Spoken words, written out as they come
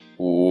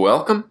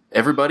Welcome,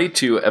 everybody,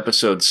 to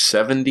episode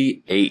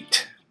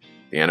 78,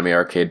 the Anime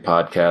Arcade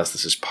Podcast.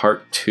 This is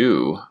part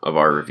 2 of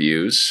our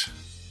reviews.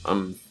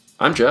 I'm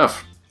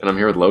Jeff, and I'm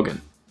here with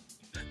Logan.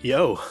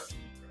 Yo.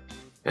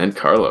 And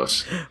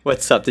Carlos.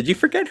 What's up? Did you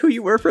forget who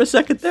you were for a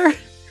second there?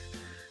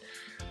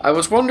 I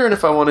was wondering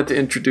if I wanted to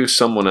introduce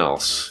someone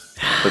else,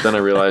 but then I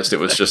realized it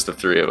was just the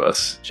three of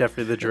us.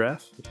 Jeffrey the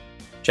Giraffe?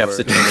 Jeff's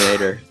the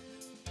Terminator.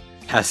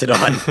 Pass it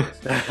on.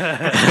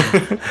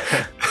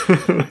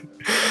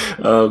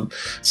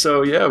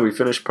 So yeah, we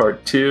finished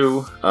part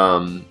 2.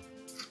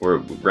 We're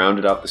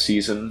rounded out the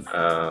season.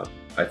 I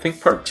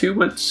think part 2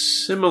 went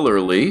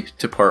similarly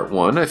to part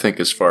 1, I think,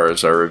 as far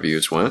as our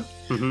reviews went.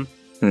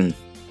 Mm-hmm.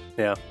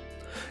 Yeah,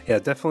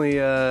 definitely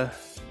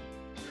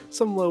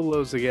some low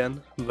lows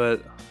again,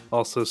 but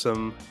also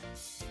some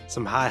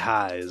high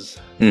highs.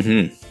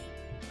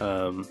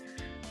 Mm-hmm.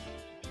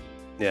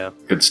 Yeah.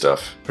 Good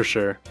stuff. For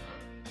sure.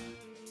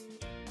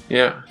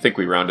 Yeah, I think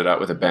we rounded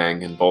out with a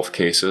bang in both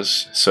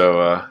cases,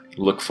 so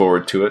look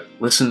forward to it.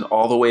 Listen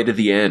all the way to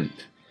the end,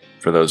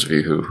 for those of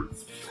you who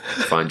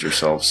find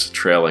yourselves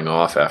trailing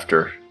off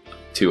after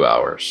 2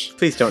 hours.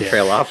 Please don't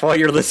trail off while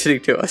you're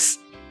listening to us.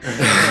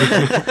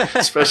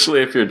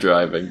 Especially if you're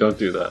driving, don't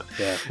do that.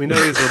 Yeah, we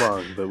know these are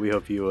long, but we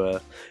hope you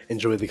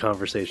enjoy the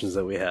conversations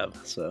that we have.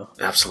 So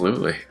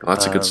Absolutely.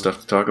 Lots of good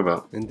stuff to talk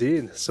about.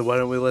 Indeed. So why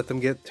don't we let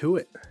them get to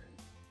it?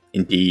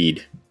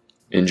 Indeed.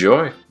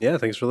 Enjoy. Yeah,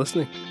 thanks for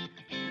listening.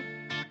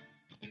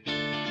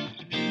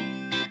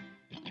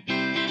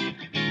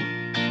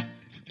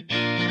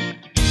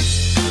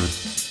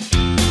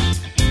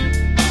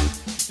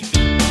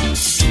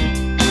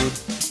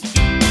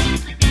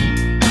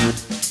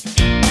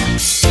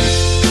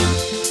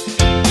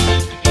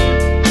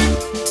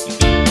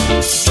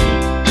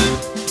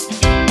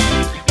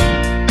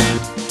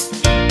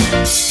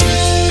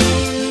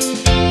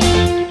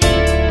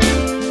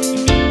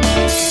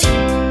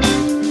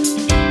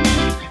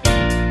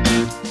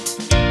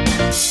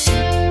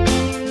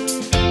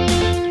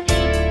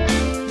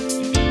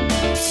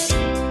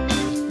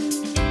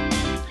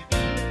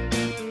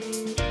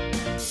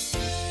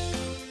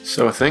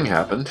 So a thing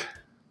happened.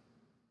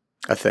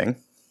 A thing?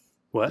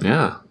 What?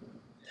 Yeah.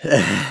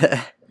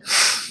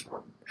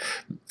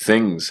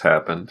 Things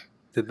happened.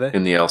 Did they?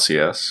 In the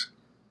LCS.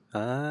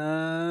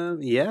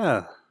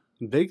 Yeah.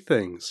 Big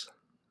things.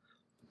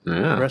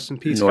 Yeah. Rest in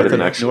peace.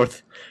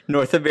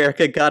 North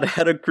America got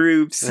out of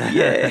groups.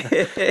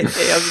 Yay! I'm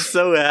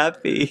so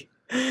happy.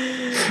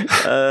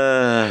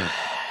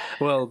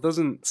 Well,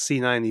 doesn't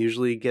C9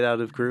 usually get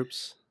out of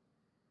groups?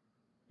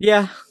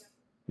 Yeah.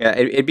 Yeah,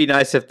 it'd be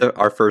nice if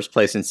our first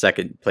place and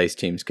second place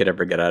teams could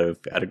ever get out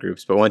of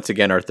groups. But once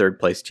again, our third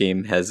place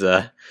team has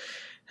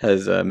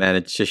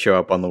managed to show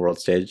up on the world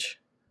stage.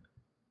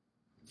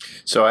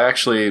 So I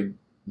actually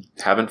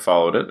haven't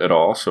followed it at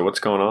all. So what's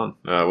going on?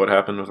 What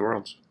happened with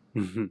Worlds?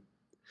 Mm-hmm.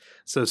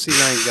 So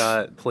C9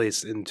 got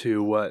placed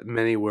into what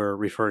many were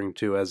referring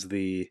to as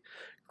the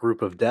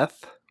group of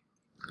death,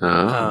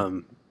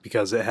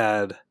 because it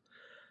had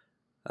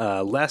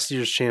last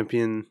year's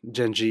champion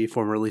Gen.G,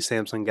 formerly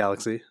Samsung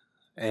Galaxy,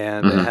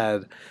 and it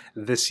had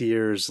this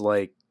year's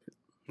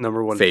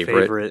number one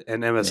favorite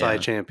and MSI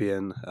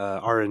champion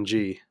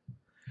RNG,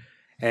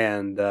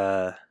 and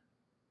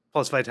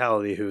plus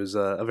Vitality, who's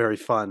a very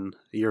fun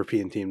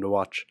European team to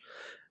watch.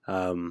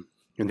 And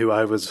who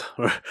I was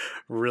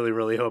really,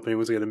 really hoping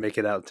was going to make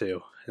it out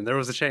too. And there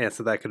was a chance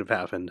that could have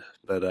happened,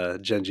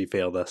 but Gen.G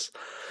failed us.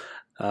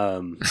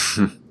 But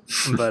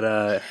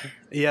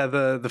yeah,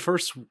 the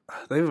first,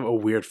 they have a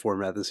weird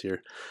format this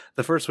year.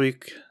 The first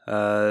week,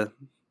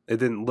 it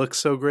didn't look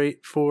so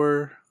great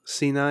for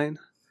C9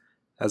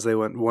 as they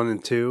went 1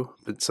 and 2,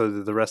 but so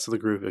did the rest of the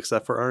group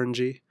except for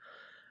RNG.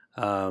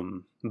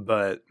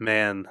 But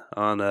man,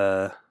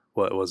 on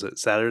what was it,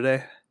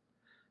 Saturday?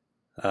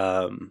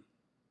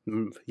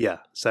 Yeah,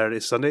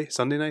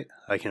 Sunday night?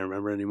 I can't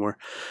remember anymore.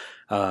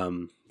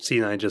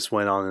 C9 just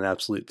went on an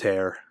absolute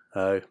tear,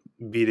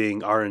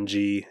 beating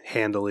RNG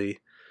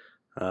handily,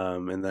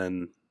 and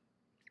then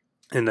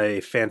in a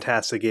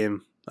fantastic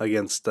game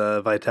against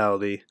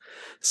Vitality,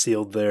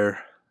 sealed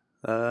their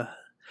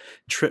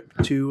trip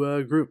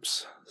to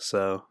groups.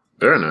 So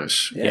very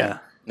nice. Yeah.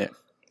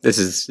 This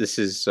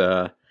is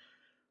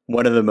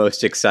one of the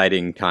most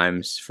exciting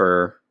times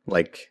for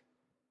League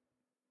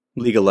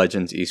of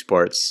Legends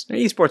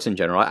esports in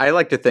general. I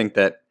like to think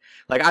that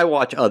I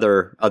watch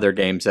other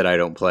games that I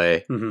don't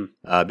play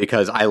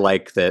because I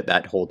like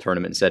that whole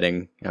tournament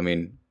setting. I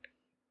mean,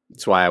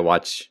 that's why I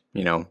watch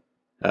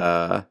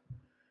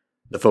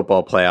the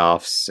football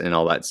playoffs and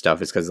all that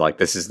stuff, is because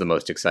this is the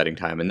most exciting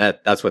time, and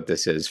that's what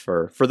this is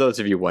for those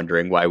of you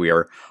wondering why we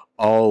are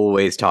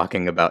always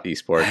talking about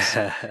esports.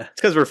 It's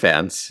because we're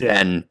fans,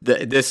 and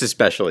this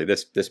especially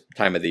this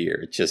time of the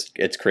year,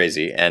 it's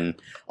crazy and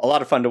a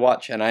lot of fun to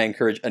watch. And I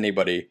encourage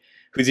anybody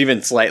who's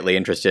even slightly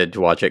interested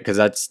to watch it, because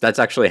that's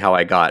actually how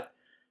I got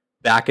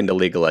back into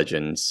League of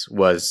Legends.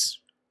 Was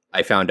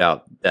I found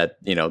out that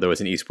there was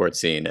an esports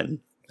scene, and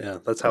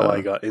that's how I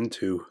got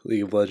into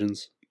League of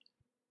Legends.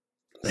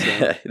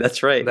 So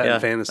that's right. That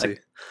and fantasy.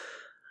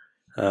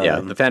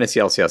 The fantasy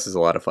LCS is a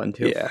lot of fun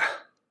too. Yeah,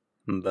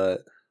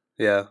 but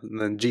yeah, and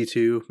then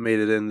G2 made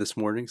it in this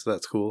morning, so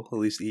that's cool. At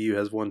least EU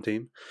has one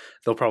team.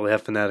 They'll probably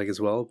have Fnatic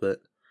as well, but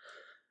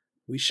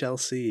we shall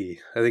see.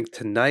 I think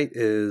tonight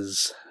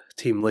is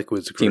Team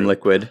Liquid's group. Team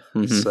Liquid.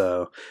 Mm-hmm.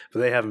 So, but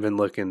they haven't been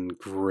looking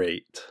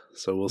great.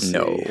 So we'll see.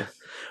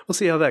 We'll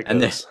see how that goes.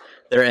 And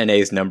they're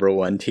NA's number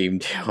one team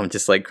too. I'm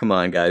just like, come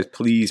on, guys,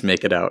 please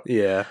make it out.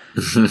 Yeah,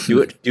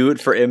 do it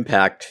for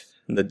Impact.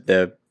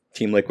 The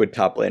Team Liquid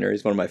top laner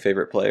is one of my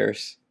favorite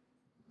players.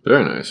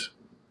 Very nice.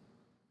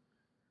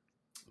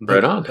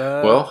 Right on.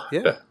 Well,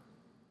 yeah.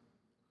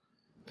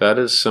 That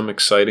is some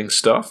exciting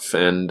stuff.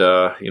 And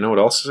you know what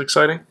else is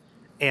exciting?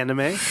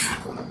 Anime.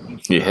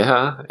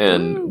 Yeah.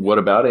 And what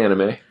about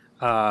anime?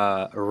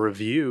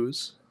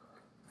 Reviews.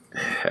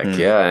 Heck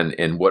yeah.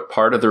 And what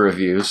part of the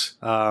reviews?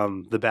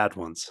 The bad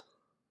ones.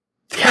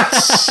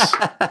 Yes.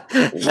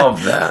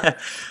 Love that.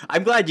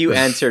 I'm glad you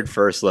answered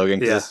first, Logan,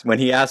 because when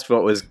he asked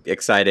what was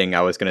exciting,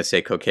 I was going to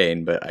say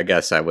cocaine, but I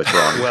guess I was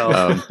wrong.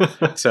 Well,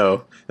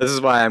 so this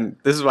is why I'm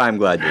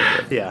glad you're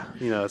here. Yeah,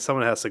 you know,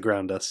 someone has to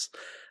ground us.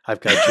 I've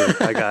got your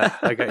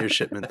I got your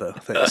shipment though.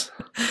 Thanks.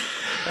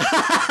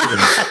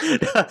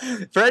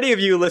 For any of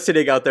you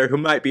listening out there who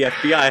might be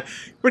FBI,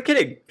 we're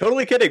kidding.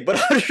 Totally kidding, but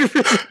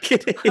 100%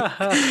 kidding.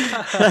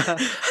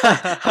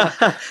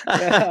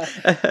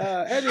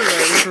 Anyway,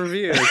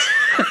 reviews.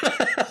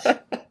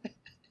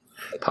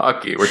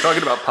 Pocky. We're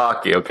talking about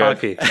Pocky, okay?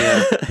 Pocky,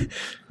 yeah.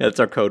 That's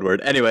our code word.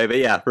 Anyway, but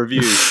yeah,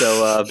 reviews.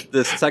 So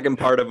this second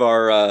part of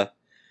our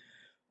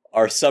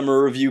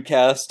summer review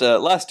cast.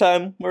 Last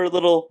time we're a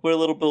little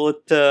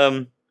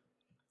bit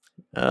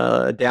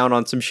down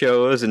on some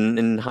shows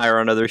and higher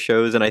on other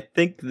shows, and I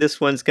think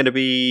this one's going to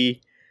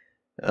be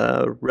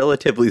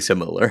relatively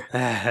similar.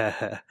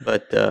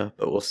 but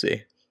we'll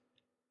see.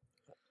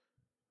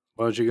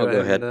 Why don't you go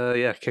ahead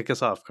and kick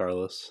us off,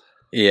 Carlos?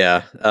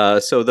 Yeah.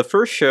 So the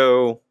first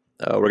show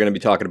we're going to be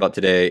talking about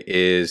today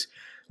is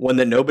one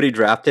that nobody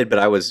drafted, but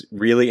I was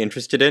really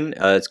interested in.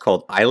 It's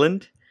called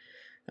Island.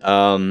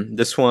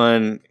 This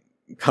one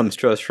comes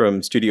to us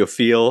from Studio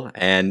Feel,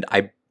 and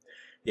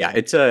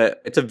it's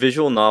a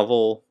visual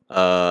novel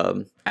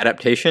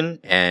adaptation,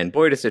 and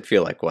boy, does it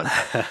feel like one.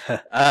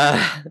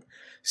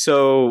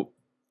 So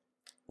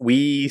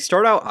we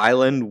start out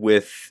Island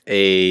with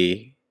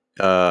a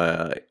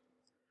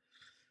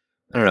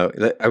I don't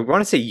know, I want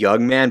to say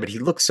young man, but he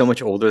looks so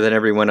much older than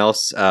everyone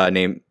else,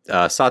 named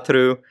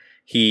Satoru.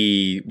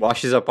 He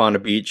washes up on a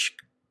beach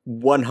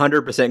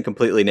 100%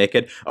 completely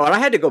naked. Oh, and I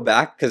had to go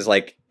back because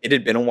like it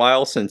had been a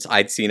while since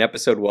I'd seen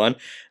episode 1.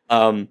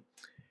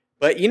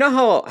 But you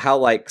know how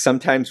like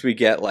sometimes we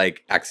get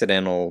like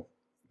accidental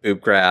boob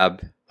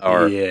grab,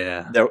 or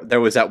there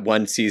was that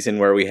one season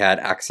where we had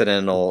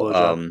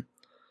accidental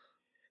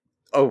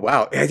oh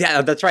wow,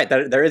 yeah, that's right.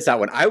 There is that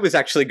one. I was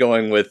actually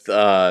going with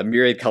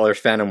Myriad Colors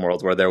Phantom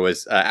World, where there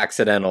was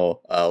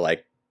accidental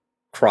like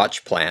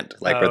crotch plant,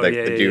 like where the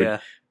dude. Yeah.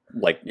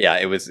 Like, yeah,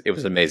 it was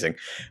amazing.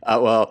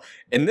 Well,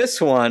 in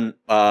this one,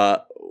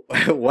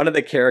 one of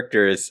the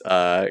characters,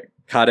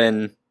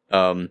 Karen,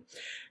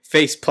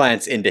 face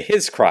plants into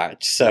his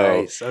crotch.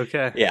 So, nice.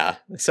 Okay. Yeah.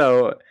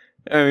 So,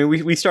 I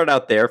mean, we start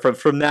out there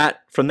from that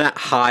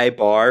high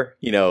bar,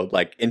 you know,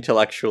 like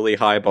intellectually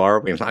high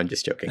bar. I'm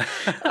just joking.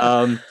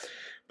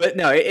 But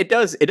no, it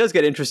does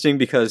get interesting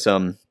because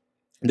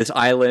this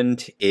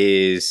island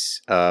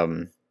is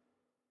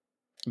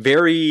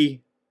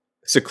very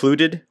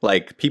secluded.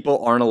 Like,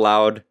 people aren't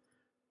allowed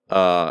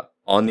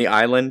on the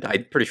island.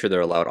 I'm pretty sure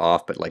they're allowed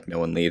off, but like no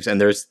one leaves. And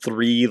there's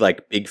 3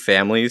 like big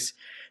families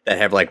that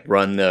have like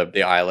run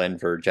the island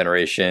for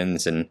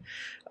generations. And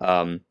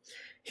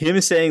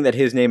him saying that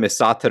his name is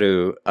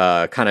Satoru,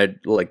 kind of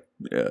like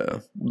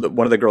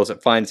one of the girls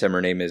that finds him,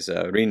 her name is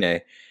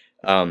Rine,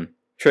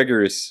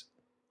 triggers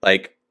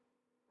like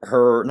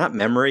her, not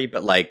memory,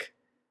 but like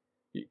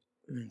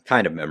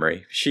kind of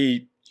memory.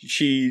 She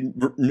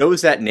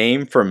knows that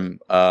name from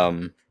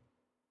how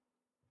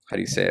do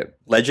you say it?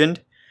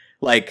 Legend.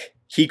 Like,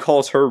 he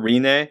calls her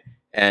Rine,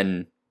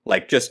 and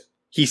like just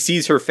he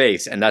sees her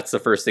face, and that's the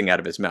first thing out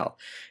of his mouth.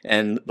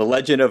 And the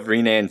legend of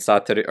Rine and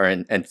Satoru,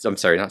 and I'm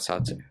sorry, not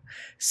Satoru,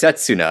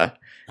 Setsuna.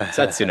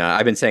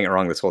 I've been saying it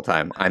wrong this whole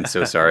time. I'm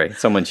so sorry.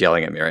 Someone's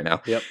yelling at me right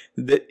now. Yep.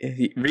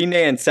 Rine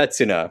and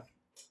Setsuna.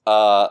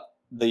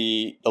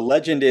 The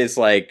legend is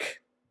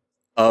like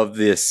of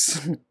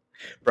this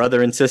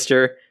brother and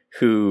sister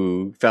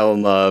who fell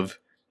in love,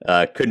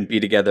 couldn't be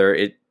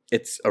together.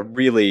 It's a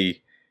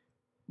really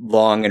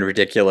long and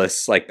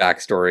ridiculous like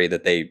backstory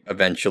that they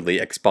eventually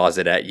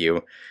exposit at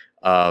you,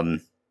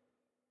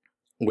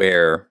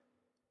 where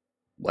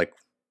like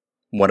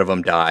one of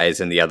them dies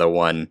and the other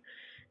one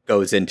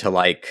goes into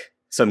like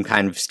some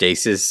kind of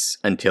stasis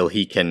until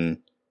he can,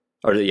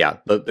 or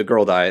the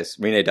girl dies,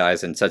 Rine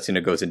dies, and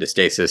Setsuna goes into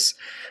stasis,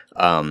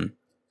 hoping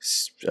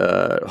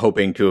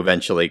to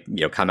eventually,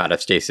 you know, come out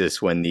of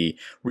stasis when the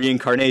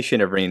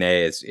reincarnation of Rine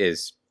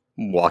is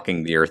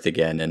walking the earth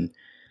again, and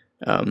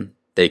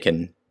they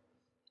can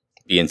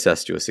be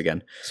incestuous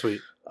again. Sweet.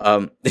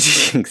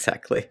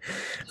 Exactly.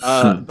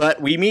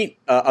 But we meet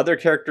other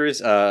characters.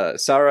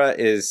 Sarah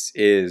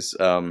is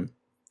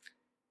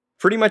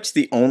pretty much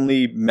the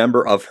only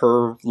member of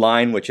her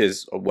line, which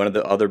is one of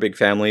the other big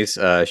families.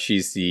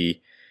 She's the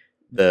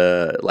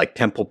like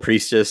temple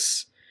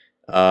priestess,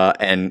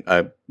 and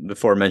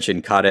before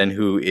mentioned Karen,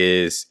 who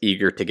is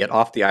eager to get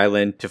off the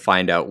island to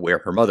find out where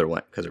her mother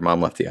went because her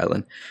mom left the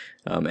island,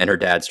 and her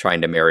dad's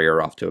trying to marry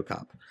her off to a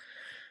cop.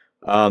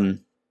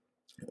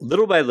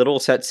 Little by little,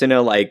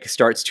 Setsuna like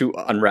starts to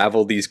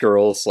unravel these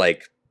girls'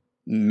 like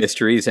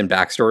mysteries and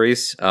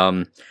backstories.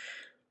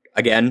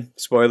 Again,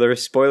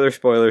 spoilers.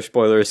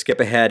 Skip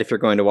ahead if you're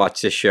going to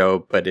watch this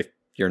show, but if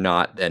you're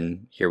not,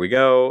 then here we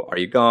go. Are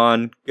you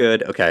gone?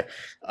 Good. Okay.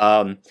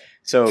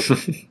 So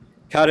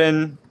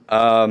Karen,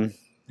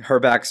 her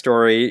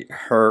backstory,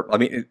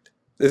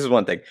 this is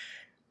one thing.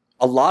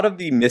 A lot of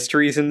the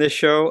mysteries in this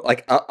show,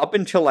 like up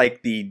until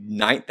like the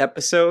 9th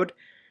episode,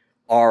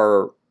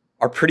 are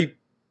pretty.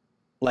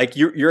 Like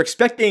you're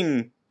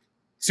expecting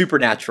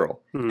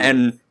supernatural,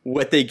 and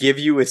what they give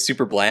you is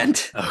super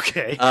bland.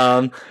 Okay.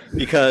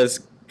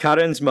 Because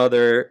Karen's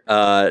mother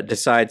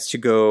decides to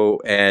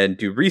go and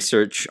do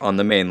research on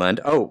the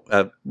mainland. Oh,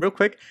 real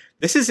quick,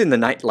 this is in the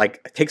night.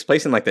 Like takes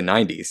place in like the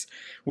 90s,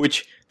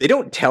 which they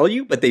don't tell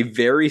you, but they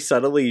very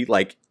subtly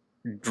like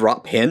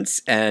drop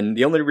hints. And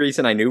the only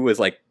reason I knew was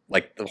like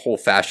the whole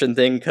fashion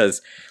thing,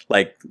 because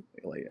like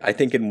I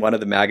think in one of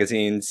the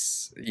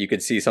magazines you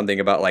could see something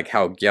about like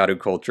how gyaru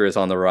culture is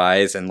on the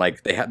rise, and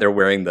like they're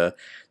wearing the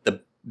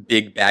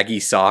big baggy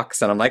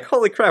socks, and I'm like,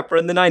 holy crap, we're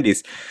in the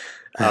 90s.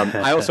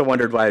 I also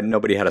wondered why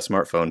nobody had a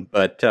smartphone,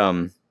 but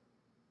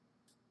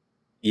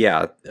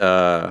yeah,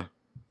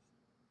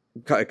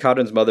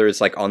 Karen's mother is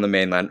like on the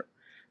mainland,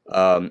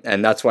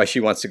 and that's why she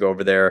wants to go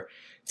over there.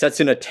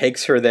 Setsuna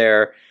takes her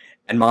there,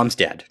 and mom's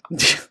dead.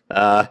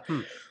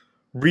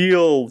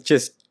 Real,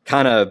 just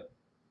kind of.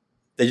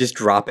 They just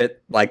drop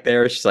it like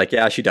there. She's like,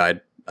 yeah, she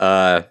died.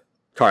 Car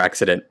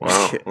accident.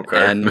 Wow.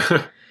 Okay.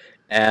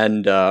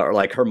 and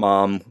like her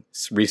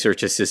mom's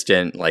research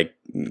assistant like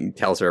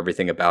tells her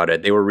everything about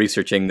it. They were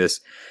researching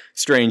this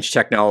strange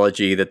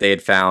technology that they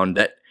had found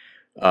that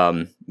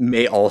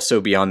may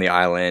also be on the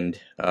island.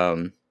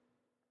 And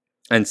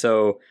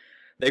so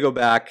they go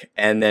back,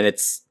 and then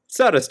it's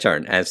Sara's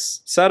turn. As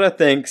Sara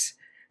thinks,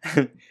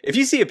 if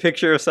you see a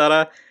picture of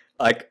Sara,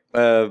 like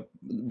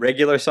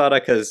regular Sara,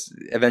 because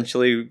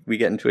eventually we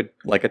get into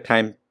a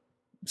time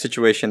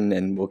situation,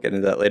 and we'll get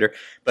into that later.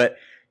 But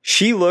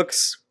she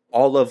looks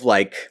all of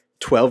like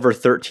 12 or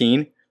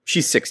 13.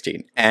 She's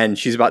 16, and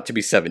she's about to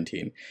be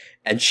 17.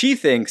 And she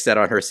thinks that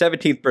on her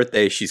 17th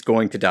birthday, she's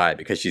going to die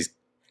because she's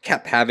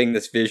kept having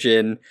this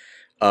vision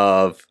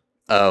of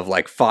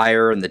like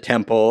fire in the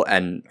temple,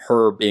 and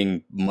her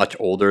being much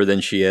older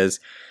than she is.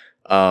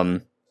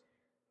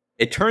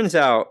 It turns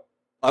out.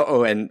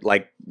 Oh, and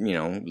like, you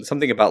know,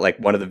 something about like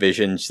one of the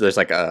visions, there's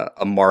like a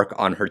mark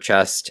on her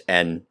chest,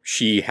 and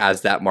she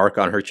has that mark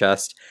on her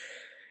chest.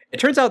 It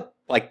turns out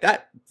like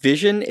that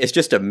vision is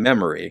just a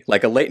memory,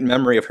 like a latent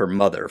memory of her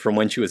mother from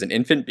when she was an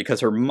infant,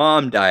 because her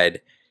mom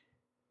died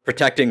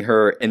protecting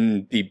her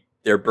in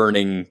their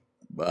burning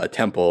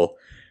temple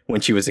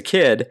when she was a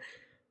kid.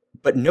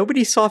 But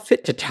nobody saw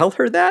fit to tell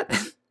her that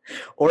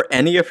or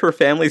any of her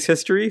family's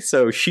history.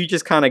 So she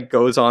just kind of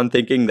goes on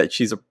thinking that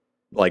she's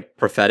like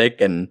prophetic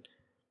and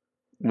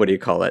what do you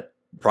call it?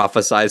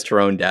 Prophesized her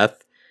own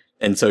death.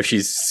 And so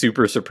she's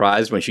super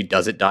surprised when she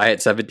doesn't die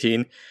at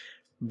 17.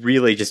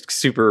 Really just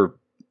super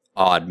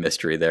odd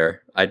mystery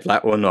there.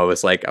 That one I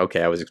was like,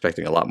 okay, I was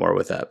expecting a lot more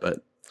with that,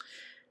 but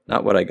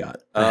not what I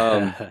got.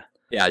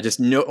 Yeah, just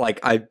no, like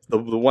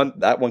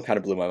that one kind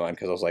of blew my mind,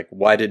 because I was like,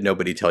 why did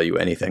nobody tell you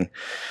anything?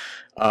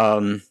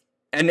 And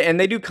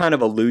they do kind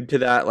of allude to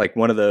that. Like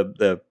one of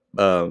the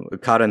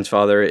Karen's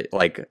father,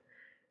 like,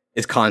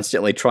 is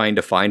constantly trying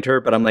to find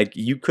her, but I'm like,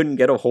 you couldn't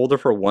get a hold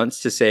of her once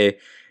to say,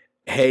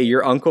 hey,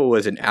 your uncle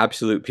was an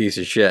absolute piece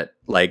of shit,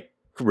 like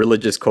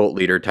religious cult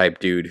leader type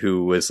dude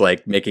who was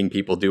like making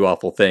people do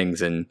awful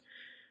things, and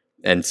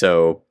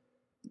so,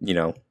 you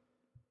know,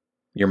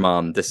 your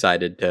mom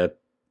decided to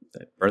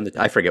burn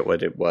I forget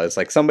what it was,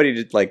 like somebody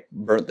just like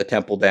burnt the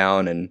temple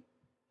down and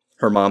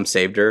her mom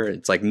saved her.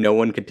 It's like no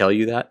one could tell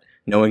you that.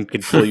 No one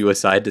could pull you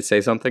aside to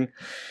say something.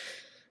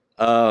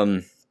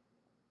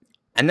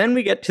 And then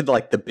we get to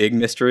like the big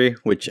mystery,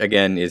 which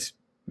again is,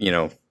 you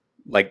know,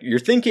 like you're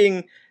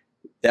thinking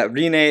that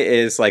Rine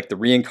is like the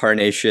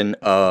reincarnation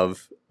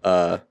of,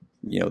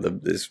 you know,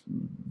 this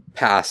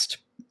past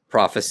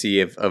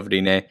prophecy of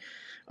Rine.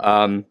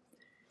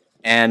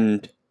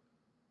 And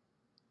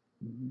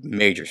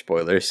major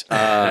spoilers.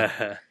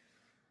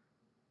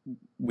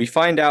 We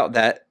find out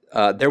that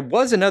there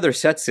was another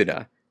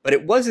Setsuna, but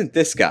it wasn't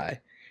this guy.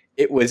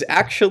 It was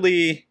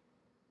actually...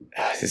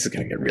 This is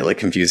going to get really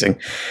confusing.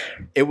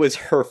 It was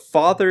her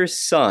father's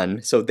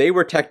son. So they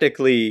were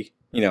technically,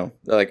 you know,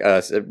 like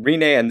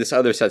Rine and this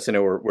other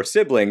Setsuna were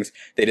siblings.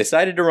 They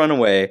decided to run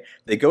away.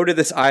 They go to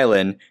this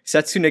island.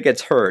 Setsuna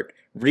gets hurt.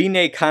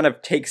 Rine kind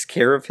of takes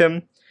care of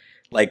him,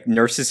 like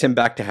nurses him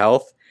back to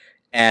health.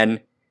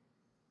 And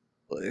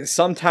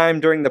sometime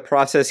during the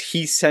process,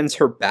 he sends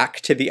her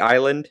back to the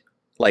island,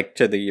 like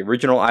to the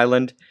original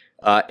island,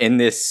 in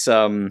this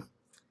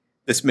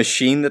this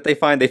machine that they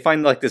find. They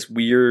find like this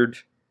weird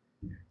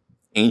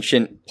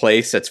ancient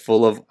place that's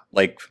full of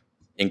like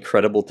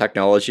incredible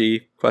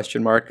technology, ?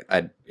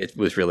 It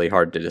was really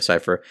hard to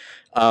decipher.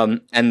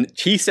 And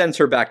he sends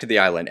her back to the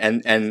island,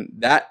 and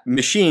that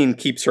machine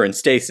keeps her in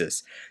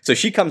stasis. So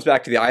she comes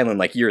back to the island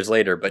like years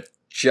later, but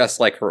just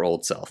like her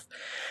old self.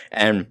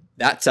 And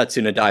that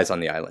Setsuna dies on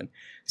the island.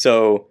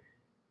 So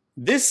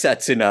this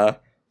Setsuna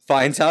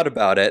finds out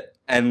about it,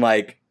 and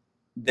like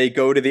they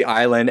go to the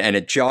island, and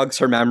it jogs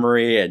her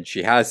memory, and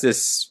she has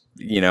this,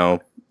 you know,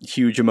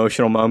 huge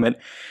emotional moment.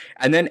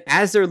 And then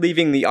as they're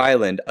leaving the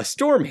island, a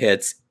storm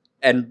hits,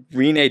 and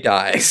Rine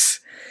dies.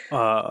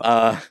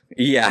 Yeah.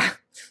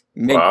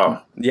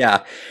 Wow.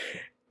 Yeah.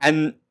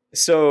 And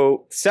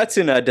so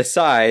Setsuna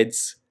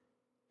decides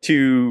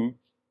to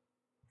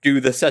do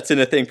the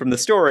Setsuna thing from the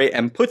story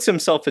and puts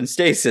himself in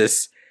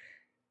stasis,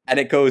 and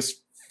it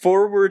goes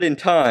forward in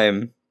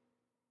time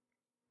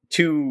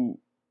to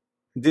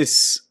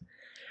this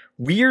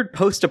weird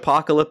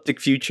post-apocalyptic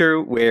future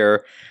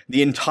where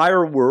the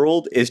entire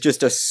world is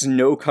just a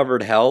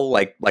snow-covered hell,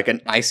 like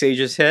an ice age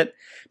has hit,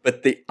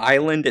 but the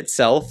island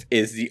itself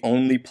is the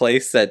only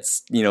place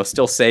that's, you know,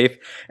 still safe,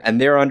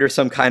 and they're under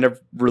some kind of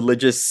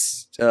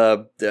religious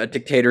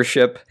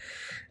dictatorship,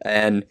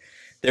 and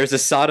there's a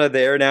Sada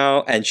there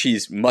now, and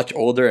she's much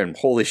older, and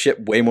holy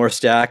shit, way more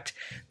stacked.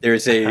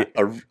 There's a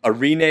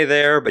Rine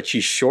there, but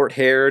she's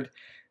short-haired,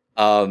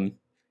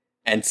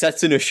 and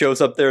Setsuna shows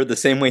up there the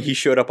same way he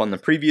showed up on the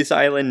previous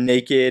island,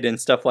 naked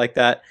and stuff like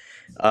that.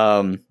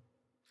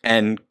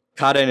 And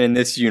Karen in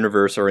this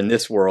universe, or in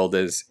this world,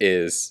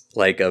 is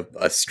like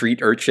a street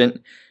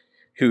urchin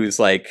who's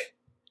like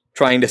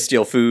trying to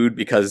steal food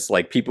because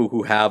like people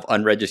who have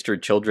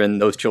unregistered children,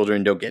 those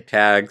children don't get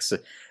tags.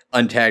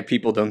 Untagged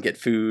people don't get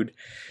food.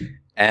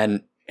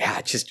 And yeah,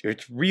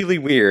 it's really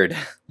weird.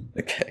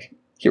 Okay,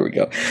 here we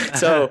go.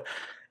 So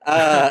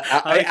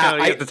I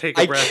have to take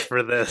a breath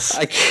for this.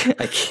 I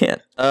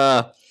can't.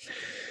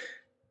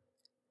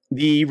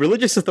 The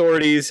religious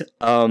authorities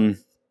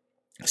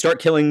start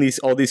killing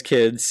all these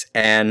kids,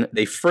 and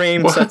they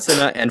frame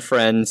Setsuna and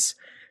friends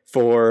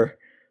for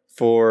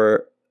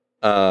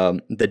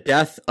the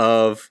death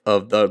of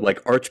the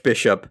like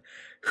archbishop,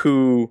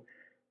 who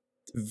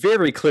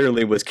very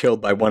clearly was killed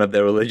by one of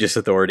the religious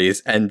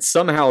authorities, and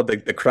somehow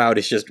the crowd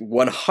is just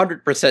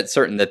 100%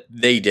 certain that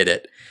they did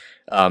it.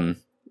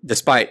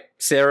 Despite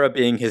Sarah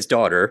being his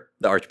daughter,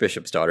 the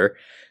archbishop's daughter,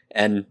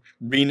 and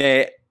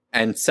Rine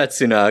and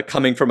Setsuna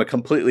coming from a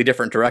completely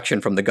different direction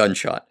from the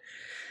gunshot.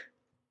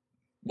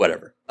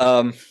 Whatever.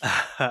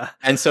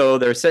 And so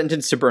they're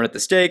sentenced to burn at the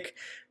stake.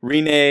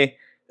 Rine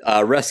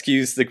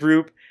rescues the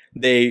group.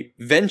 They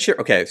venture...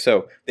 Okay,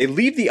 so they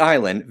leave the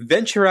island,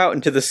 venture out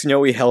into the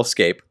snowy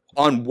hellscape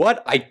on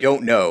what I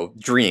don't know,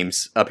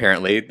 dreams,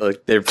 apparently.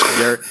 Like their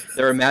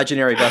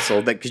imaginary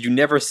vessel, because you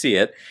never see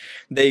it.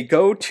 They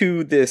go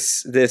to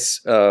this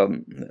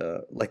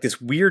like this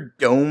weird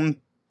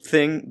dome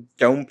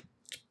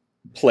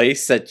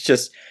place that's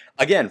just,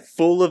 again,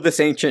 full of this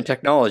ancient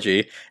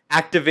technology,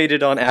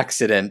 activated on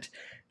accident.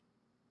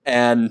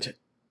 And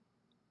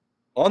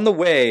on the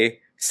way,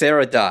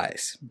 Sarah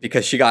dies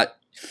because she got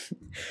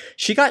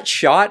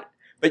shot,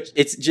 but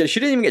she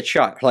didn't even get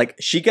shot. Like,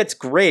 she gets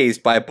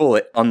grazed by a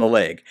bullet on the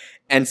leg.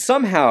 And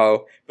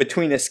somehow,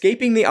 between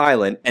escaping the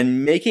island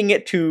and making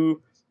it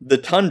to the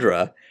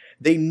tundra,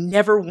 they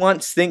never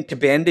once think to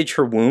bandage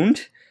her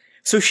wound,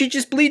 so she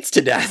just bleeds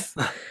to death.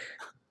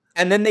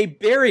 And then they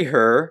bury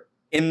her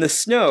in the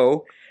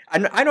snow.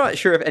 And I'm not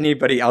sure if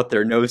anybody out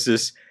there knows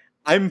this.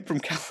 I'm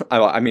from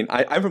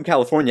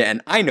California,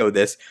 and I know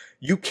this.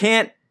 You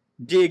can't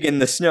dig in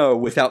the snow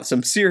without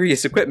some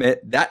serious equipment.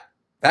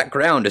 That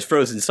ground is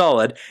frozen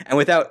solid, and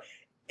without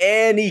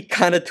any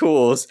kind of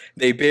tools,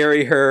 they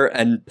bury her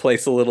and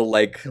place a little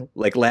like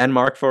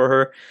landmark for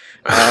her.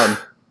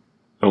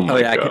 Oh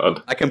my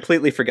God. I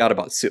completely forgot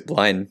about soot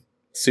blind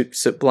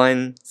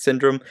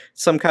syndrome.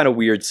 Some kind of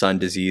weird sun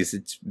disease.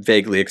 It's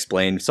vaguely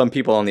explained. Some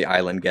people on the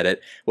island get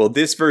it. Well,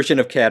 this version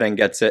of Karen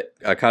gets it.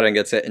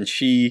 And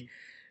she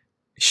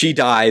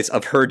dies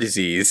of her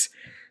disease.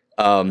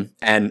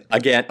 And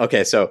again,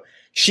 okay, so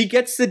she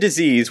gets the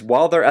disease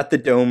while they're at the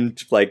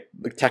domed like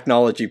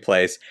technology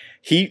place.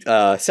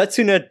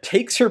 Setsuna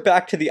takes her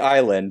back to the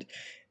island,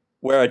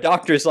 where a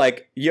doctor's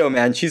like, yo,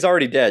 man, she's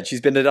already dead. She's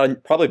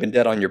probably been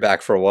dead on your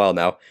back for a while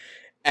now.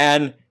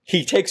 And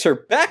he takes her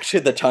back to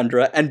the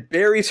tundra and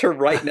buries her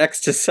right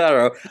next to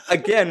Sarah,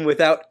 again,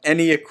 without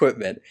any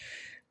equipment.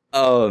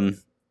 Rine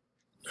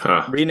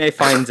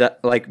finds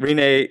out,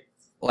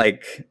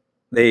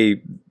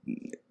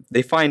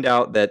 they find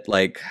out that,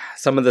 like,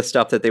 some of the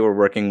stuff that they were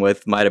working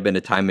with might have been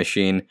a time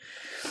machine.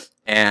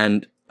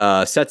 And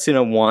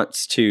Setsuna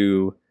wants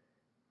to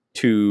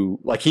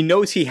like, he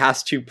knows he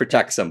has to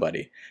protect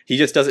somebody. He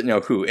just doesn't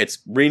know who. It's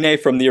Rine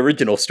from the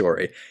original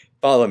story.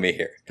 Follow me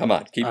here. Come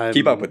on,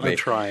 keep up with me. I'm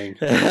trying.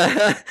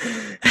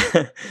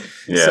 This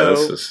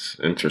is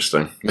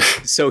interesting.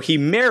 So he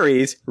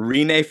marries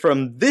Rine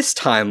from this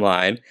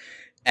timeline,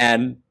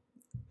 and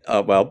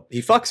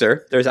he fucks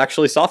her. There's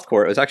actually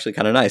softcore. It was actually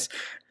kind of nice,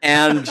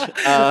 and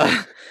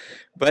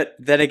but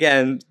then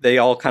again, they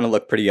all kind of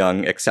look pretty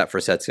young, except for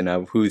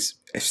Setsuna, who's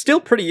still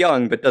pretty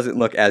young but doesn't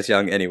look as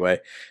young anyway.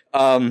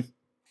 And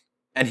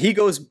he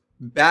goes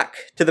back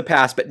to the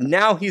past, but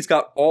now he's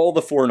got all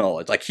the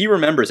foreknowledge. Like, he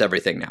remembers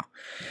everything now.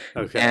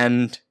 Okay.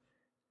 And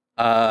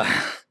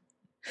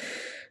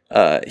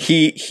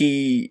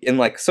he in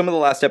like some of the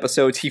last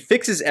episodes, he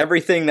fixes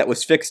everything that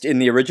was fixed in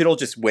the original,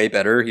 just way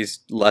better. He's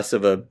less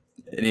of an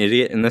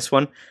idiot in this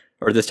one,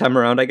 or this time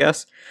around, I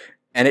guess.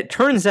 And it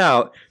turns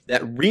out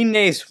that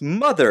Rine's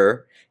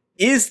mother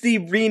is the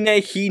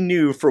Rine he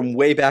knew from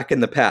way back in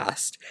the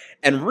past.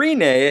 And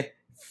Rine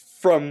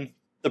from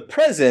the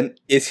present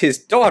is his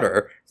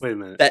daughter. Wait a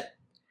minute.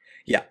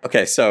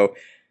 Okay, so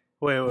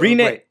wait,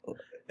 Rine.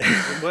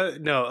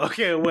 What? No.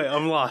 Okay, wait.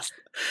 I'm lost.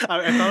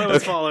 I thought I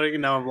was following,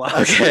 and now I'm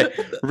lost. Okay,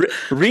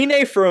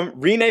 Rine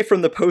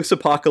from the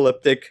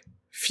post-apocalyptic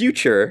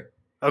future.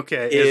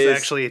 Okay, is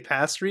actually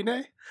past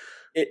Rine?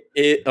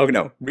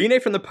 Rine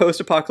from the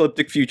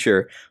post-apocalyptic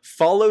future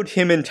followed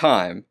him in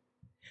time,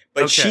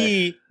 but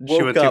she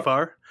went too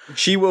far.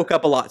 She woke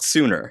up a lot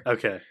sooner.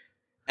 Okay.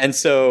 And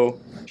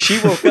so she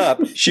woke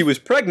up, she was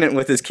pregnant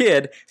with his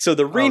kid, so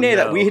the Rine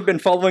that we had been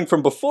following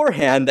from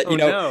beforehand,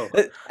 and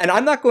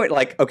I'm not going,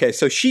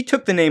 so she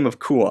took the name of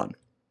Kuon,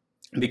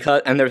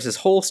 and there's this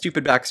whole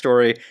stupid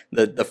backstory.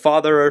 The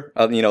father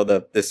of,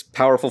 this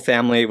powerful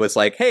family was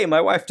like, hey,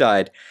 my wife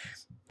died,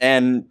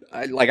 and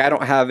I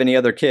don't have any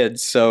other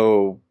kids,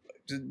 so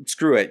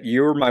screw it,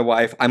 you're my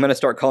wife, I'm going to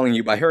start calling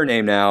you by her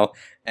name now,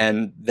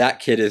 and that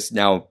kid is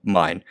now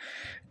mine.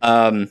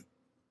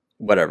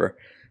 Whatever.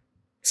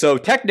 So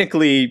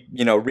technically,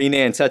 Rine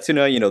and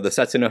Setsuna, the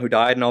Setsuna who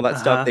died and all that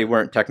stuff, they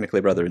weren't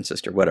technically brother and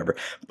sister, whatever.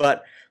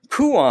 But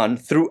Kuon,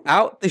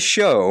 throughout the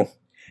show,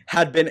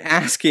 had been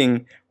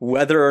asking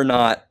whether or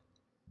not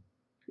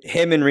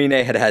him and Rine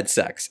had had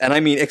sex. And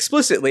I mean,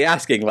 explicitly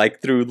asking,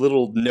 through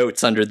little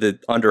notes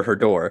under her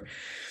door.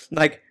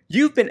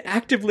 You've been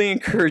actively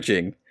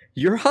encouraging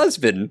your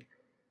husband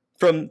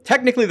from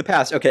technically the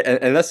past. Okay,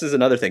 and this is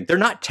another thing. They're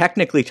not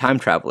technically time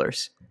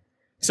travelers.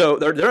 So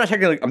they're not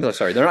technically. I'm so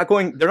sorry. They're not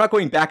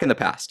going back in the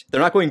past. They're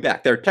not going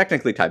back. They're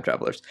technically time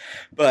travelers,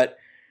 but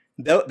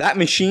that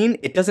machine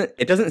it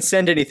doesn't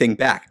send anything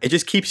back. It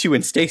just keeps you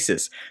in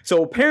stasis.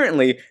 So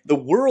apparently the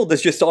world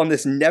is just on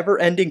this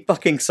never-ending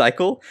fucking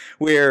cycle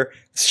where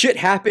shit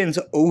happens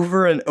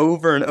over and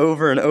over and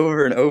over and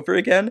over and over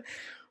again,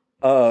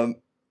 the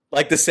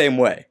same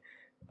way.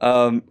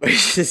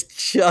 Which is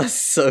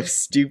just so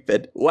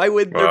stupid. Why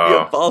would there be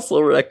a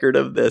fossil record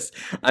of this?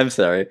 I'm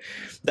sorry.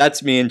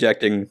 That's me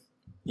injecting,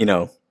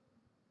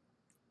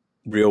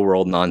 real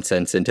world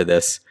nonsense into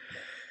this.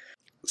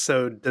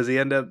 So does he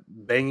end up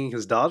banging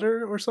his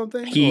daughter or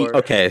something?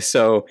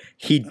 So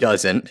he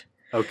doesn't.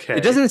 Okay.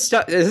 It doesn't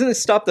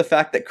stop the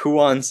fact that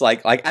Kuon's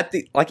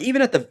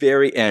even at the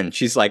very end,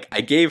 she's like,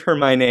 I gave her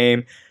my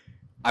name.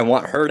 I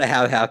want her to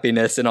have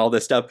happiness and all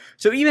this stuff.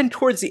 So even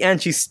towards the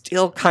end, she's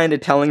still kind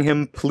of telling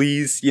him,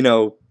 please,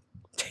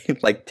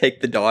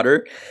 take the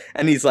daughter.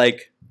 And he's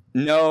like,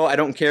 no, I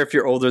don't care if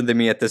you're older than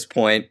me at this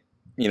point.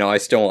 I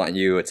still want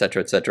you, et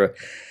cetera, et cetera.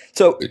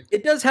 So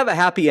it does have a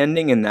happy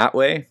ending in that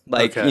way.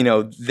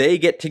 They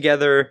get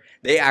together.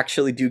 They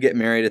actually do get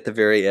married at the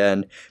very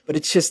end. But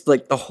it's just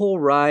the whole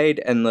ride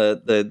and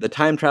the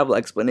time travel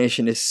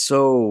explanation is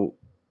so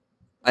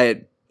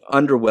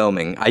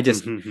underwhelming. I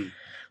just...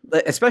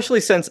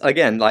 Especially since,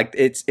 again,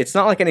 it's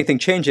not like anything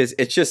changes.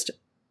 It's just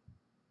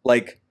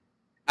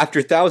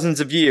after thousands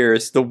of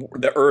years,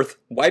 the Earth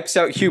wipes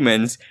out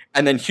humans,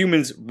 and then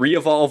humans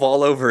re-evolve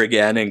all over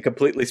again and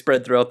completely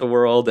spread throughout the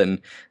world,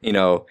 and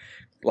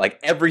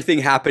everything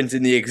happens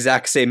in the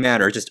exact same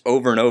manner, just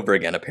over and over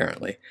again,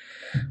 apparently.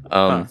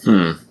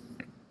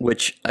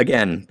 Which,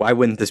 again, why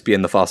wouldn't this be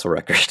in the fossil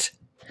record?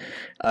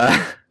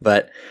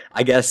 But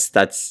I guess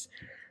that's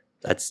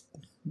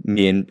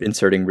me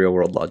inserting real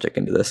world logic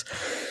into this.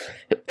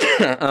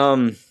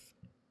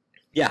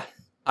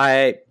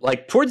 I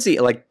towards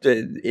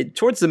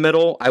the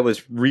middle, I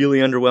was really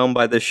underwhelmed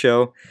by this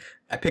show.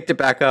 I picked it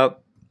back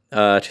up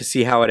to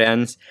see how it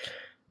ends.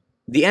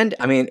 The end,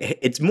 I mean,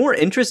 it's more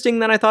interesting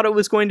than I thought it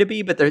was going to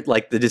be, but they're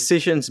the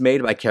decisions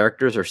made by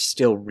characters are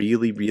still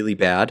really, really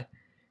bad.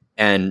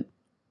 And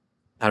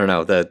I don't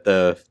know,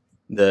 the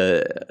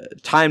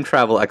time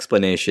travel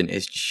explanation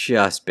is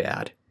just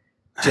bad.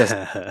 Just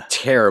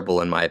terrible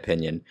in my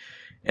opinion.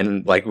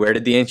 And where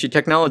did the ancient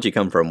technology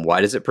come from?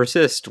 Why does it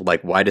persist?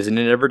 Why doesn't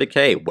it ever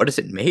decay? What is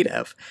it made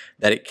of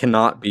that it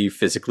cannot be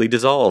physically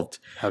dissolved?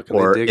 How can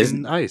they dig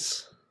in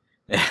ice?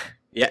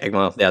 Yeah,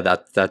 well, yeah,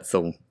 that's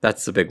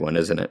the big one,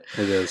 isn't it?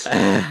 It is.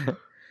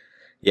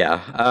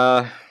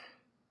 Yeah.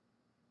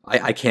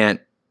 I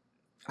can't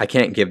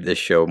give this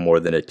show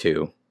more than a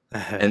 2.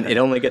 And it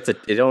only gets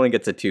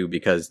a 2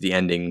 because the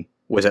ending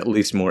was at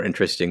least more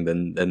interesting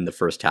than the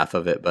first half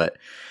of it, but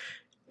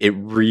it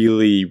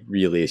really,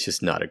 really is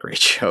just not a great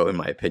show in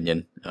my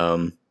opinion.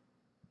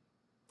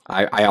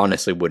 I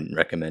honestly wouldn't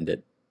recommend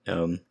it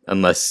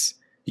unless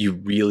you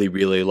really,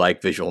 really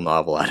like visual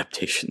novel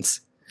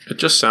adaptations. It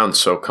just sounds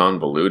so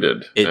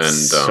convoluted.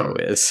 So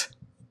is.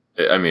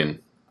 I mean,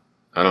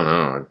 I don't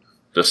know.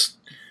 Just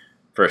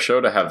for a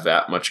show to have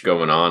that much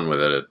going on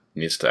with it, it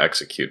needs to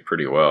execute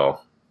pretty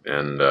well.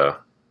 And I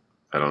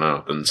don't know.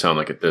 It doesn't sound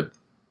like it did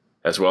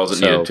as well as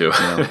it needed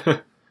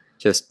to.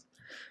 Just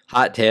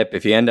hot tip: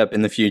 if you end up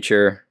in the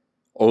future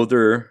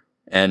older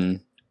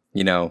and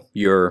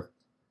your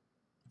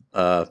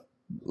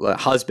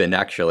husband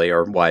actually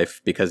or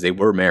wife, because they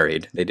were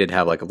married, they did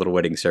have like a little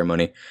wedding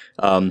ceremony,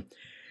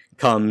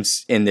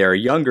 comes in their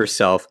younger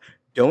self,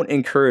 don't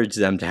encourage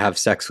them to have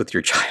sex with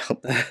your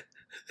child.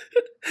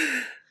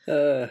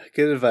 Good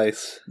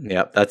advice.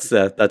 Yeah, that's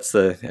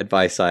the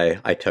advice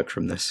I took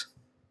from this.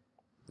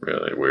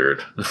 Really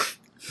weird.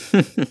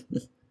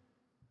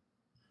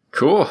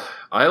 Cool.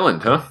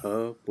 Island, huh?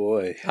 Oh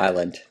boy.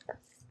 Island.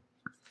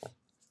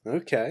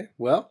 Okay.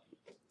 Well.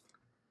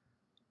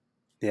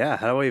 Yeah,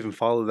 how do I even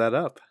follow that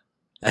up?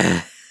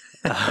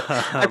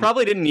 I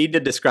probably didn't need to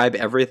describe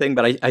everything,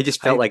 but I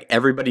just felt like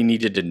everybody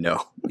needed to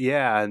know.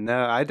 Yeah,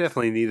 no, I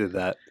definitely needed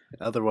that.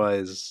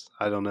 Otherwise,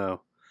 I don't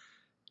know.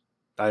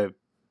 I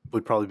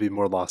would probably be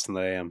more lost than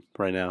I am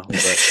right now,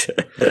 but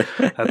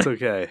that's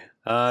okay.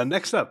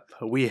 Next up,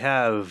 we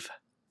have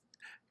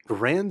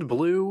Grand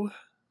Blue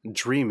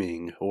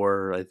Dreaming,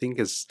 or I think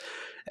it's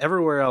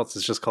everywhere else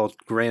it's just called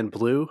Grand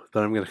Blue,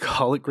 but I'm going to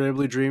call it Grand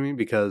Blue Dreaming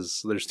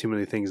because there's too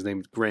many things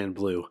named Grand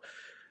Blue.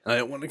 I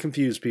don't want to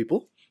confuse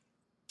people.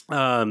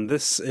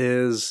 This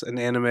is an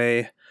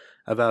anime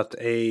about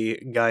a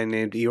guy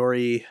named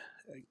Iori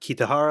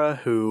Kitahara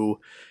who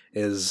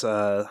is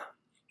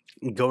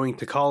going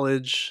to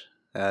college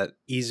at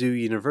Izu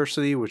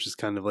University, which is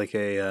kind of like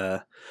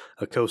a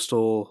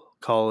coastal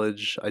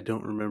college. I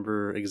don't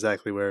remember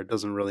exactly where. It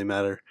doesn't really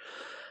matter.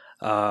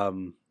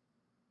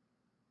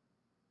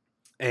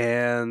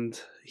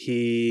 And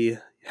he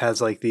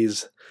has like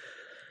these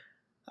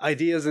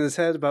ideas in his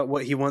head about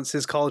what he wants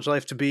his college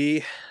life to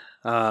be.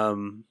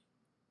 And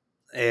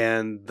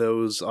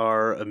those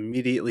are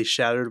immediately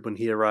shattered when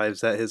he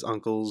arrives at his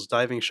uncle's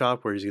diving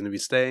shop where he's going to be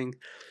staying,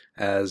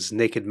 as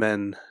naked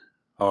men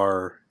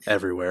are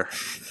everywhere.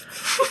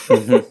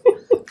 So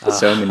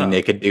many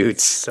naked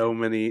dudes. So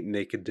many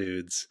naked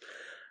dudes.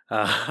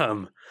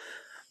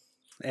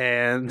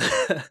 And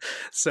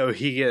so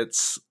he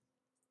gets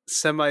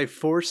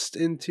semi-forced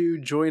into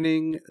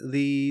joining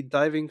the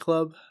diving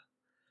club.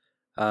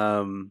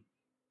 And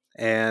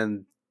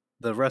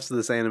the rest of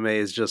this anime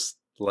is just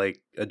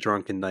like a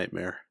drunken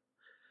nightmare.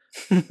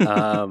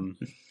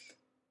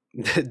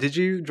 Did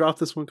you drop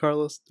this one,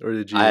 Carlos, or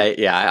did you?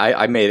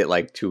 I made it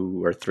like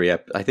 2 or 3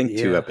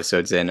 2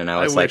 episodes in, and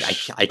I was I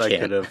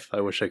can't.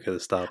 I wish I could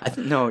have stopped.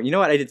 No, you know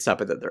what? I did stop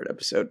at the 3rd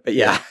episode, but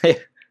yeah.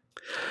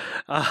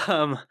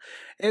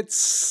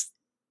 It's,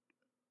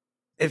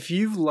 if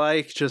you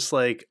like just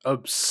like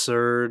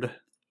absurd,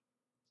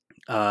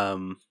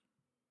 over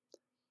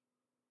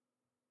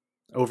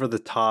the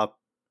top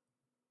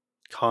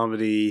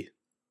comedy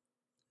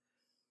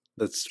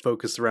that's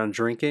focused around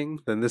drinking,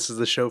 then this is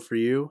the show for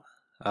you.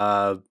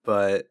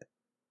 But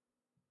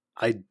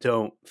I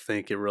don't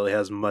think it really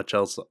has much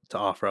else to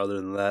offer other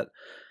than that.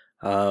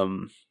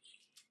 The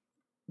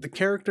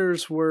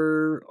characters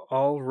were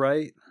all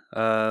right.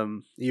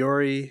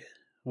 Iori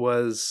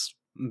was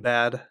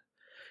bad,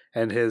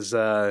 and his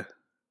I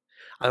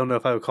don't know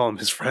if I would call him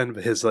his friend,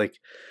 but his like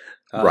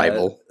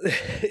rival,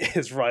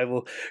 his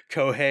rival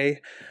Kohei,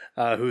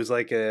 who's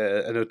like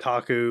an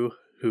otaku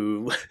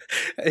who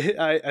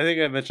I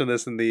think I mentioned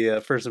this in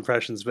the first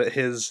impressions, but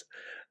his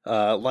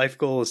life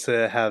goal is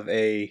to have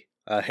a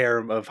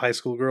harem of high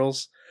school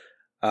girls,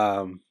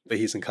 but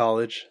he's in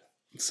college,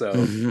 so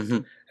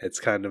it's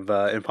kind of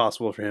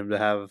impossible for him to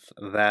have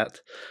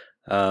that.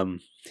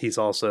 He's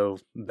also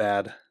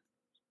bad.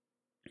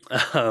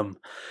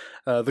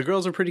 The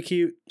girls are pretty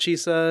cute.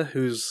 Chisa,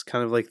 who's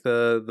kind of like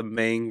the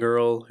main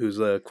girl, who's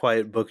a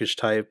quiet, bookish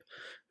type,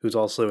 who's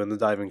also in the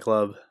diving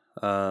club.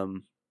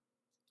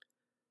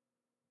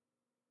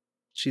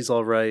 She's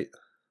all right.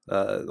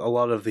 A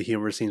lot of the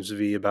humor seems to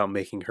be about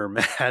making her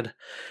mad,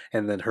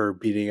 and then her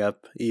beating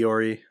up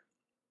Iori.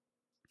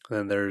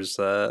 Then there's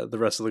the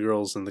rest of the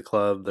girls in the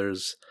club.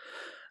 There's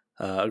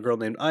a girl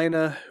named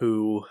Aina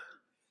who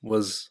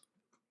was,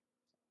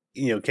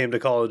 came to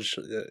college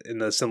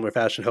in a similar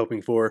fashion,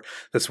 hoping for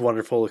this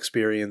wonderful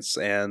experience,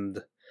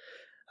 and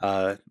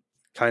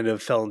kind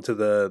of fell into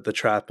the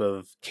trap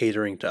of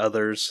catering to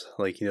others,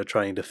 like,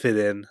 trying to fit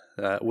in,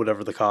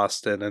 whatever the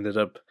cost, and ended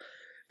up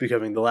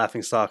becoming the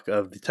laughingstock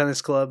of the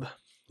tennis club.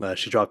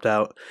 She dropped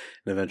out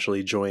and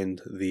eventually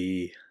joined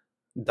the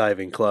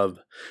diving club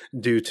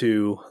due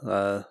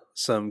to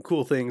some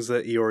cool things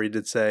that Iori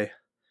did say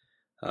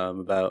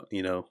about,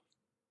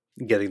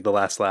 getting the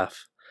last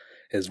laugh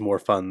is more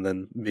fun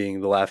than being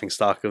the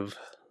laughingstock of,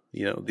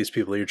 these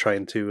people you're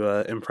trying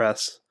to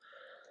impress.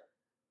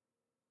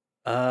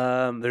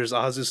 There's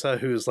Azusa,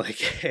 who's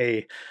like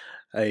a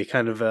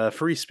kind of a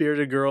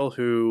free-spirited girl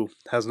who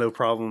has no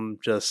problem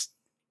just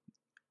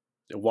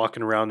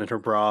walking around in her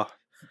bra.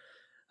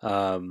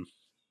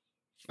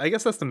 I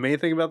guess that's the main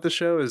thing about the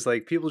show is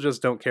like people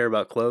just don't care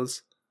about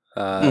clothes.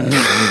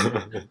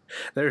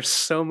 There's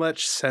so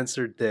much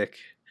censored dick.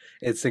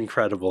 It's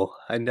incredible.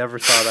 I never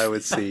thought I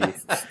would see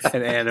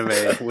an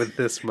anime with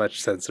this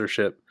much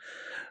censorship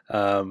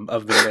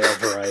of the male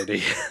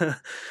variety.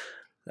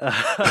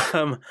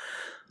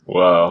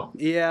 Wow.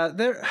 Yeah,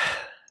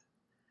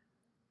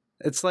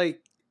 it's like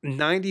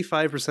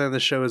 95% of the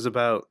show is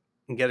about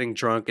getting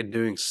drunk and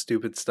doing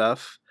stupid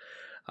stuff.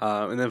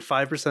 And then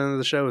 5% of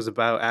the show is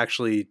about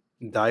actually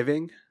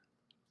diving.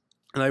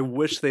 And I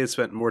wish they had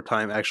spent more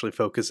time actually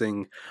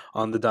focusing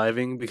on the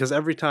diving, because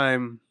every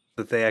time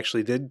that they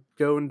actually did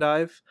go and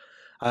dive,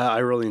 I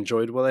really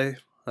enjoyed what I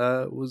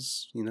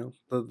was, the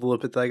little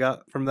bit that I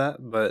got from that.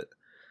 But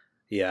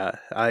yeah,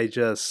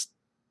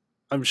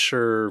 I'm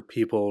sure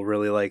people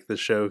really like the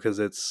show because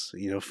it's,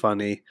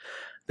 funny.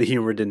 The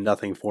humor did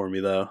nothing for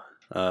me, though.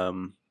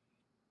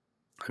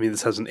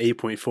 This has an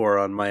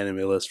 8.4 on my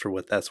anime list for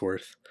what that's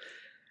worth.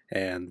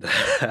 And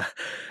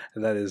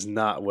that is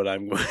not what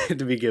I'm going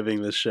to be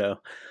giving this show.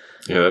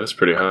 Yeah, that is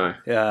pretty high.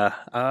 Yeah.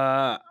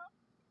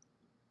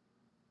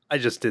 I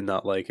just did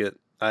not like it.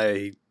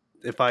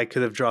 If I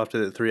could have dropped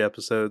it at 3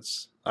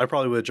 episodes, I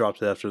probably would have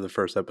dropped it after the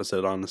first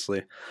episode,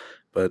 honestly.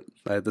 But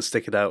I had to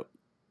stick it out.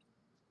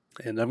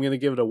 And I'm going to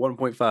give it a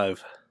 1.5.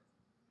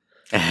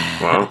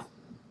 Wow.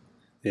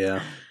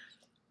 Yeah.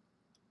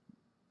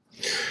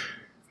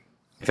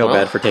 I feel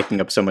bad for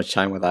taking up so much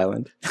time with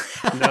Island.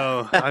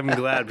 No, I'm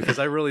glad because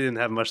I really didn't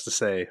have much to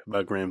say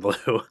about Grand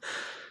Blue.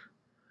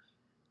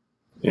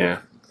 Yeah.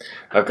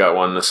 I've got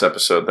one this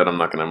episode that I'm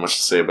not going to have much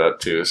to say about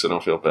too, so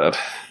don't feel bad.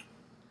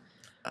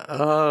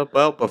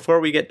 Well, before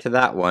we get to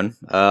that one,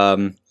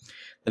 the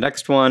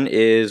next one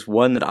is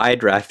one that I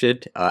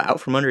drafted out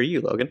from under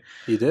you, Logan.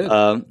 You did?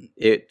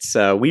 It's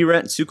We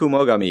Rent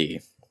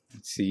Tsukumogami.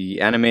 It's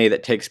the anime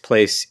that takes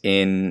place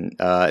in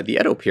the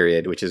Edo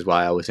period, which is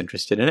why I was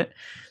interested in it.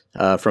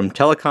 From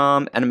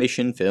Telecom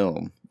Animation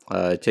Film.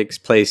 It takes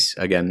place,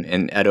 again,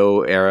 in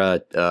Edo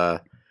era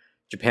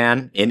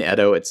Japan, in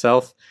Edo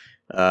itself,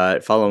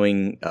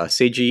 following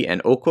Seiji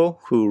and Oko,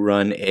 who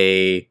run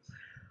a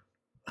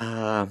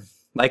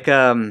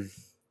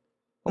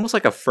almost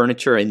like a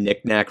furniture and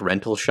knickknack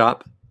rental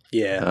shop.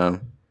 Yeah.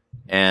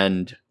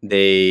 And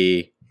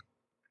they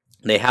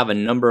have a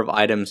number of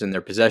items in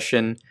their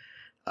possession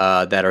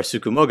that are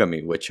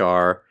Tsukumogami, which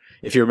are,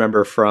 if you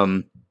remember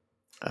from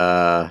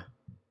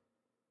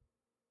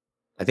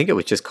I think it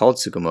was just called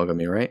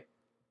Tsukumogami, right?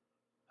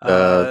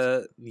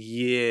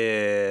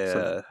 Yeah.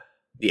 So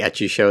the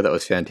ecchi show that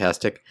was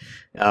fantastic.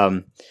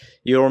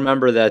 You'll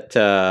remember that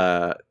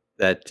a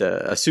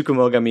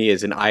Tsukumogami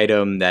is an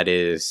item that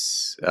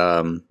is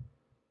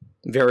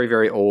very,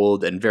 very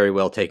old and very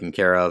well taken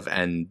care of,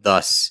 and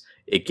thus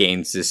it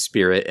gains this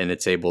spirit and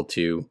it's able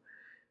to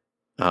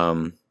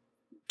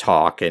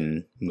talk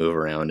and move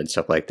around and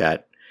stuff like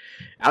that.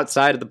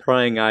 Outside of the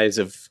prying eyes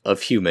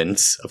of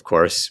humans, of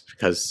course,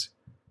 because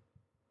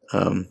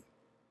I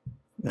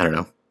don't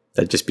know,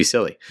 that'd just be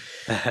silly.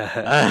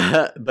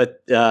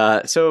 But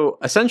so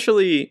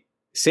essentially,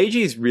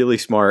 Seiji's really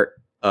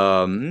smart.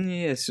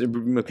 Yes,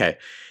 okay.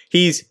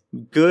 He's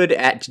good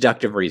at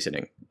deductive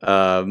reasoning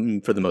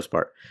for the most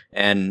part,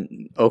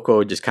 and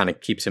Oko just kind of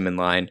keeps him in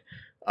line.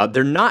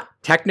 They're not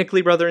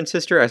technically brother and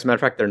sister. As a matter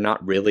of fact, they're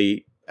not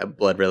really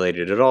blood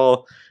related at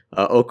all.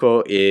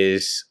 Oko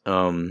is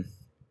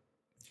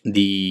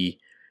the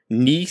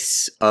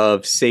niece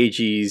of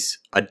Seiji's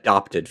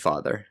adopted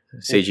father.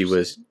 Seiji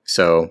was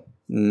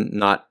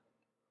not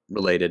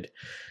related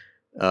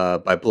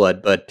by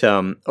blood, but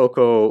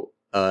Oko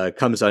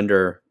comes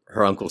under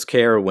her uncle's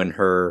care when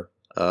her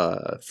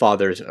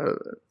father's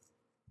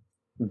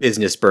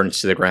business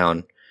burns to the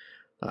ground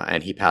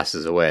and he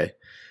passes away.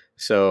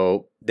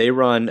 So they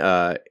run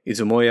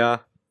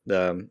Izumoya,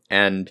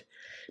 and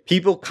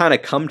people kind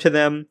of come to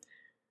them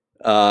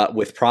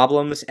with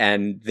problems,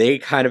 and they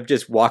kind of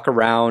just walk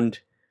around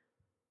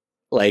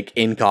like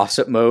in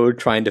gossip mode,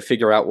 trying to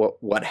figure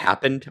out what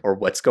happened or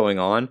what's going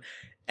on.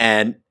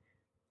 And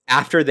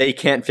after they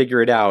can't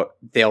figure it out,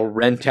 they'll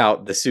rent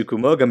out the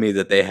Tsukumogami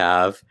that they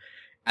have,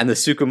 and the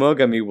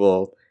Tsukumogami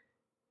will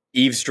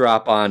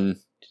eavesdrop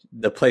on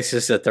the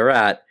places that they're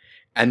at.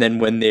 And then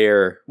when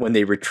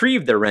they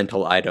retrieve their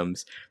rental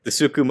items, the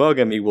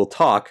Tsukumogami will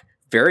talk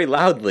very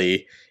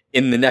loudly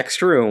in the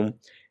next room,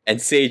 and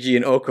Seiji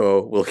and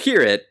Oko will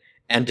hear it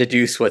and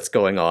deduce what's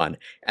going on.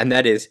 And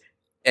that is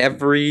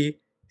every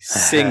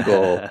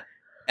single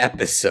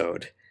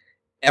episode.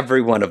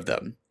 Every one of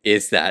them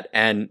is that.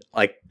 And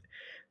like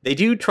they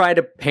do try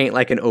to paint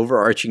like an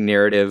overarching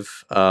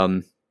narrative.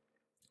 Oko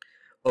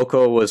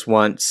was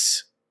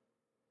once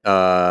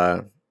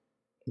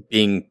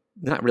being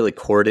not really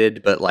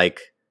courted, but like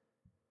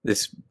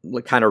this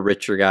kind of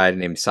richer guy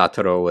named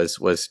Satoru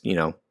was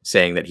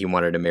saying that he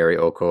wanted to marry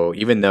Oko,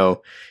 even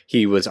though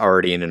he was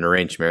already in an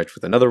arranged marriage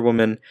with another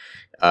woman.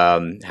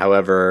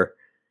 However,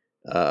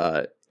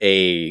 a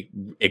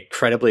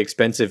incredibly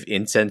expensive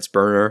incense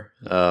burner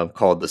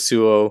called the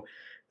Suo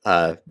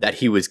that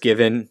he was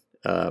given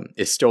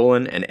is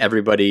stolen, and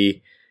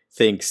everybody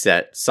thinks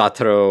that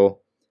Satoru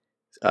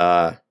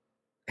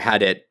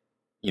had it,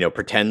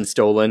 pretend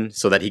stolen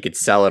so that he could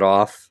sell it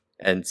off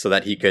and so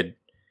that he could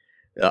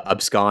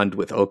abscond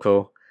with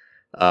Oko.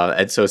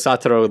 And so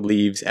Satoru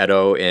leaves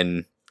Edo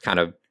in kind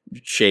of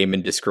shame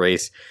and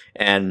disgrace,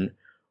 and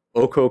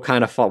Oko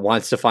kind of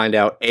wants to find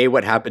out A,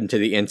 what happened to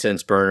the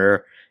incense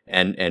burner,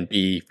 and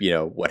B,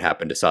 what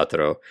happened to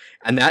Satoru.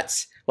 And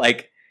that's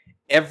like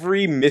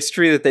every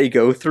mystery that they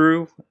go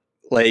through,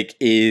 like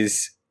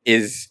is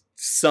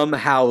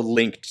somehow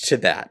linked to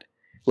that.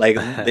 Like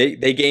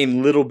they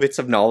gain little bits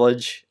of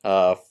knowledge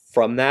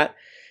from that.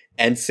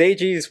 And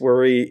Seiji's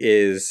worry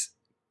is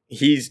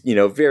he's,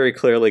 very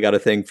clearly got a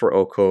thing for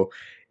Oko,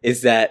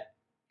 is that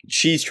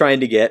she's trying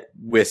to get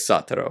with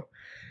Satoru.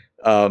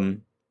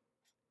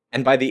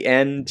 And by the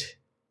end,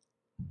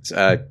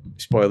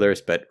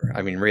 spoilers, but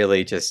I mean,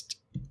 really just,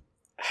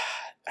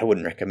 I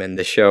wouldn't recommend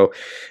this show.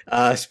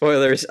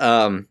 Spoilers,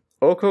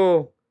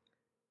 Oko,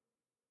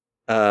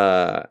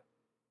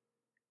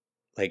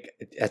 like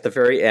at the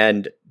very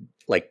end,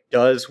 like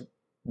does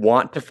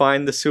want to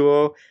find the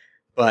Suo,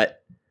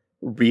 but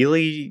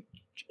really,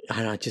 I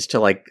don't know, just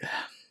to like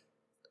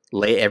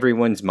lay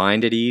everyone's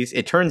mind at ease.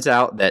 It turns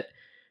out that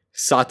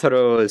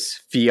Satoru's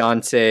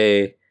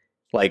fiance,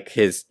 like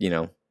his,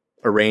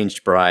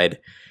 arranged bride,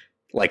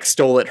 like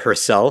stole it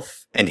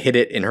herself and hid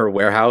it in her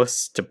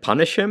warehouse to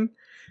punish him.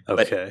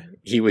 Okay. But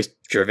he was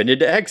driven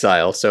into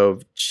exile, so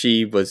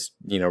she was,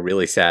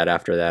 really sad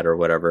after that or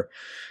whatever.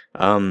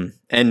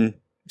 And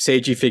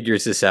Seiji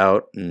figures this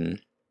out, and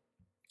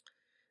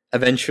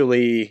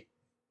eventually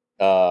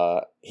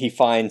he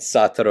finds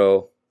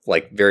Satoru,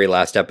 like very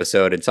last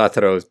episode, and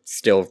Satoru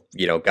still,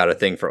 got a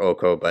thing for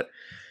Oko, but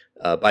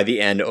by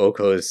the end,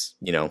 Oko's,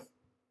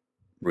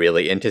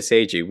 really into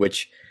Seiji,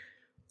 which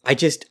I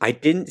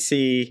didn't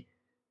see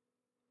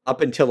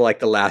up until like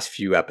the last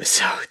few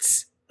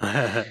episodes.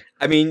 I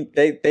mean,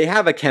 they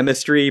have a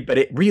chemistry, but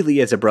it really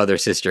is a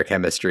brother-sister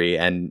chemistry,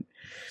 and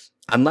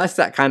unless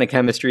that kind of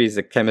chemistry is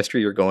the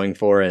chemistry you're going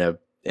for in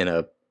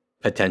a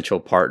potential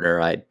partner,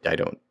 I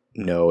don't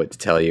know what to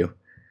tell you.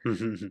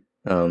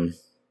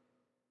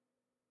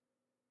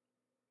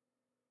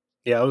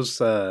 Yeah,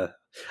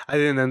 I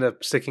didn't end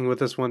up sticking with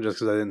this one just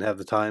because I didn't have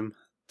the time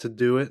to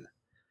do it.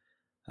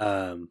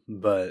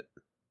 But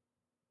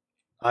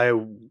I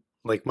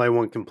like my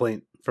one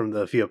complaint from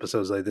the few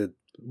episodes I did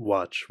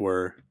watch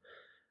were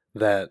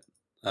that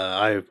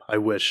I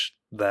wish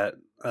that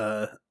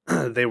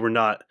they were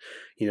not,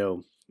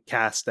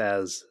 cast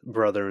as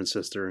brother and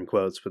sister in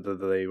quotes, but that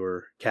they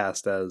were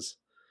cast as,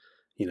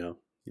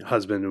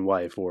 husband and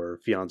wife or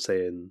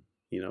fiance and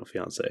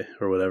fiance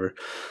or whatever.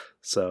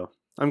 So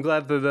I'm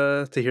glad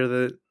that to hear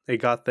that it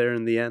got there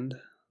in the end.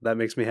 That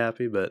makes me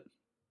happy, but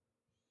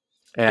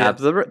yeah.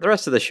 The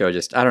rest of the show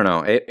just, I don't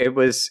know. It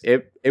was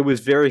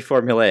very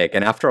formulaic,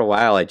 and after a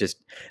while, I just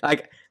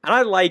like, and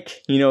I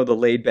like the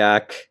laid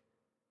back,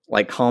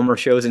 like calmer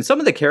shows, and some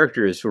of the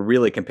characters were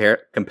really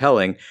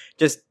compelling.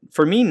 Just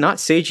for me, not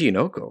Seiji and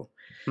Oko.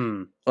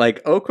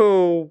 Like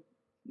Oko,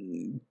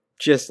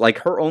 just like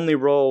her only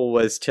role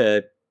was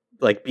to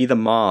like be the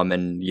mom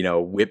and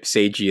whip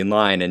Seiji in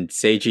line, and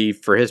Seiji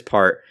for his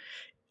part,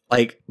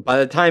 like by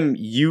the time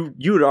you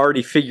had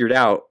already figured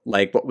out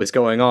like what was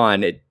going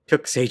on, it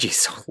took Seiji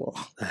so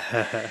long.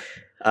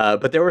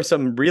 But there were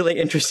some really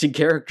interesting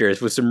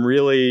characters with some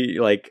really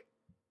like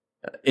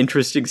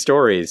interesting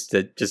stories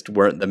that just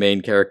weren't the main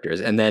characters.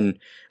 And then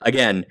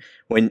again,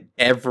 when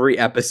every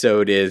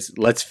episode is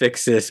let's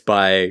fix this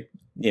by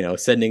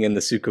sending in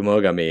the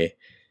Tsukumogami,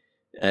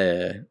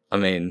 I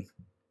mean,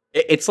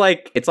 it's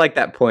like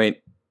that point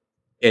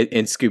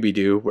in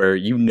Scooby-Doo where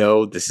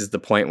this is the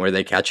point where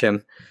they catch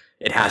him.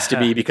 It has to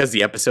be because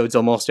the episode's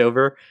almost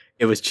over.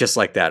 It was just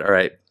like that. All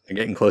right, I'm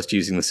getting close to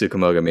using the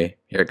Tsukumogami.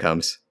 Here it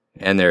comes.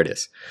 And there it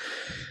is.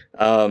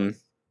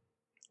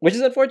 Which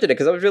is unfortunate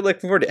because I was really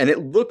looking forward to it. And it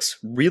looks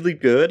really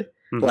good.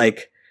 Mm-hmm.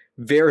 Like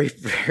very,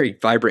 very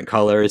vibrant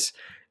colors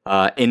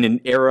in an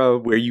era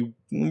where you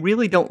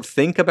really don't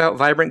think about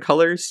vibrant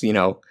colors,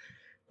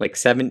 like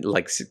 16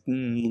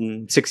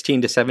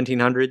 to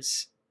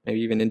 1700s, maybe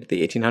even into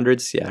the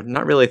 1800s. Yeah, I'm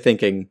not really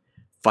thinking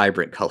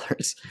vibrant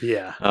colors.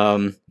 Yeah.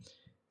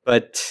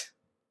 But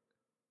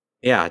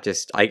yeah,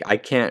 just I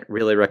can't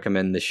really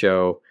recommend the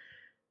show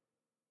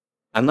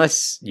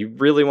unless you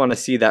really want to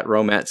see that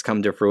romance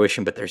come to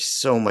fruition. But there's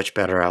so much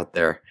better out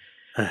there.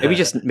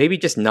 Maybe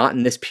just not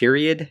in this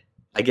period,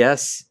 I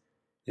guess.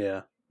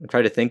 Yeah. I'm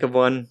trying to think of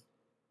one.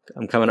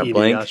 I'm coming up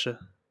blank. Inuyasha.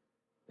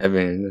 I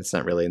mean, it's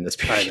not really in this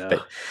period.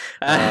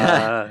 I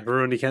know.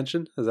 Rurouni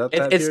Kenshin? Is that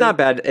it's not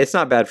bad. It's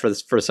not bad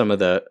for some of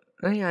the.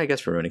 Yeah, I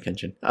guess Rurouni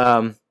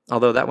Kenshin.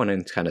 Although that one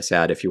is kind of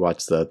sad if you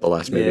watch the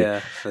last movie.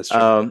 Yeah, that's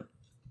true.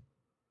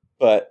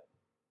 But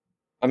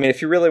I mean,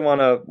 if you really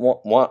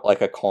want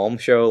like a calm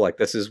show, like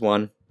this is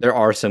one. There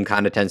are some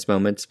kind of tense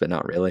moments, but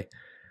not really.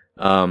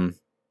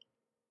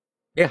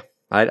 Yeah,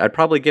 I'd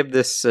probably give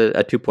this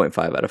a 2.5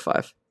 out of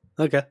 5.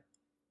 Okay.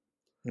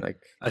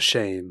 Like a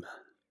shame.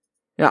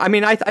 Yeah, I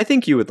mean, I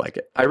think you would like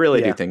it. I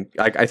really do think.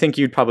 I think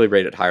you'd probably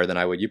rate it higher than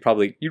I would. You'd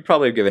probably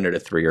have given it a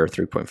 3 or a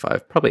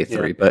 3.5, probably a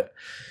 3. But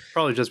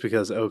probably just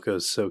because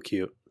Oko's so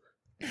cute.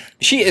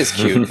 She is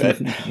cute,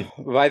 but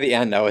by the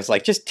end, I was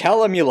like, just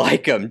tell him you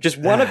like him. Just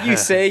one of you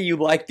say you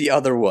like the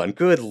other one.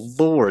 Good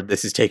Lord,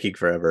 this is taking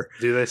forever.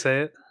 Do they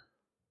say it?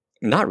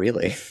 Not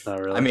really. Not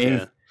really. I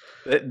mean,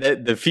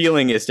 the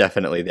feeling is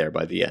definitely there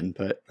by the end,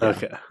 but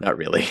okay, not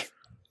really.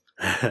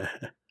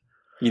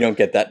 You don't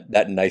get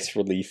that nice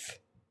relief.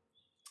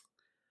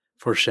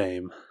 For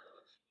shame.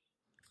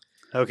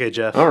 Okay,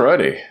 Jeff.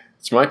 Alrighty.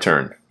 It's my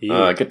turn.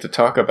 I get to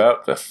talk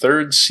about the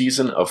 3rd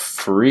season of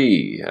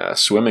Free,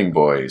 Swimming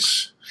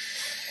Boys.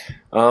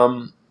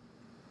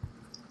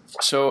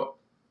 So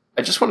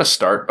I just want to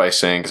start by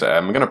saying, because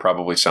I'm going to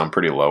probably sound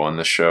pretty low on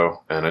this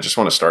show, and I just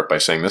want to start by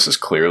saying this is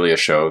clearly a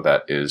show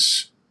that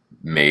is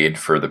made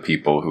for the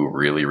people who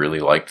really, really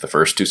liked the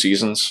first 2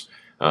 seasons.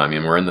 I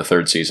mean, we're in the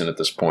 3rd season at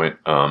this point.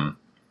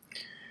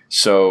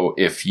 So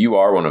if you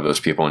are one of those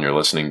people and you're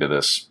listening to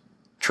this,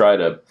 try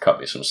to cut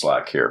me some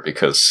slack here,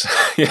 because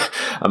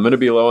I'm going to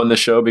be low on this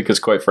show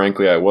because, quite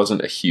frankly, I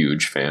wasn't a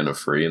huge fan of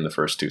Free in the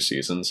first 2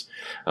 seasons.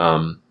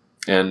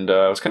 And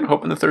I was kind of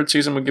hoping the 3rd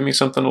season would give me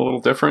something a little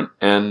different.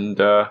 And,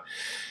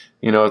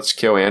 it's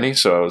KyoAni,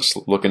 so I was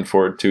looking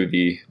forward to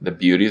the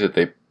beauty that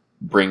they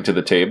bring to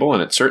the table,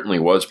 and it certainly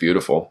was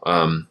beautiful.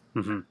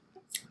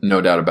 No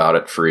doubt about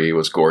it. Free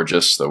was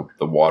gorgeous. The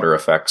water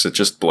effects, it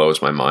just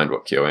blows my mind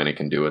what KyoAni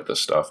can do with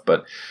this stuff.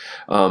 But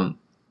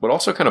what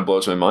also kind of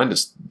blows my mind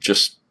is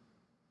just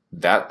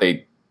that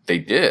they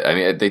did. I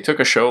mean, they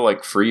took a show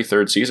like Free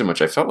 3rd season,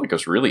 which I felt like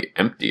was really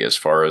empty as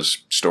far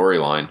as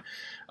storyline,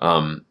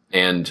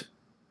 and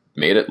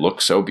made it look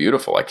so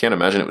beautiful. I can't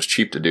imagine it was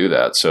cheap to do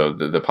that. So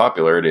the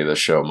popularity of the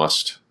show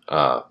must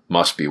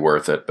be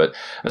worth it. But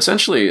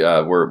essentially,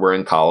 we're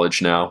in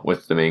college now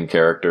with the main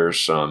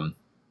characters.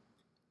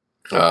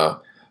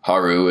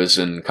 Haru is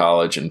in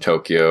college in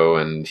Tokyo,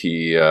 and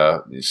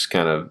he's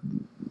kind of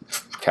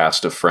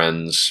cast of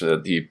friends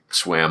that he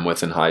swam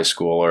with in high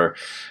school or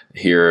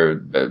here,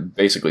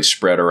 basically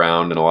spread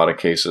around in a lot of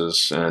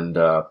cases. And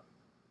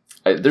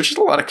there's just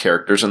a lot of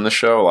characters in the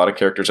show, a lot of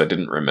characters I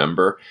didn't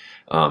remember.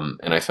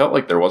 And I felt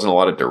like there wasn't a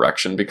lot of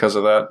direction because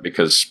of that,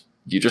 because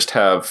you just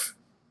have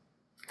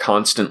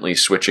constantly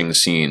switching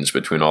scenes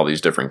between all these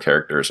different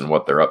characters and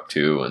what they're up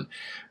to and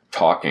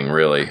talking,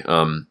 really.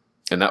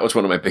 And that was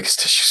one of my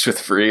biggest issues with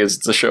Free, is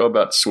it's a show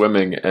about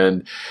swimming,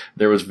 and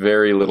there was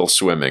very little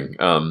swimming.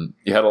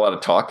 You had a lot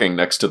of talking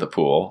next to the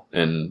pool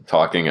and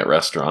talking at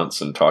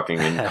restaurants and talking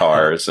in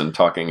cars and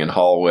talking in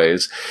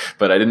hallways,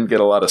 but I didn't get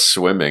a lot of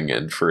swimming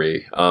in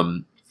Free,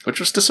 which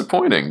was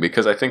disappointing,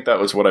 because I think that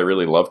was what I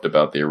really loved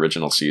about the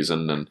original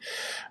season. And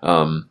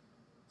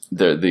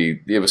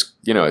it was,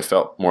 it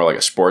felt more like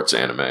a sports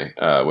anime,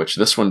 which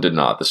this one did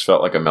not. This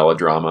felt like a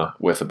melodrama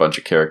with a bunch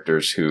of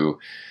characters who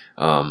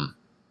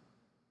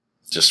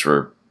just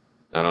were,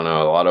 I don't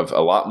know,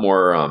 a lot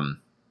more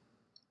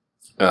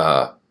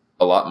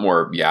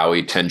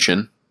yaoi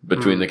tension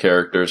between the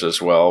characters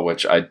as well,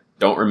 which I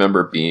don't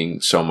remember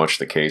being so much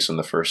the case in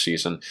the first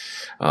season.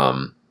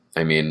 I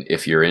mean,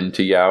 if you're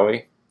into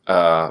yaoi,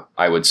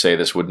 I would say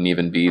this wouldn't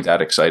even be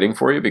that exciting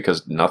for you,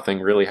 because nothing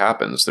really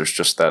happens. There's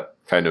just that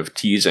kind of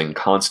teasing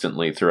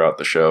constantly throughout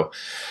the show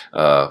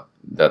that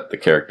the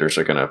characters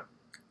are going to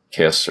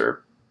kiss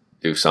or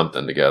do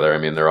something together. I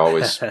mean, they're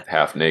always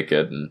half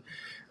naked, and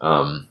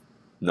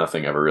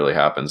nothing ever really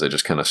happens. They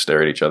just kind of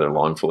stare at each other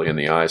longfully in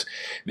the eyes.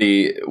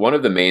 One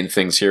of the main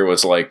things here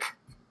was like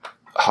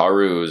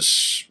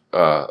Haru's,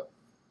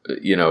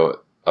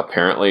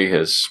 apparently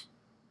his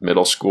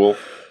middle school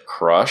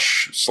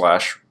crush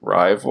 /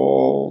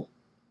 rival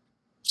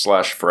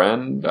 /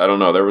 friend. I don't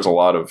know. There was a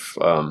lot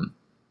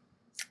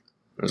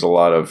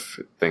of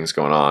things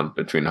going on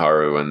between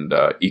Haru and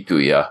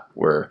Ikuya,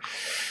 where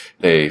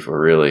they were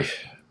really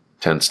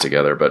tense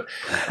together. But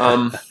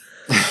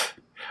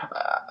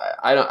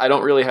I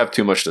don't really have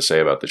too much to say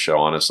about the show,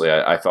 honestly.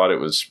 I thought it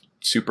was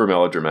super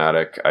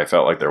melodramatic. I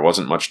felt like there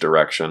wasn't much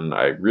direction.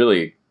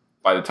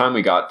 By the time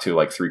we got to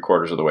like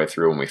 3/4 of the way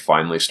through, and we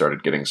finally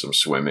started getting some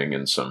swimming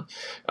and some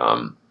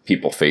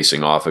people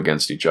facing off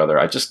against each other,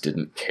 I just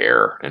didn't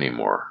care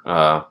anymore.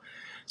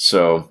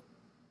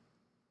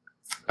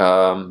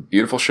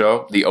 Beautiful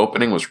show. The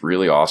opening was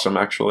really awesome,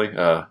 actually.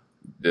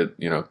 Good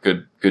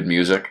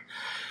music.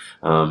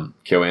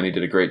 KyoAni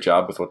did a great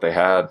job with what they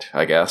had,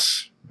 I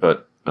guess.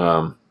 But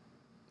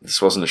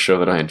this wasn't a show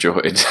that I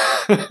enjoyed.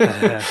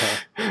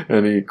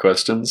 Any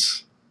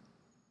questions?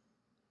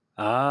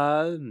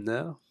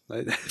 No.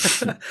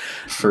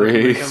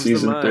 Free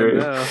season 3.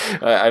 No.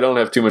 I don't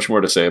have too much more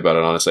to say about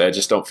it, honestly. I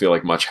just don't feel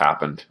like much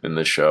happened in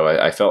this show.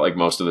 I felt like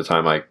most of the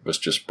time I was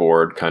just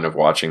bored kind of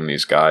watching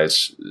these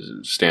guys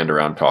stand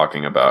around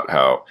talking about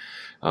how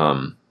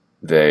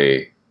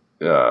they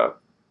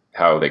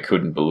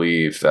couldn't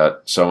believe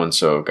that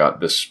so-and-so got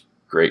this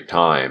great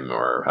time,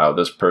 or how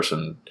this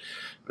person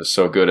is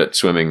so good at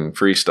swimming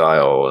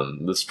freestyle,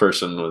 and this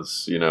person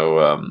was,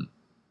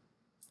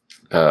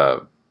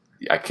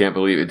 I can't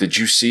believe it. Did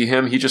you see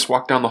him? He just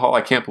walked down the hall.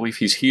 I can't believe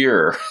he's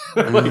here.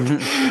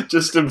 Like,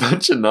 just a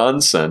bunch of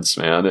nonsense,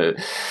 man.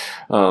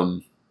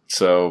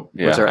 So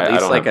yeah, was there at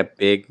least like a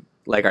big,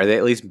 like, are they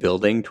at least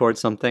building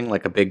towards something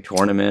like a big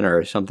tournament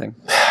or something?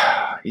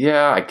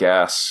 Yeah, I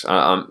guess.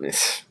 I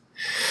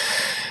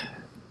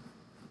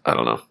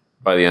don't know.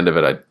 By the end of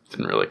it, I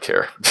didn't really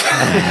care.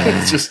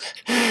 It's just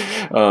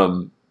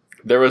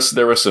there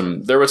was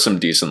some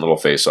decent little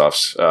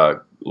face-offs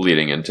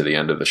leading into the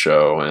end of the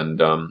show, and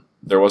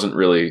there wasn't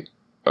really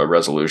a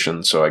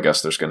resolution. So I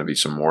guess there's going to be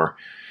some more.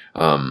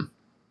 But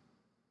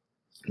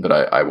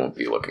I won't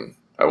be looking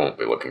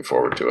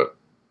forward to it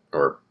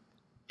or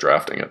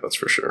drafting it. That's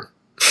for sure.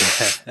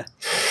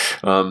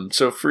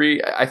 So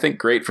Free, I think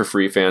great for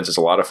Free fans. There's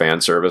a lot of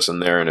fan service in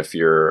there, and if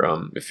you're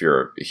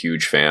a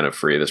huge fan of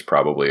Free, this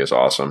probably is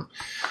awesome.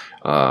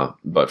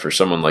 But for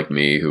someone like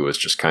me who was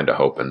just kind of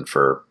hoping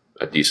for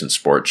a decent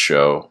sports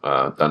show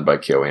done by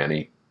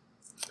KyoAni,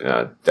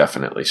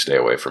 definitely stay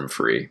away from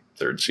Free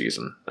third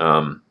season.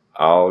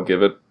 I'll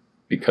give it,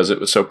 because it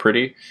was so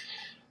pretty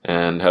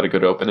and had a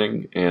good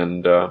opening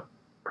and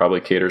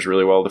probably caters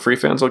really well to Free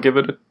fans, I'll give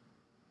it a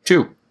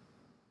 2.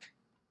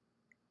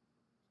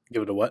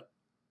 Give it a what?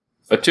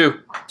 A 2.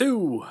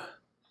 2.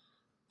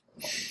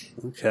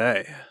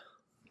 Okay.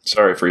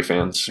 Sorry, Free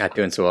fans. Not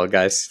doing so well,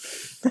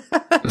 guys.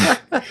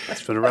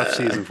 It's been a rough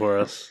season for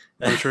us.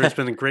 I'm sure it's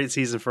been a great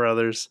season for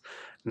others.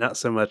 Not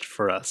so much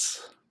for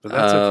us. But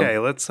that's okay.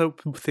 Let's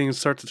hope things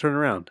start to turn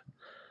around.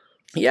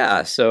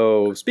 Yeah,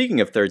 so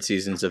speaking of third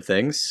seasons of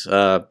things,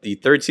 the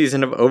third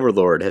season of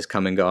Overlord has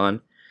come and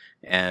gone,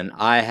 and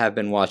I have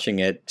been watching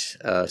it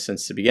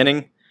since the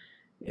beginning.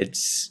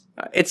 It's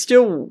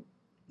still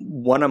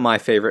one of my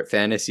favorite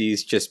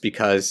fantasies, just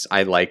because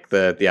I like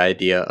the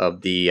idea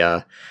of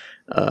the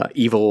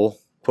evil,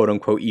 quote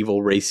unquote,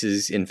 evil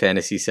races in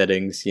fantasy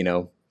settings,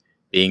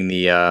 being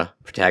the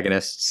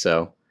protagonists.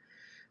 So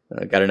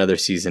got another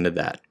season of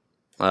that.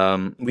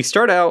 We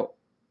start out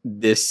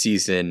this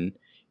season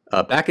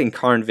back in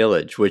Karn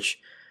Village, which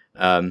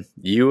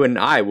you and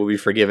I will be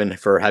forgiven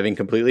for having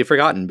completely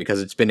forgotten,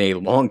 because it's been a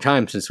long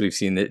time since we've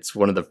seen it. It's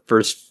one of the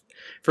first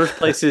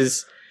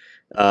places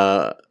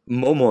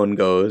Momon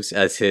goes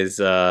as his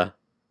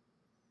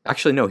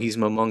actually no, he's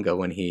Momonga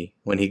when he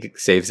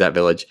saves that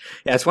village.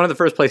 Yeah, it's one of the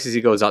first places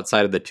he goes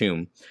outside of the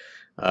tomb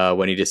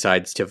when he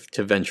decides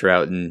to venture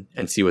out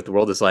and see what the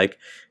world is like.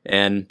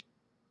 And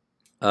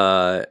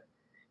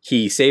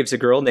he saves a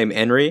girl named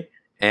Enri,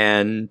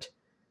 and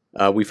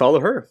we follow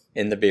her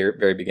in the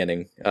very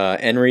beginning.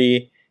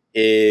 Enri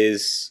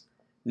is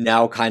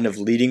now kind of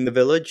leading the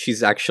village.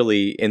 She's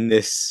actually in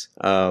this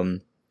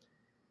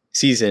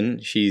season,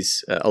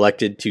 she's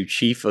elected to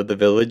chief of the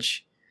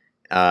village,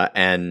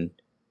 and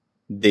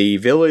the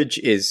village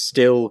is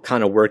still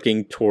kind of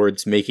working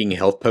towards making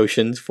health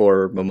potions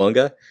for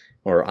Momonga,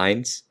 or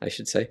Ainz, I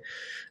should say.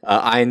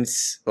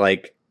 Ainz,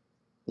 like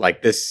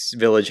this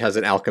village has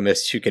an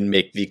alchemist who can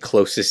make the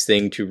closest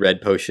thing to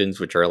red potions,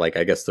 which are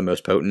I guess the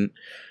most potent.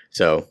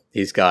 So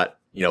he's got,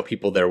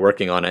 people there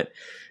working on it.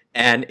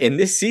 And in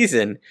this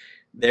season,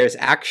 there's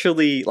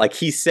actually,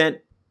 he sent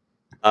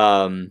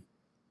other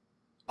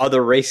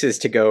races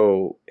to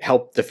go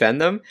help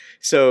defend them.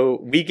 So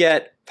we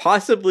get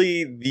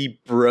possibly the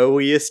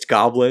broiest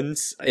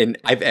goblins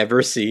I've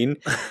ever seen.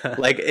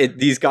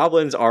 These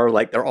goblins are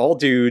they're all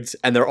dudes,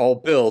 and they're all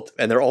built,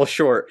 and they're all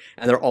short,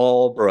 and they're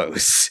all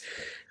bros.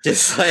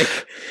 Just they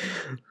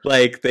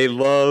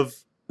love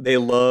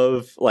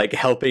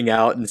helping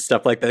out and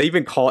stuff like that. They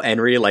even call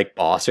Enri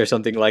boss or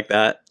something like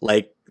that,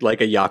 like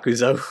a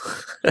Yakuza.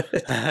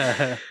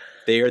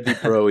 They are the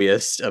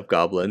broiest of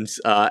goblins,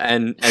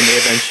 and they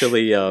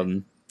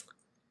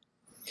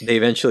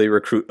eventually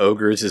recruit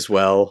ogres as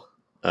well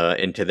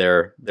into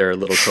their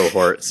little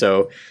cohort.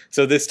 So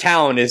this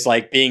town is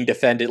being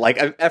defended.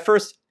 At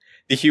first,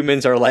 the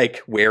humans are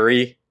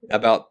wary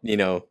about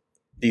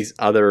these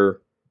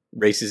other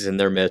races in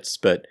their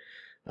midst, but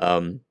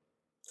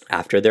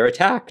after they're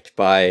attacked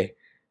by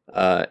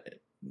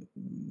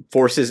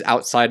forces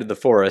outside of the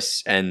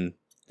forest and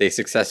they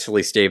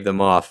successfully stave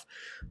them off,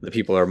 the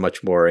people are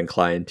much more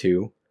inclined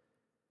to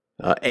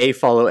A,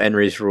 follow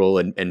Enri's rule,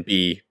 and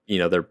B,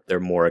 they're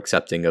more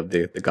accepting of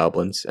the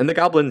goblins. And the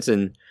goblins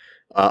and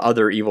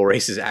other evil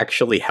races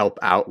actually help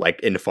out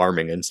in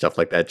farming and stuff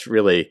like that. It's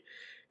really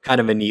kind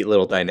of a neat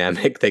little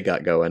dynamic they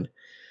got going.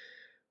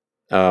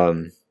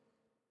 And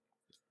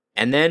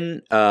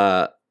then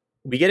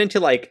we get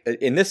into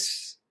in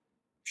this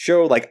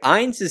show,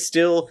 Ainz is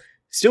still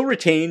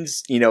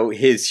retains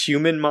his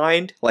human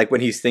mind,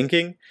 when he's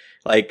thinking.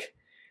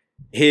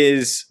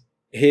 His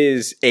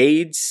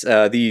aides,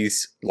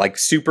 these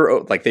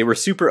super they were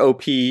super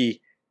OP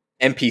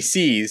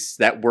NPCs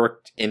that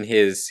worked in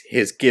his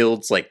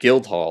guild's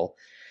guild hall.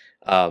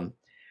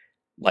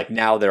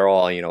 Now they're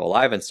all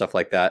alive and stuff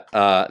like that.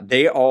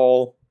 They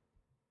all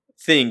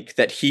think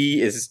that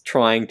he is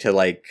trying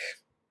to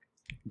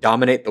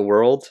dominate the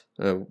world.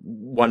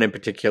 One in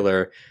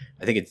particular,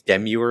 I think it's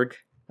Demiurg.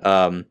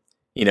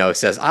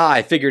 says,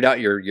 I figured out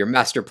your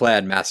master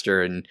plan,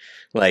 master, and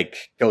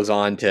like goes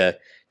on to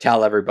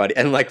tell everybody.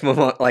 And like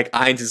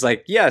Ainz is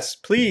like, yes,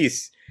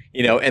 please,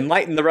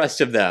 enlighten the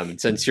rest of them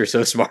since you're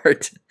so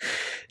smart.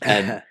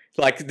 And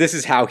like, this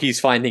is how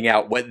he's finding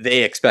out what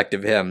they expect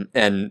of him.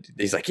 And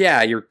he's like,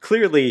 yeah, you're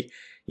clearly,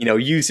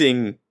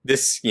 using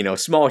this,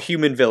 small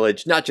human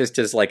village, not just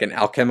as like an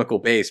alchemical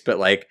base, but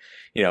like,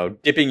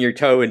 dipping your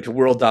toe into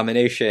world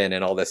domination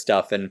and all this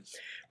stuff. And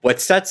what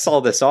sets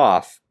all this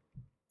off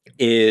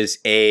is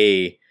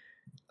a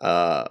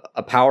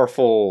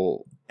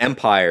powerful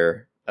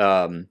empire,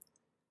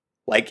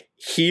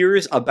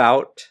 hears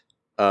about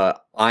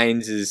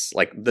Ainz's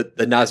like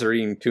the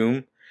Nazarene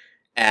tomb,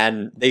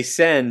 and they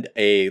send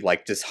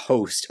this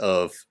host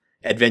of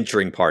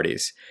adventuring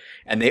parties,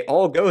 and they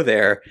all go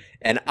there,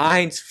 and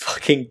Ainz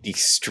fucking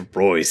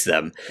destroys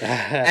them.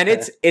 And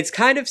it's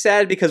kind of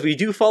sad because we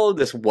do follow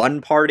this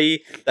one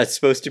party that's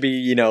supposed to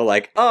be,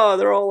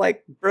 they're all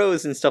like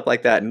bros and stuff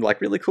like that, and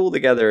like really cool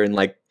together, and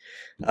like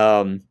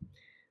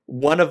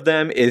one of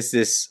them is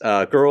this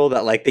girl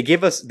that like they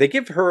give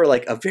her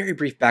like a very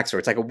brief backstory.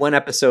 It's like a one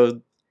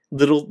episode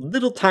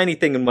little tiny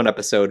thing in one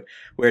episode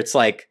where it's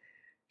like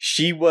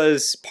she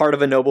was part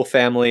of a noble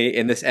family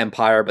in this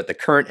empire, but the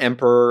current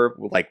emperor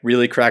like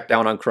really cracked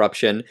down on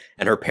corruption,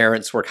 and her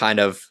parents were kind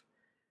of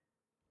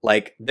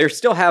like, they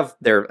still have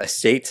their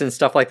estates and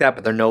stuff like that,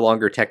 but they're no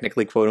longer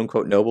technically quote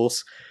unquote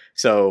nobles.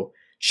 So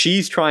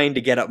she's trying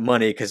to get up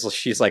money because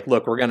she's like,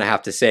 look, we're going to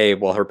have to say,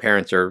 well, her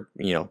parents are,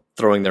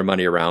 throwing their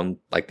money around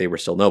like they were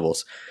still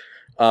nobles.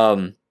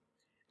 And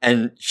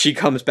she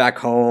comes back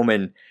home,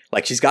 and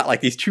like, she's got like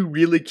these two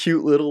really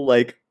cute little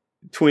like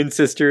twin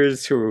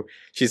sisters who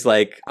she's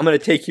like, I'm going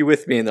to take you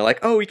with me. And they're like,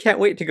 oh, we can't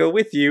wait to go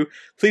with you.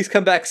 Please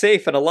come back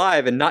safe and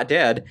alive and not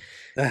dead.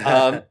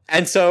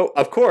 And so,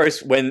 of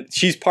course, when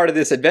she's part of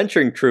this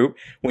adventuring troupe,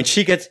 when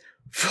she gets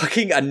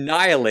fucking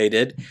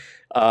annihilated,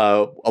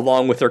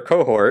 along with her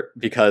cohort,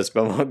 because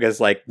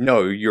Momonga's like,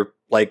 no, you're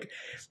like,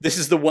 this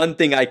is the one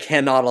thing I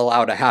cannot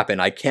allow to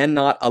happen. I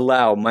cannot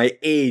allow my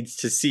aides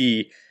to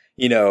see,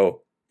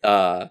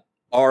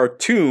 our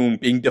tomb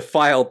being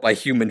defiled by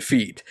human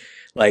feet.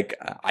 Like,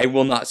 I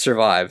will not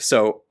survive.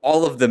 So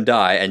all of them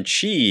die, and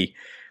she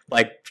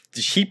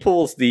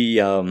pulls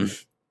the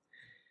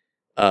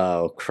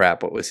oh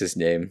crap, what was his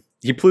name?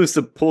 He pulls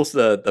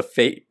the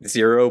Fate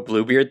Zero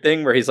Bluebeard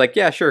thing where he's like,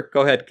 yeah, sure,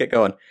 go ahead, get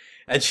going.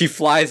 And she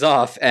flies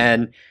off,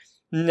 and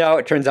no,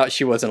 it turns out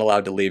she wasn't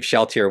allowed to leave.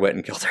 Shaltir went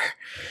and killed her.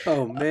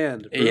 Oh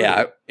man.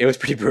 Yeah, it was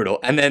pretty brutal.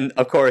 And then,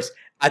 of course,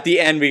 at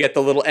the end, we get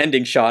the little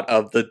ending shot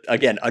of the,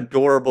 again,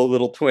 adorable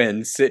little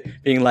twins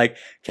being like,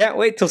 can't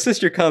wait till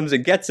sister comes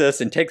and gets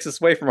us and takes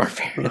us away from our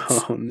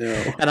parents. Oh,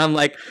 no. And I'm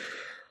like,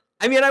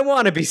 I mean, I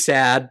want to be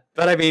sad,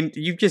 but I mean,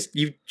 you just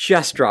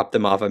dropped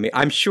them off. I mean,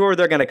 I'm sure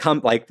they're going to come,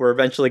 like, we're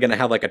eventually going to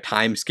have like a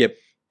time skip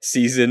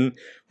season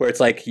where it's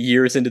like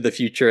years into the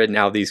future, and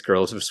now these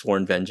girls have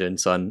sworn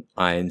vengeance on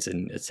Ainz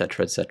and et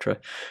cetera, et cetera.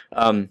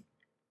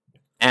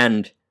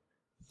 And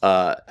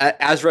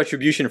as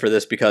retribution for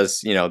this,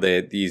 because,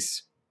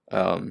 because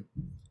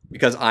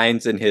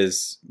Ainz and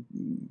his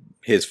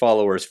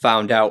followers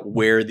found out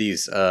where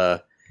these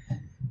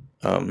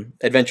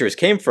adventurers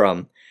came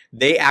from,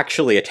 they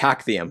actually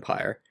attack the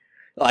Empire.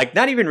 Like,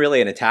 not even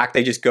really an attack,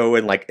 they just go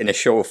in like in a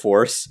show of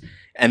force,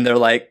 and they're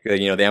like,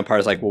 the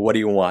Empire's like, well, what do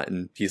you want?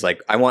 And he's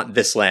like, I want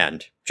this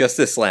land, just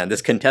this land,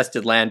 this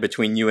contested land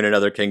between you and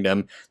another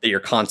kingdom that you're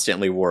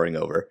constantly warring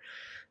over.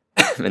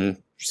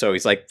 And so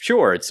he's like,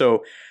 sure.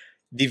 So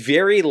the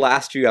very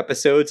last few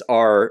episodes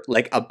are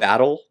like a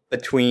battle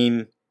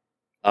between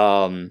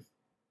the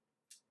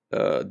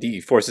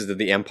forces of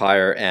the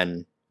Empire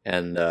and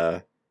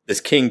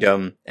this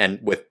kingdom,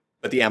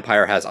 but the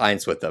Empire has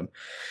Ainz with them.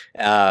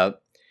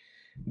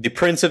 The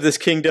prince of this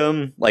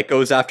kingdom like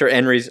goes after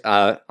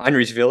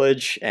Henry's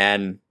village,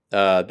 and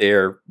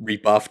they're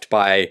rebuffed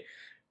by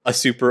a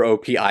super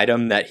OP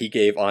item that he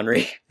gave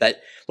Henri.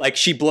 That like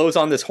she blows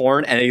on this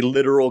horn, and a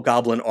literal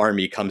goblin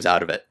army comes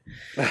out of it.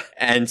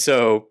 And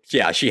so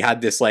yeah, she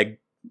had this like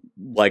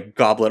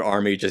goblin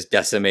army just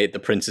decimate the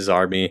prince's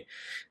army.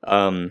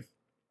 And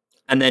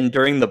then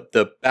during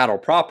the battle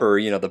proper,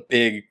 the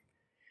big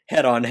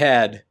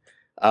head-on-head,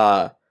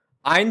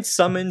 Ainz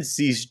summons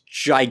these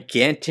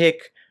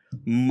gigantic,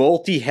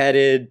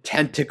 multi-headed,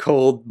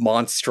 tentacled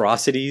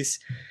monstrosities.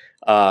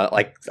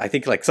 I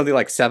think like something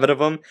like 7 of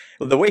them.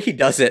 The way he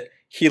does it,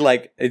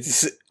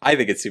 I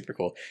think it's super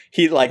cool.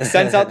 He like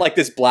sends out like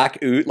this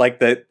black ooze, like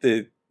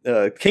the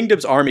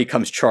kingdom's army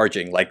comes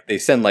charging. Like they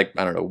send like,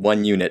 I don't know,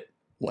 1 unit,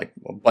 like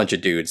a bunch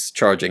of dudes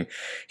charging.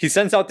 He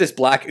sends out this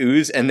black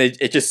ooze, and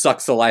it just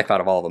sucks the life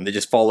out of all of them. They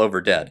just fall over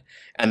dead.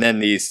 And then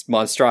these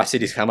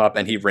monstrosities come up,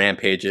 and he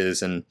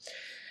rampages, and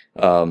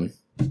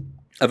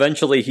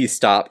eventually he's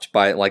stopped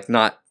by, like,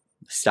 not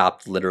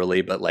stopped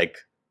literally, but like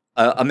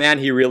a man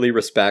he really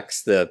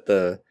respects,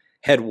 the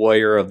head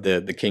warrior of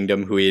the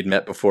kingdom who he had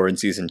met before in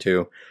season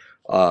 2,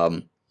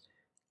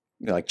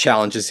 like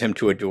challenges him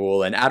to a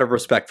duel, and out of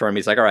respect for him,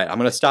 he's like, all right, I'm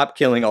going to stop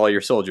killing all your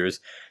soldiers.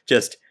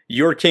 Just,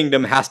 your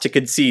kingdom has to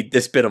concede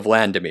this bit of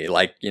land to me.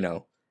 Like,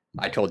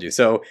 I told you.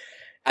 So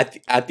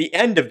at the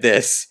end of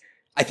this,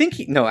 I think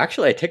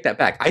I take that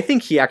back. I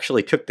think he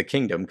actually took the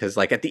kingdom because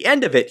like at the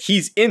end of it,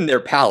 he's in their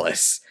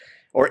palace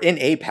or in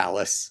a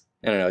palace.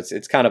 I don't know.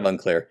 It's kind of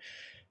unclear,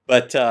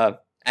 but,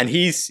 and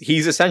he's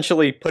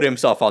essentially put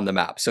himself on the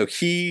map. So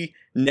he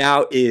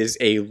now is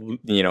a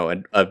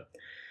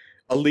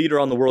leader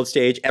on the world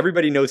stage.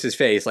 Everybody knows his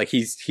face. Like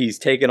he's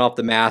taken off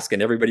the mask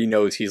and everybody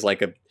knows he's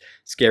like a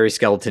scary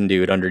skeleton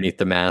dude underneath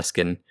the mask.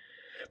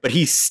 But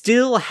he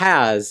still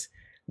has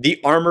the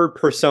armored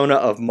persona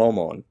of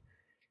Momon,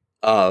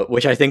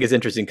 which I think is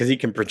interesting because he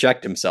can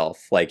project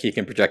himself. Like he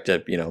can project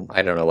a,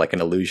 I don't know, like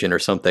an illusion or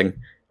something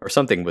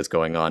was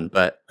going on.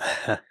 But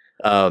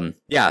so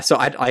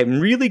I'm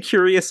really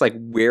curious like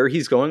where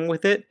he's going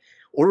with it,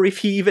 or if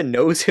he even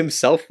knows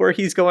himself where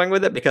he's going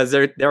with it, because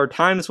there are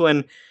times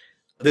when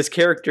this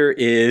character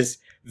is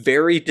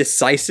very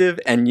decisive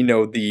and,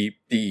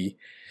 the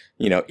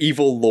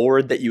evil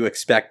lord that you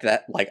expect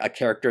that like a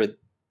character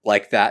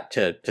like that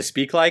to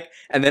speak like.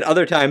 And then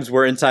other times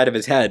we're inside of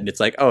his head and it's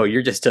like, oh,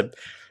 you're just a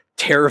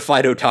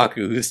terrified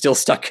otaku who's still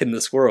stuck in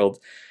this world.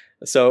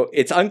 So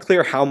it's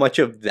unclear how much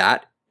of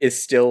that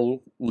is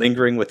still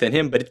lingering within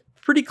him, but it's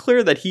pretty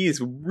clear that he's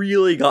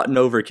really gotten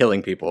over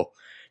killing people.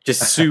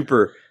 Just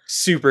super,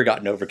 super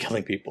gotten over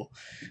killing people.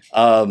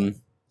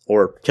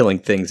 Or killing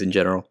things in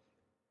general.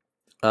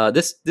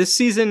 This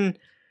season,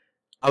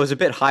 I was a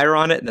bit higher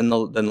on it than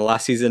the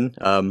last season.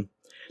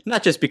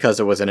 Not just because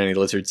there wasn't any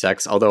lizard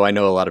sex, although I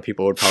know a lot of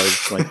people would probably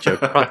like joke,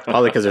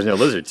 probably because there's no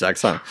lizard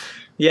sex, huh?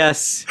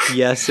 Yes,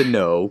 and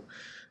no.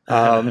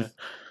 A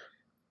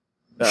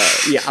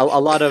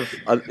lot of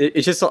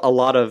it's just a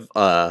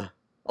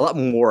lot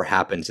more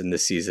happens in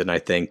this season, I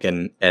think,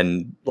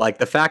 and like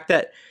the fact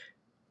that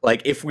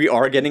like if we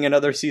are getting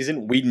another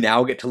season, we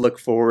now get to look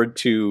forward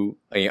to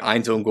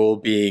Ainz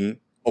Ooal being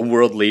a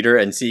world leader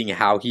and seeing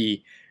how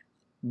he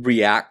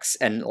reacts,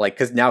 and like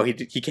because now he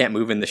can't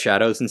move in the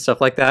shadows and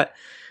stuff like that,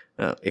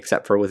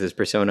 except for with his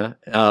persona,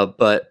 or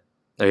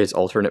his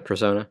alternate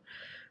persona.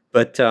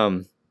 But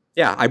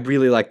I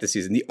really like the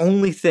season. The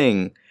only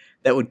thing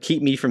that would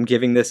keep me from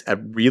giving this a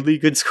really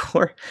good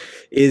score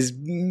is,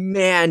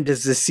 man,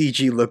 does the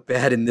CG look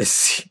bad in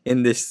this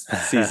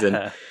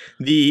season.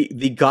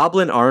 The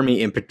Goblin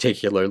army in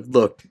particular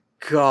looked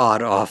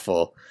god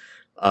awful.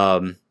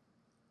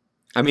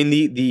 I mean,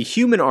 the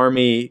human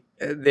army,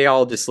 they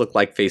all just look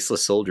like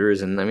faceless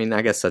soldiers, and I mean,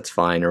 I guess that's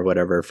fine or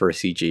whatever for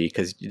CG,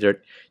 because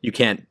you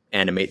can't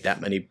animate that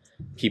many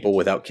people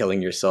without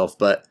killing yourself.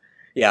 But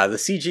yeah, the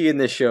CG in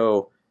this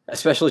show,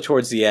 especially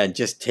towards the end,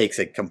 just takes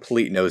a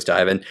complete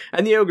nosedive,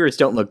 and the ogres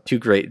don't look too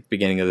great at the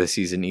beginning of the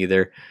season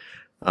either.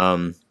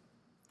 But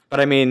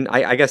I mean,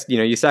 I guess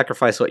you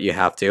sacrifice what you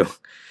have to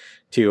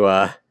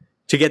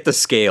get the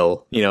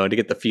scale, to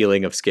get the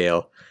feeling of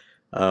scale.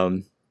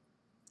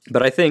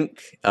 But I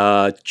think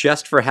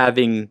just for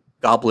having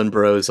Goblin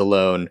Bros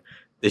alone,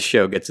 this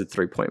show gets a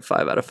 3.5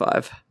 out of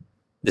 5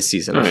 this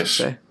season. Nice. I should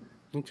say.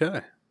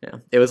 Okay. Yeah,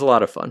 it was a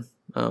lot of fun.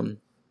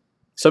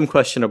 Some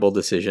questionable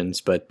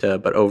decisions, but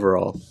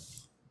overall,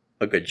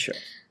 a good show.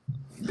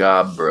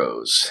 Gob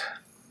Bros.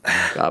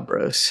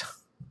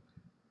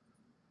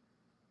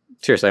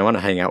 Seriously, I want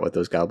to hang out with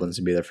those goblins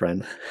and be their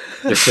friend.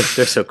 They're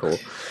so cool.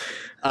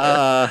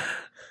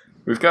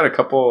 We've got a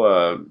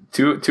couple.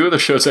 Two of the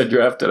shows I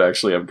drafted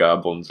actually have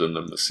goblins in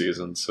them this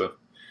season. So,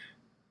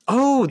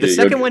 the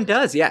second one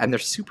does, yeah, and they're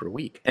super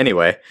weak.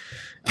 Anyway,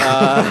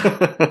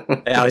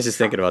 I was just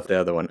thinking about the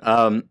other one.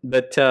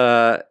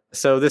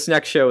 So this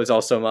next show is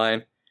also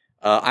mine.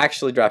 I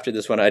actually drafted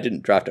this one. I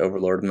didn't draft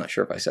Overlord. I'm not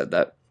sure if I said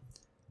that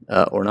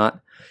or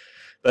not,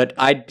 but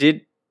I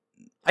did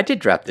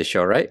draft this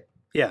show, right?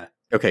 Yeah.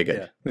 Okay,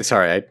 good. Yeah.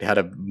 Sorry, I had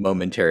a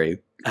momentary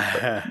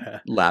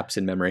lapse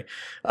in memory.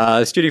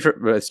 Studio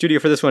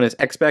for this one is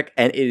XSpec,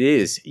 and it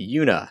is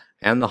Yuna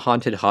and the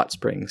Haunted Hot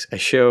Springs, a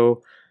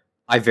show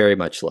I very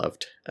much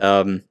loved,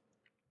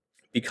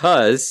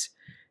 because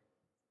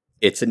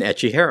it's an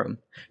ecchi harem.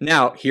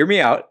 Now, hear me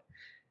out,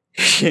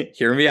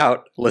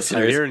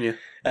 listeners. I'm hearing you.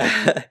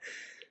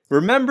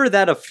 Remember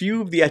that a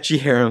few of the ecchi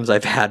harems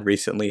I've had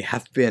recently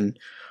have been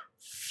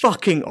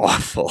fucking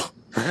awful.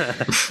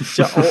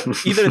 So,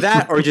 either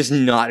that or just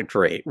not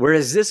great.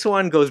 Whereas this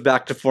one goes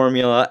back to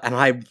formula, and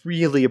I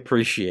really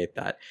appreciate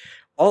that.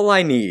 All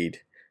I need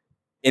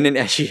in an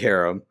ecchi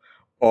harem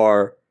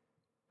are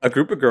a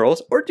group of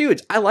girls or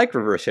dudes. I like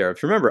reverse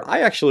harems. Remember, I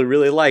actually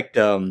really liked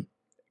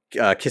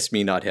Kiss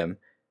Me Not Him,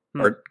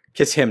 or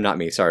Kiss Him Not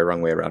Me. Sorry,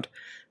 wrong way around.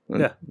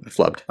 Yeah, I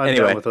flubbed. I'm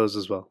down with those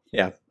as well.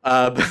 Yeah,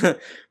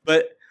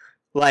 but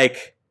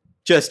like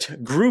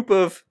just group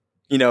of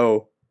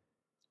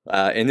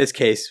in this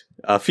case,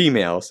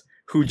 females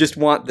who just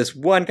want this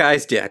one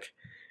guy's dick,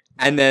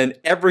 and then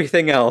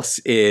everything else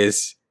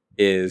is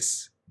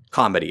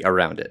comedy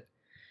around it.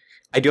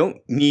 I don't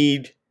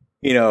need,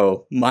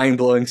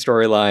 mind-blowing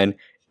storyline.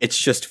 It's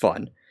just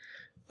fun.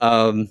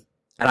 And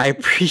I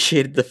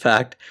appreciated the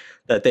fact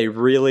that they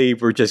really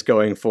were just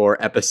going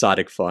for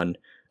episodic fun.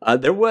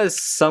 There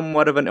was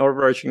somewhat of an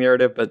overarching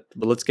narrative, but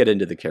let's get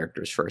into the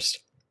characters first.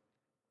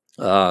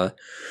 So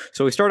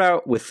we start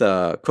out with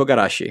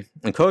Kogarashi.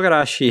 And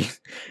Kogarashi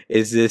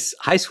is this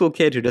high school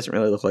kid who doesn't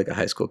really look like a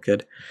high school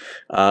kid.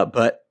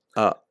 But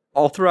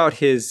all throughout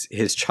his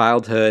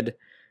childhood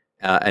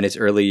and his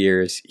early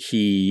years,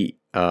 he's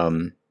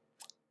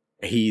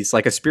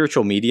like a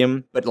spiritual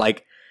medium, but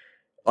like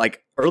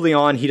early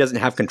on, he doesn't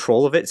have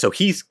control of it. So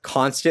he's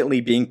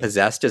constantly being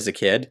possessed as a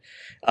kid,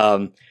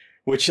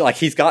 which like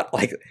he's got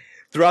like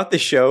throughout the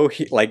show,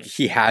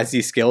 he has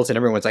these skills and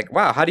everyone's like,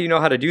 wow, how do you know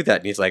how to do that?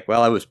 And he's like,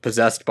 well, I was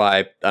possessed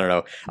by a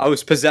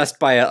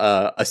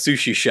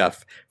sushi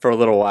chef for a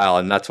little while.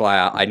 And that's why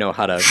I know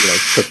how to,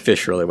 cook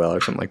fish really well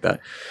or something like that.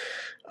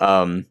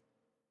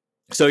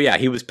 So yeah,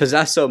 he was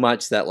possessed so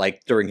much that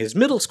like during his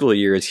middle school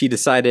years, he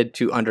decided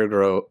to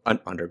undergo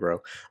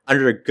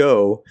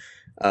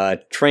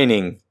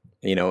training,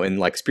 in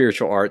like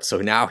spiritual arts.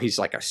 So now he's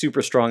like a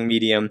super strong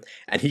medium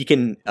and he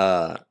can,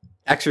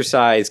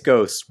 exorcise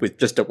ghosts with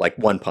just like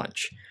one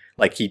punch.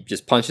 Like he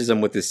just punches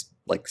them with this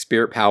like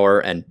spirit power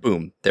and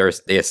boom,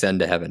 they ascend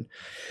to heaven.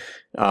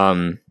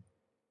 And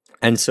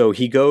so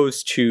he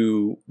goes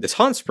to this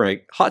hot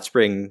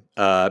spring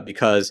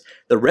because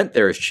the rent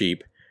there is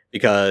cheap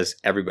because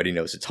everybody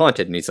knows it's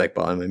haunted. And he's like,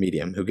 well, I'm a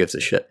medium. Who gives a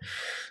shit?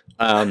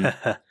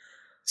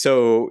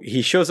 So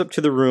he shows up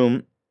to the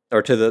room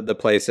or to the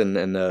place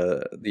and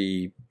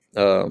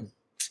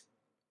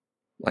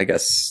I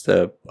guess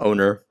the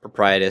owner,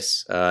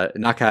 proprietress,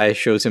 Nakai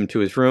shows him to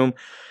his room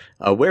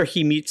where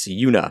he meets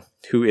Yuna,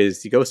 who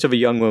is the ghost of a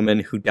young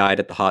woman who died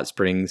at the hot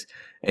springs,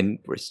 and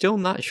we're still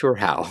not sure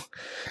how.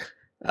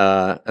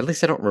 At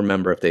least I don't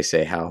remember if they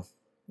say how.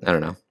 I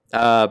don't know.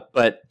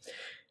 But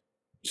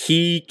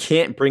he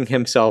can't bring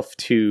himself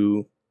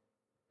to...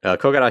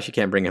 Kogarashi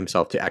can't bring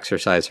himself to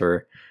exorcise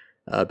her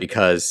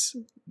because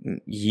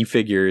he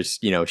figures,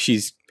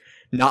 she's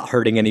not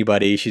hurting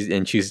anybody. She's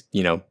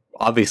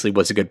obviously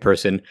was a good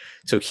person.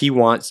 So he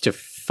wants to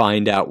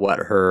find out what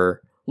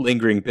her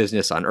lingering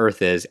business on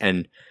Earth is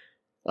and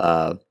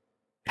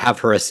have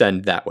her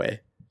ascend that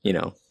way,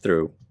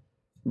 through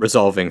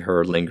resolving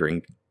her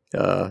lingering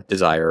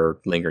desire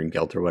or lingering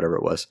guilt or whatever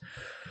it was.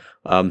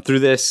 Through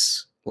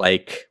this,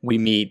 like, we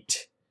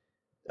meet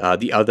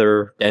the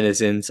other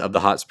denizens of the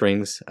hot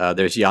springs.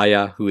 There's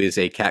Yaya, who is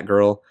a cat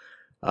girl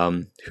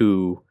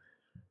who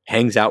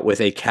hangs out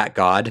with a cat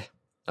god.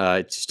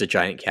 It's just a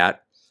giant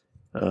cat.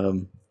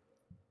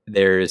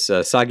 There's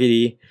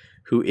Sagiri,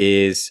 who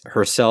is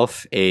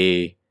herself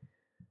a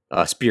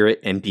spirit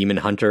and demon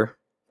hunter,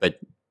 but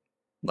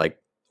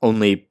like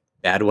only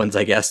bad ones,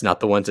 I guess, not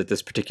the ones at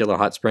this particular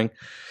hot spring.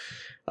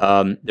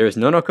 There's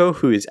Nonoko,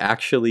 who is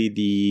actually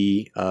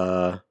the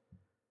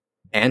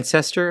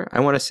ancestor,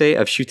 I want to say,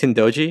 of Shuten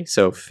Doji,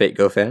 so Fate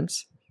Go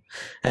fans.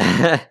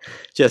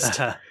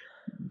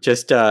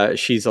 Just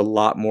she's a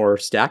lot more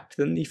stacked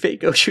than the Fate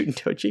Go Shuten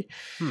Doji.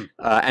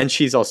 And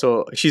she's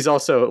also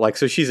like,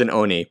 so she's an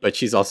Oni, but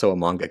she's also a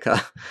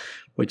mangaka,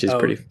 which is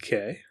pretty...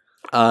 Okay.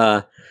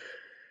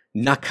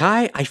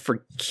 Nakai, I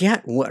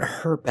forget what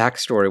her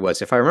backstory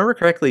was. If I remember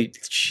correctly,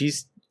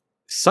 she's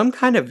some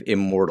kind of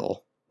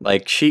immortal.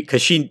 Like she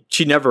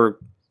never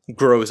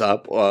grows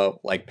up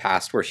like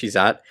past where she's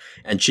at,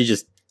 and she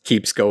just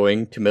keeps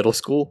going to middle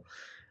school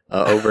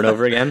over and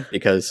over again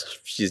because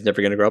she's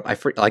never going to grow up.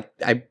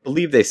 I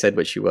believe they said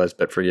what she was,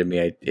 but forgive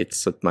me, it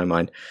slipped my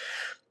mind.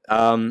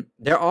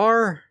 There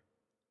are,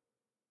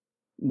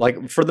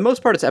 like, for the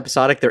most part, it's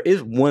episodic. There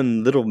is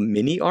one little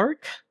mini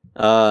arc.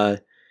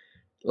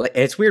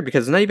 It's weird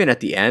because it's not even at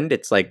the end.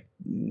 It's like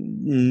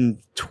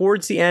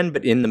towards the end,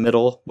 but in the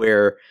middle,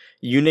 where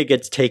Yuna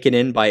gets taken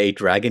in by a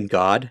dragon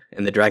god,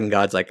 and the dragon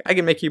god's like, I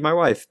can make you my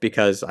wife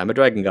because I'm a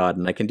dragon god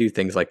and I can do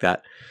things like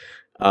that.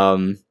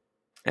 And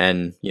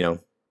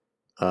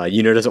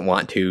Yuna doesn't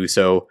want to,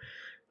 so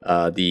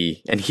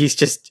and he's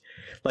just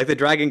like, the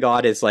dragon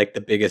god is like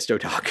the biggest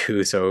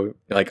otaku, so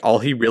like all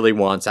he really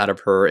wants out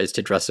of her is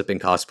to dress up in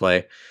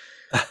cosplay.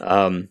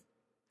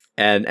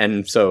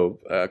 And so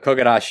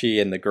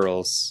Kogarashi and the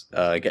girls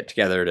get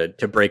together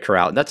to break her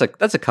out. And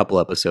that's a couple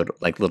episode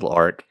like little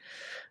arc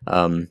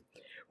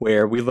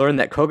where we learn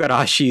that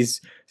Kogarashi's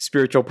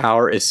spiritual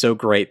power is so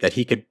great that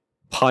he could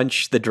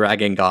punch the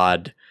dragon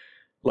god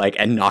like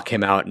and knock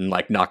him out and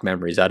like knock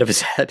memories out of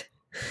his head.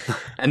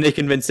 And they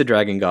convinced the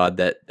dragon god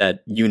that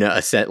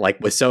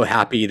Yuna was so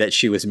happy that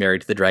she was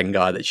married to the dragon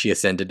god that she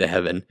ascended to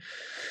heaven.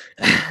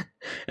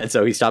 And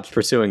so he stops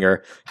pursuing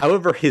her.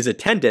 However, his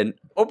attendant,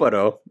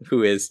 Oboro,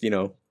 who is,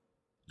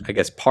 I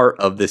guess part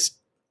of this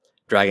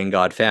dragon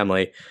god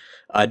family,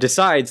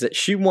 decides that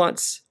she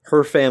wants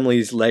her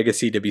family's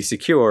legacy to be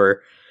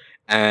secure,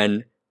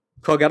 and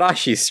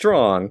Kogarashi's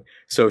strong,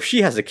 so if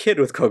she has a kid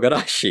with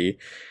Kogarashi,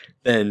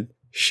 then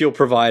she'll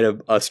provide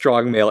a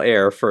strong male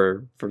heir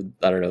for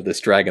I don't know, this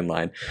dragon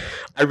line.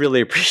 I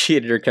really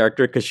appreciated her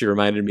character because she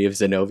reminded me of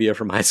Zenobia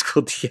from High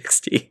School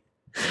DxD.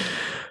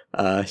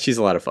 She's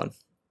a lot of fun.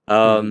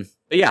 But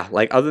yeah,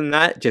 like other than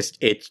that, just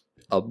it's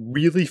a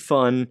really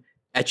fun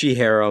ecchi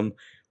harem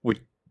with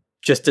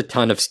just a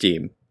ton of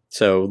steam.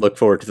 So look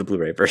forward to the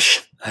Blu-ray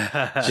version.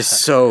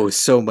 Just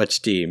so much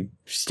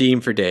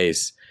steam for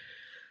days.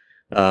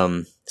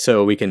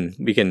 So we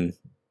can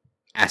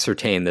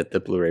ascertain that the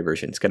Blu-ray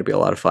version is going to be a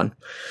lot of fun.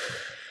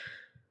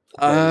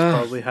 That's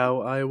probably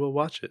how I will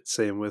watch it.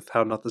 Same with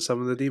How Not to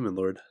Summon the Demon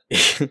Lord.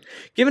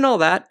 Given all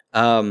that,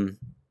 and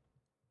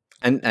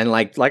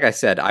like I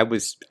said, I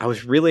was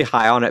really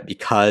high on it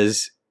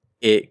because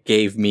it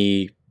gave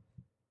me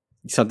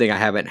something I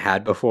haven't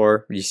had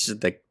before.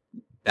 Just like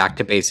back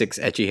to basics,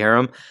 ecchi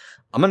harem.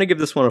 I'm gonna give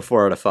this one a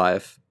 4 out of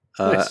 5.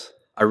 Nice.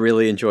 I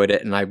really enjoyed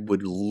it, and I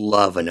would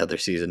love another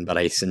season, but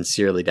I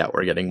sincerely doubt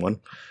we're getting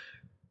one.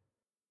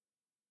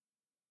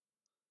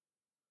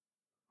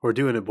 We're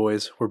doing it,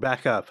 boys. We're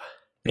back up.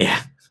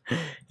 Yeah.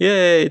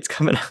 Yay, it's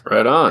coming up.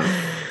 Right on.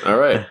 All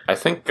right. I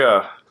think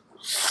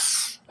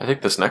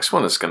this next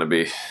one is going to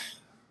be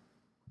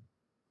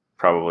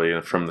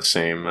probably from the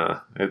same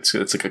it's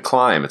like a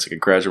climb. It's like a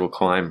gradual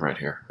climb right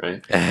here,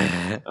 right?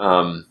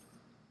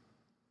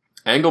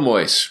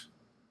 Anglemois.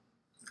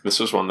 This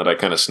was one that I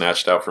kind of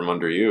snatched out from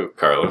under you,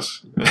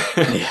 Carlos.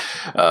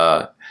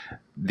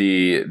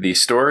 The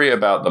story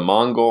about the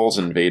Mongols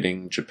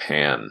invading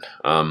Japan.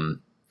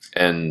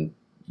 And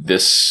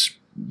this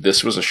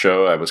was a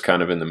show I was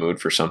kind of in the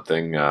mood for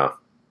something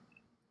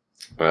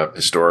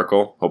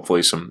historical,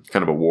 hopefully some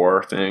kind of a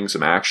war thing,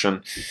 some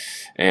action.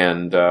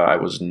 And I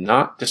was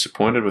not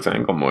disappointed with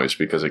Anglemois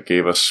because it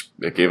gave us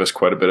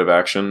quite a bit of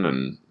action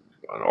and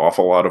an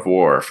awful lot of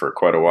war for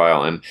quite a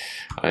while. And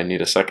I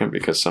need a second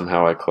because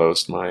somehow I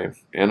closed my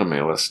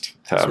anime list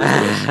tab.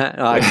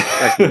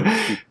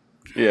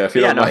 Yeah, if you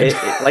don't mind.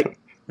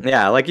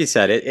 Like you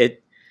said,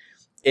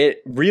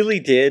 it really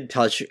did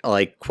touch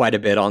like quite a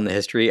bit on the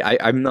history.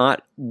 I'm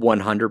not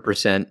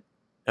 100%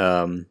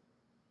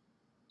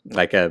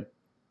 like a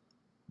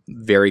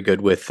very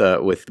good with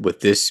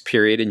this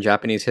period in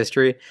Japanese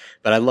history,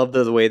 but I love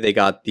the way they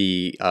got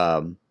the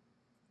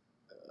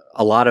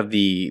a lot of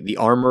the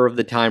armor of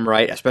the time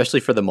right, especially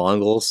for the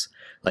Mongols.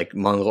 Like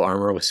Mongol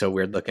armor was so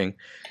weird looking.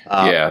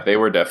 Yeah, they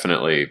were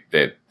definitely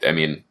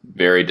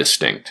very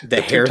distinct. The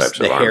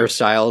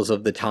hairstyles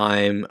of the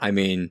time. I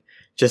mean,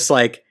 just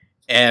like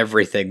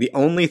everything. The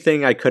only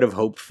thing I could have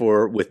hoped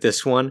for with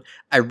this one,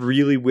 I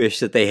really wish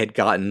that they had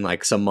gotten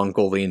like some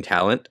Mongolian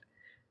talent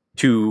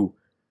to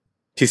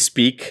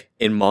speak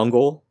in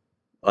Mongol.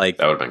 Like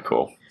that would have been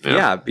cool.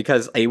 Yeah,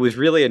 because it was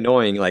really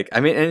annoying. Like,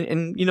 I mean,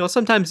 and you know,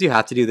 sometimes you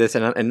have to do this,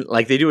 and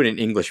like they do it in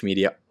English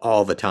media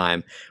all the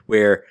time,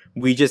 where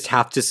we just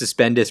have to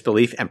suspend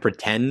disbelief and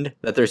pretend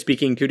that they're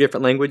speaking two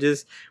different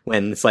languages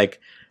when it's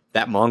like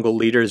that Mongol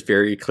leader is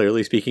very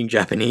clearly speaking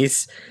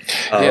Japanese.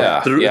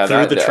 Through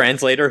the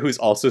translator who's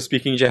also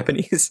speaking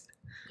Japanese.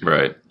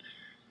 Right.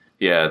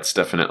 Yeah, it's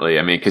definitely.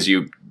 I mean, because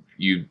you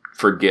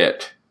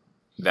forget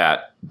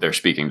that they're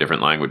speaking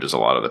different languages a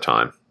lot of the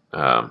time.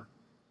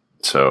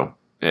 So.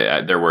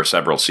 There were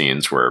several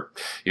scenes where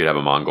you'd have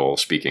a Mongol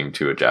speaking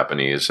to a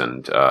Japanese,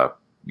 and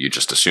you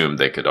just assumed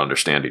they could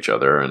understand each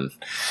other, and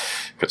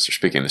because they're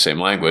speaking the same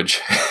language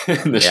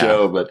in the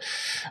show. But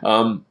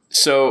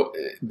so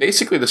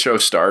basically, the show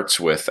starts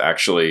with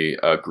actually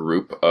a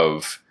group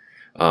of,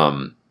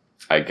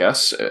 I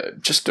guess,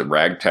 just a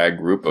ragtag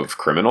group of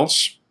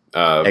criminals,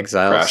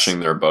 exiles,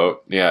 crashing their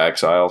boat. Yeah,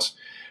 exiles,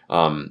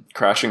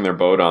 crashing their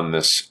boat on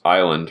this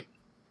island,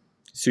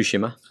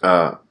 Tsushima.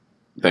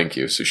 Thank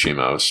you,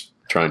 Tsushima.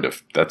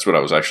 That's what I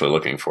was actually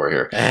looking for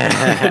here.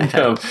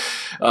 So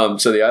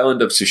the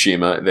island of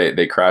Tsushima,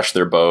 they crash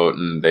their boat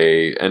and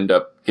they end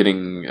up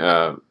getting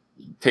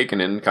taken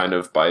in kind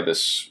of by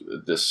this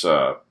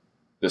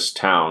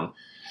town,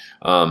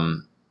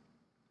 and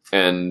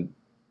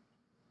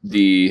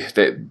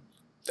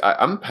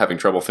I'm having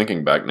trouble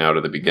thinking back now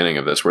to the beginning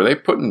of this. Were they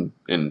put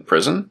in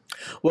prison?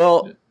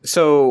 Well,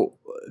 so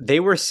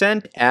they were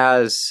sent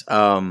as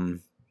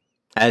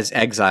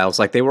exiles.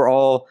 Like they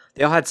all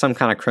had some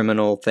kind of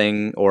criminal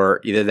thing,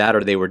 or either that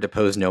or they were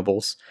deposed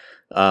nobles.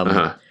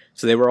 So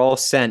they were all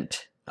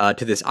sent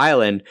to this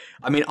island.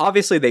 I mean,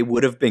 obviously they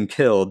would have been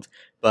killed,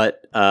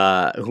 but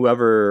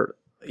whoever,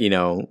 you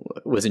know,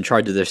 was in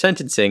charge of their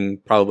sentencing,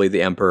 probably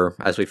the emperor,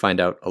 as we find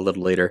out a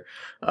little later,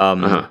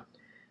 whoever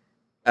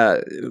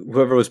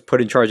was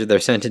put in charge of their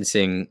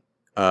sentencing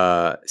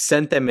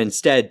sent them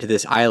instead to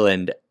this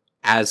island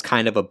as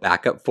kind of a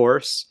backup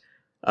force,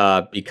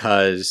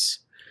 because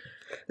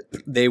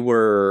they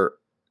were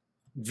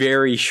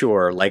very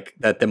sure, like,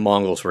 that the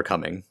Mongols were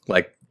coming.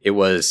 Like it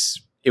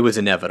was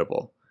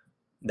inevitable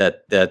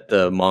that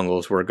the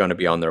Mongols were going to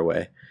be on their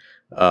way.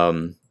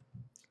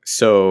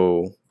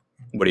 So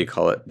what do you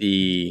call it?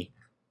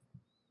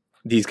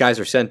 These guys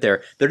are sent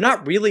there. They're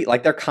not really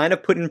like, they're kind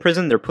of put in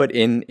prison. They're put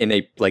in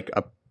a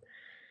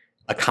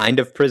kind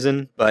of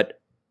prison, but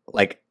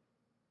like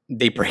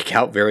they break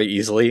out very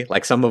easily.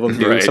 Like some of them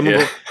do. Right,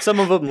 some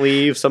of them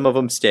leave. Some of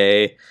them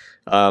stay.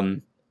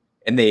 And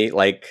they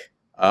like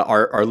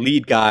our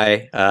lead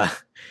guy,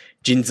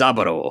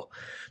 Jinzaburo,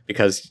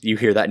 because you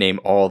hear that name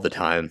all the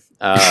time.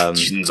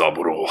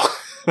 Jinzaburo.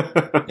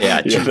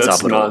 Yeah,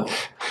 Jinzaburo.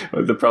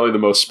 That's probably the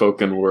most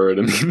spoken word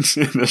in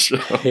the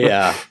show.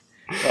 Yeah.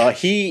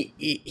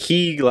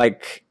 He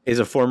like is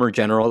a former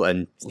general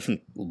and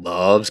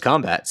loves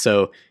combat,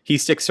 so he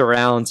sticks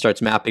around,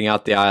 starts mapping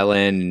out the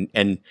island,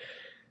 and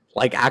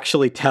like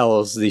actually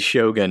tells the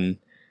shogun,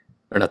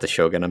 or not the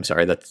shogun. I'm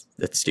sorry, that's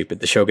stupid.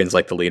 The shogun's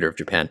like the leader of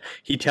Japan.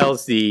 He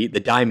tells the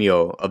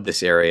daimyo of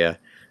this area,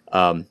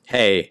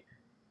 "Hey,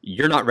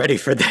 you're not ready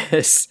for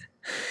this.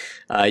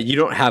 You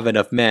don't have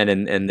enough men,"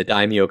 and the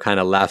daimyo kind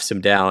of laughs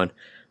him down.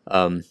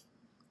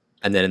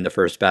 And then in the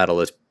first battle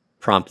is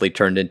promptly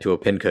turned into a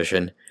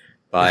pincushion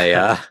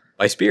by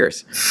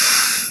spears.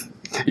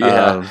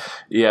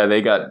 Yeah,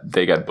 they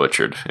got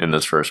butchered in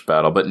this first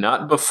battle, but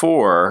not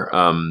before.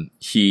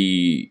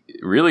 He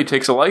really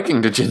takes a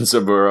liking to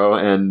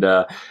Jinzaburo and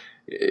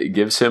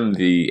gives him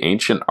the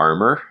ancient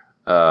armor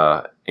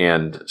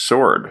and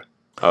sword.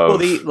 Well,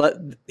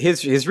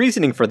 his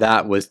reasoning for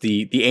that was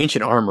the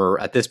ancient armor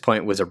at this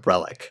point was a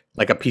relic,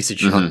 like a piece of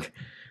junk.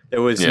 Mm-hmm.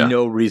 There was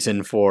no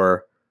reason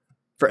for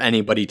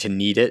anybody to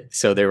need it,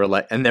 so they were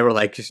like,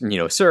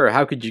 "Sir,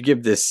 how could you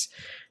give this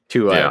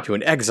to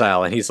an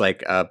exile?" And he's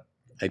like,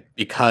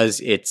 "Because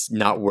it's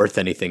not worth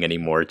anything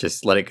anymore.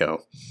 Just let it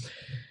go."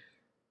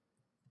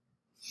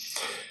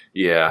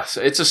 Yeah, so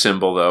it's a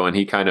symbol though, and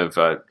he kind of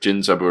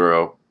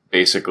Jinzaburo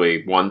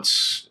basically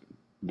once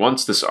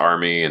this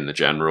army and the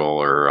general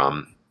or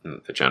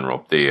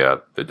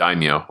the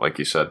daimyo, like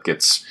you said,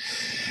 gets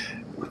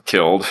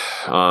killed,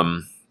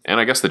 and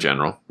I guess the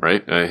general,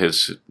 right?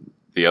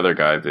 The other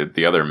guy,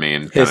 the other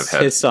main kind of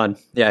head. His son.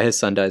 Yeah, his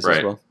son dies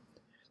as well.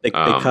 They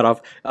cut off.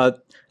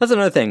 That's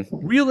another thing.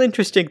 Real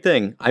interesting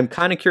thing. I'm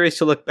kind of curious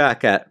to look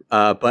back at.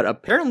 But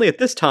apparently at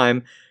this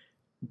time,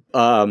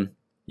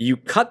 you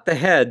cut the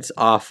heads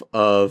off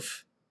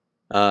of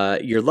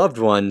your loved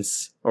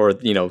ones, or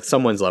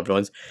someone's loved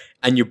ones,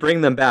 and you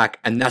bring them back,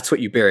 and that's what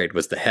you buried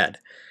was the head,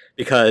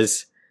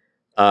 because.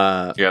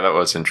 Yeah, that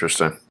was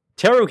interesting.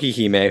 Teruhi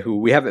Hime,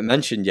 who we haven't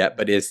mentioned yet,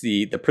 but is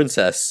the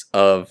princess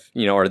of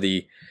or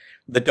the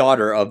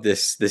daughter of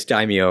this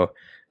daimyo,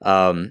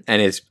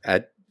 and is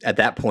at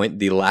that point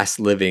the last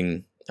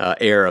living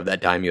heir of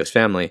that daimyo's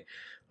family,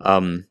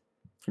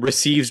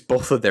 receives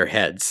both of their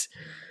heads,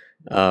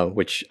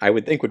 which I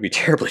would think would be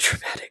terribly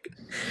traumatic.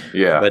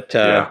 Yeah, but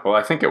well,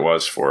 I think it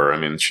was for her. I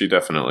mean, she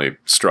definitely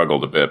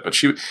struggled a bit, but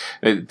Teruhi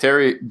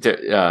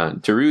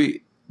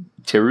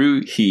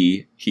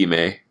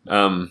Hime.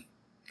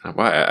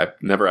 Why I've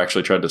never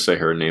actually tried to say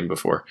her name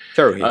before.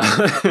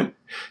 Teruhi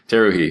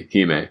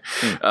Hime.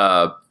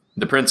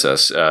 The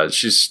princess,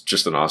 she's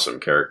just an awesome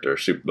character.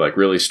 She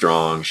really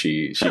strong.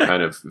 She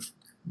kind of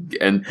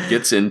and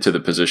gets into the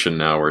position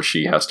now where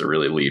she has to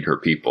really lead her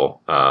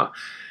people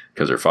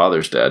because her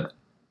father's dead.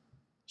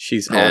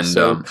 She's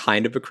also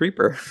kind of a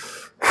creeper.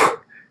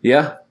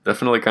 Yeah,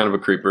 definitely kind of a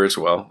creeper as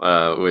well,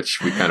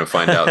 which we kind of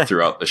find out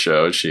throughout the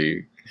show.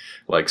 She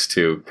likes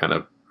to kind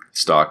of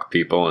stalk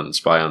people and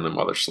spy on them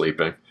while they're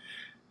sleeping.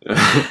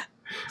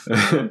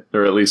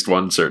 Or at least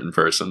one certain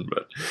person,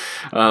 but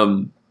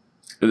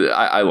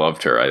I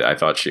loved her. I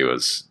thought she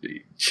was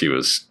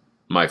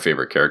my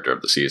favorite character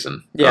of the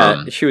season.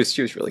 Yeah, she was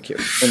really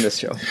cute in this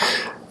show.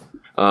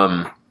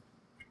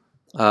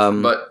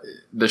 But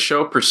the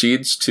show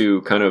proceeds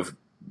to kind of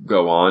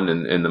go on,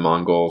 and the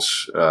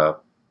Mongols.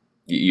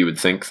 You would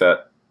think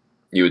that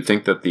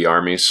the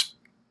armies,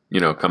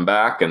 come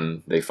back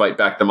and they fight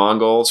back the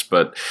Mongols,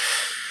 but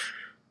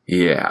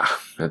yeah,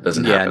 that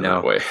doesn't happen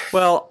that way.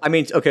 Well, I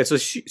mean, okay, so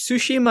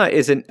Tsushima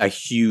isn't a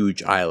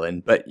huge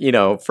island, but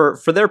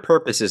for their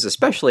purposes,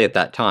 especially at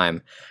that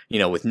time,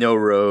 with no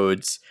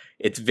roads,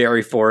 it's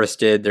very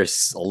forested.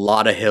 There's a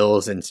lot of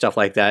hills and stuff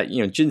like that.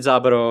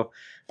 Jinzaburo,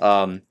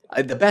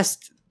 the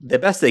best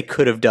they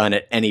could have done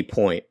at any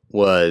point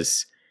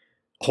was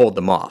hold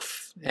them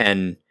off,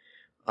 and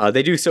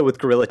they do so with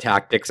guerrilla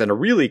tactics and a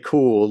really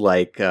cool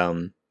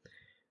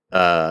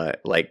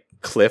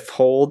cliff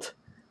hold.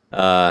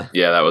 Yeah,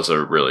 that was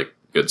a really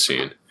good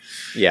scene.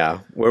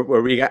 Yeah, where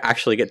we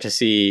actually get to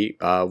see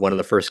one of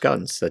the first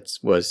guns that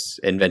was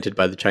invented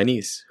by the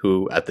Chinese,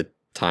 who at the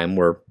time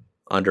were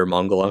under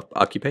Mongol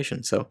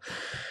occupation. So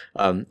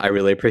I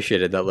really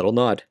appreciated that little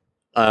nod.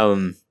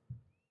 But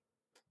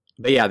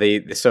yeah,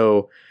 they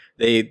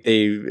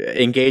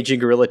engage in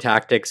guerrilla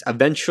tactics.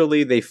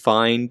 Eventually, they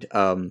find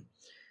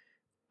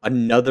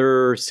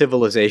another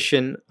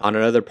civilization on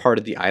another part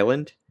of the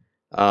island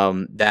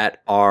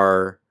that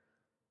are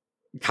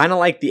kind of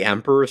like the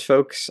Emperor's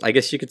folks, I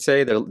guess you could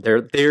say.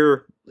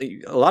 They're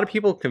a lot of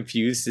people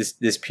confuse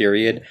this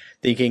period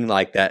thinking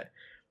like that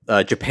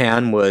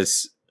Japan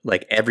was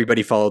like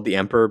everybody followed the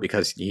Emperor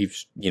because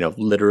he's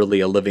literally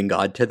a living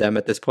god to them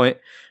at this point,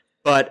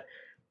 but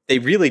they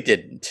really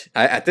didn't.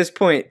 At this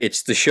point,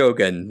 it's the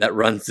Shogun that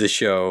runs the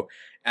show,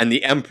 and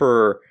the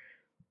Emperor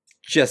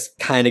just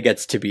kind of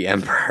gets to be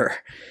Emperor,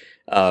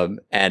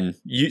 and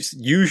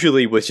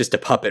usually was just a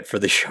puppet for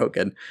the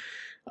Shogun.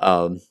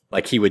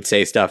 Like he would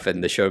say stuff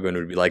and the Shogun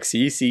would be like,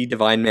 see,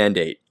 divine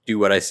mandate, do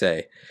what I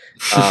say.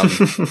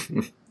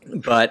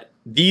 But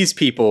these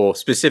people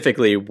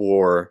specifically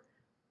were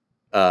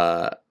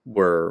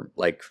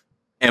like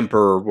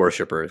emperor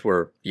worshippers,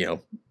 were,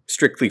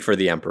 strictly for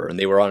the Emperor, and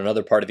they were on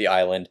another part of the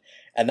island.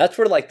 And that's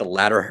where like the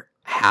latter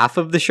half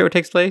of the show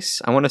takes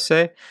place, I want to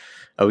say.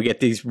 We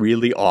get these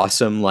really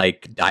awesome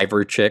like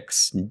diver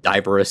chicks,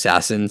 diver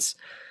assassins.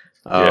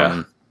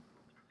 And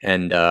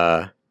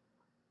at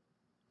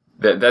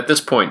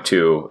this point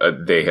too,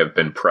 they have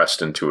been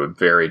pressed into a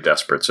very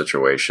desperate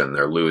situation.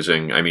 They're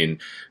losing. I mean,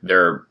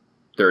 they're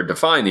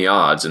defying the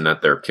odds in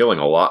that they're killing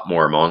a lot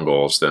more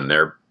Mongols than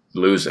they're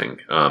losing.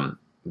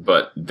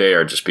 But they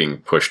are just being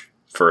pushed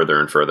further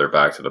and further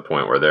back to the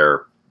point where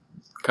they're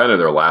kind of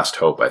their last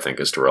hope, I think,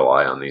 is to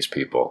rely on these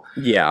people.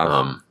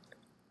 Yeah.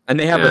 And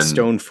they have a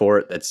stone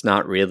fort that's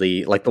not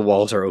really like the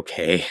walls are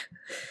okay.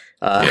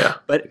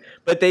 But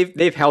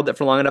they've held it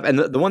for long enough. And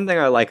the one thing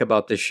I like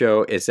about this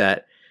show is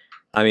that,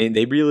 I mean,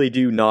 they really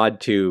do nod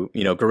to,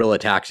 guerrilla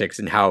tactics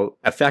and how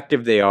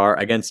effective they are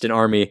against an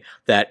army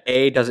that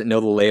A, doesn't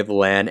know the lay of the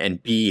land,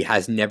 and B,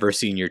 has never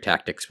seen your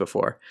tactics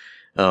before.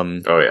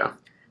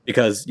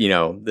 Because,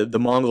 the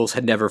Mongols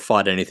had never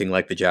fought anything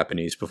like the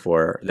Japanese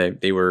before.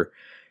 They were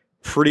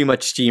pretty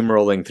much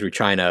steamrolling through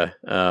China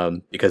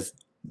because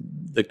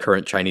the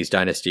current Chinese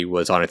dynasty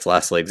was on its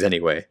last legs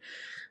anyway.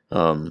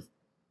 And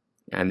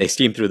they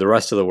steamed through the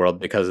rest of the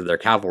world because of their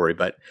cavalry.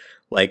 But,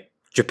 like,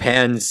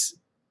 Japan's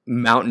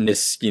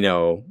mountainous,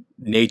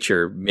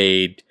 nature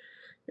made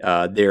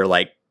their,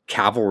 like,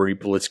 cavalry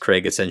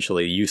blitzkrieg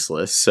essentially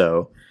useless.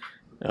 So,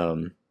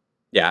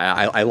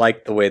 I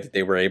like the way that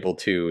they were able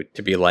to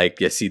be like,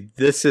 yeah, see,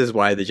 this is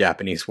why the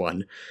Japanese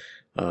won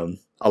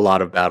a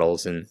lot of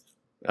battles and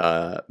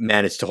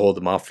managed to hold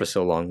them off for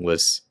so long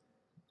was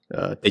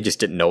they just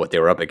didn't know what they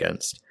were up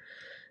against.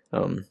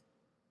 And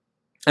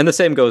the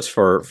same goes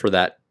for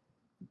that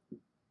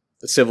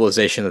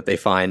civilization that they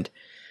find.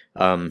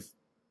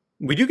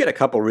 We do get a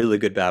couple really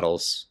good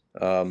battles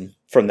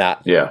from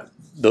that. Yeah.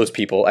 Those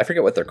people. I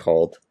forget what they're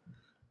called.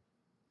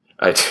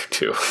 I do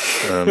too.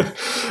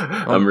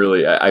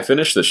 I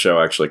finished the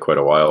show actually quite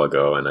a while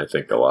ago, and I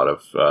think a lot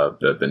of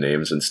the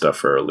names and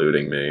stuff are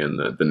eluding me, and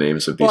the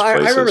names of these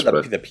places. I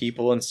remember the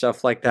people and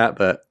stuff like that,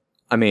 but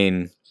I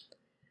mean,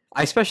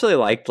 I especially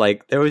liked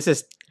there was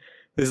this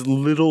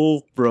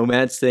little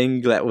romance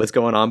thing that was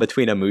going on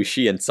between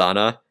Amushi and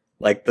Sana,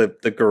 like the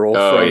girl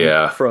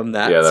from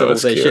that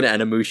civilization,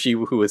 and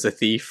Amushi, who was a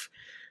thief,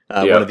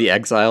 one of the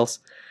exiles,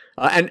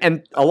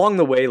 and along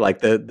the way, like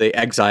the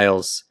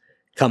exiles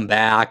come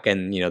back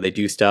and they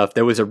do stuff.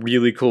 There was a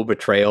really cool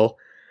betrayal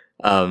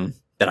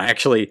that I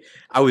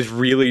was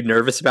really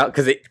nervous about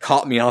because it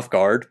caught me off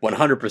guard,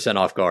 100%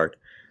 off guard.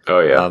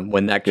 Oh yeah,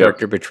 when that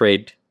character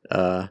betrayed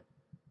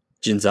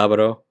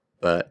Jinzaburo,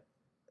 but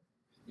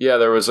yeah,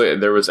 there was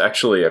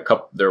actually a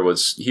couple.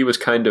 He was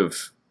kind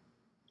of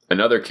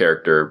another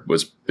character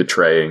was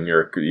betraying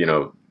or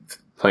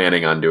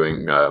planning on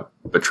doing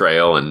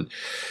betrayal, and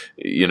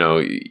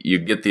you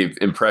get the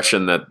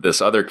impression that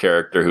this other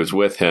character who's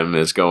with him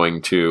is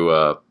going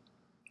to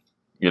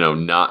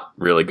not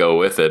really go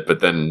with it, but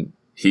then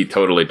he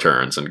totally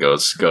turns and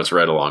goes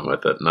right along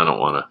with it. And I don't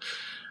want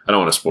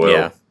to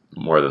spoil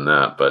more than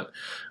that, but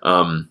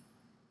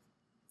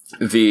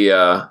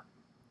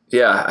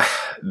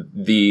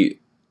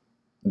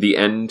the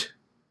end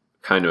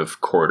kind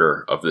of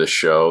quarter of this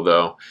show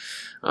though,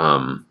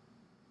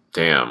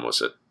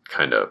 was it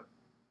kind of.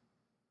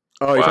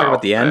 Oh, you're talking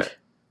about the end?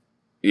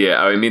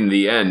 I mean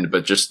the end,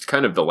 but just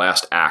kind of the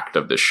last act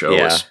of the show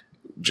is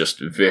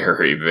just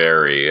very,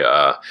 very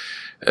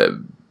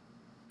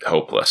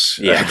hopeless.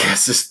 Yeah, I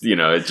guess it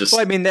just.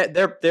 Well, I mean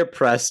they're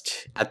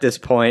pressed at this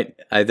point.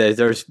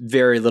 There's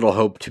very little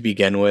hope to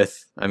begin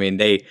with. I mean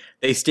they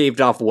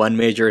staved off one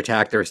major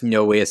attack. There's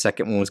no way a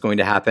second one was going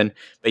to happen.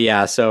 But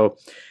yeah, so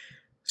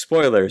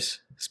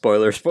spoilers.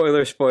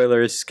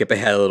 Skip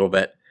ahead a little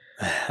bit.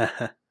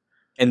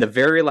 In the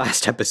very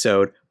last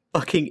episode,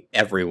 fucking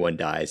everyone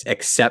dies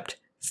except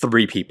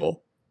 3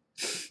 people.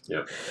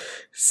 Yeah.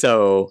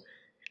 So,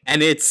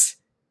 and it's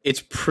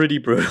pretty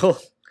brutal,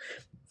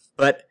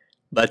 but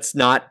let's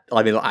not.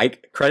 I mean, I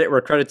credit where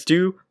credit's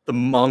due. The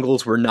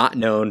Mongols were not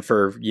known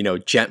for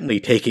gently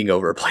taking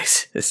over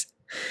places.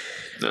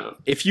 No.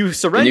 If you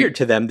surrendered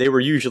to them, they were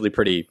usually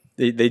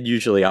they'd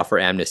usually offer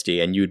amnesty,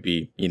 and you'd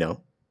be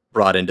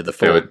brought into the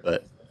fold.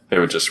 They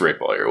would just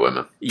rape all your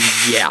women.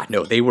 Yeah,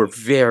 no, they were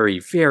very,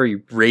 very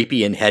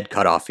rapey and head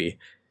cut-offy.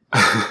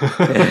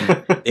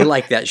 They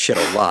like that shit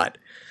a lot.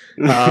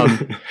 Now,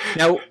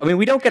 I mean,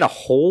 we don't get a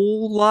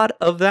whole lot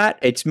of that.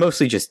 It's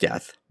mostly just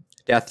death.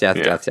 Death.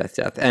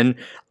 And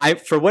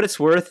for what it's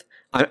worth,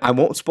 I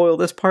won't spoil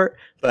this part,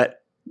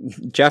 but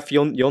Jeff,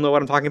 you'll know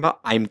what I'm talking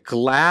about. I'm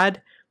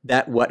glad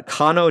that what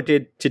Kano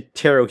did to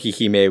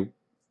Teruhihime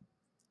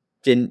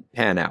didn't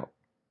pan out.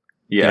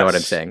 Yes, you know what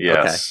I'm saying?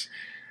 Yes.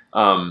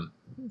 Okay.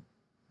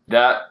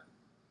 That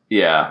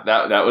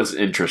was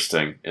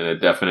interesting, and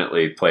it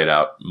definitely played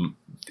out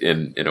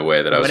in a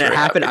way that I was. When it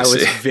happened, I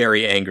was see.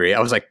 very angry. I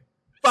was like,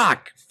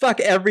 "Fuck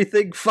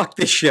everything, fuck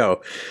this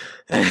show."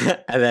 And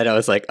then I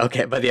was like,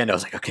 "Okay." By the end, I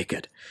was like, "Okay,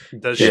 good."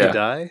 Does she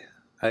die?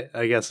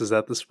 I guess is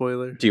that the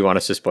spoiler? Do you want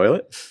us to spoil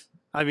it?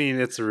 I mean,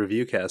 it's a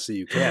review cast, so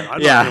you can.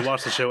 I'm not going to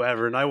watch the show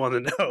ever, and I want to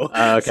know.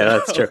 Okay,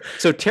 that's true.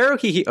 So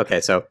Teruhi...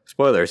 Okay, so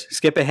spoilers.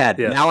 Skip ahead.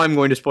 Yeah. Now I'm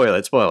going to spoil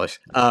it. Spoilers.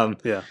 Yeah.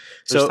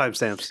 There's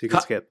timestamps. You can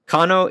skip.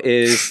 Kano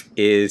is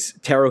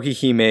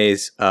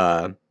Teruhihime's...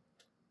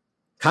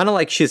 kind of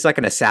like she's like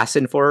an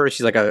assassin for her.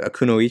 She's like a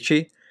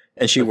kunoichi,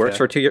 and she works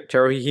for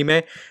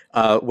Teruhihime.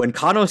 When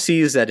Kano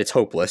sees that it's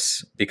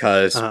hopeless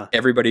because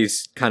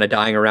everybody's kind of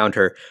dying around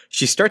her,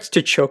 she starts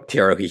to choke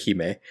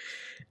Teruhihime.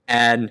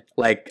 And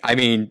like, I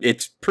mean,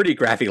 it's pretty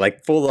graphic,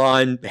 like full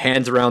on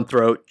hands around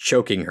throat,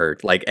 choking her.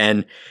 Like,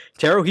 and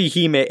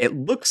Teruhihime, it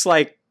looks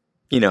like,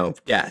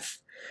 death.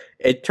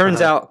 It turns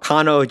out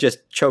Kano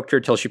just choked her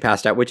till she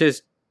passed out, which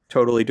is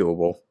totally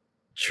doable.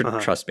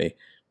 Trust me.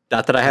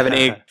 Not that I have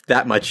any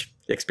that much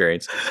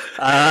experience.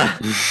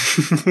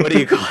 What do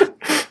you call it?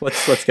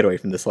 Let's get away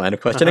from this line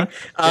of questioning.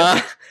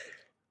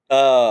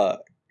 So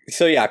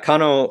yeah,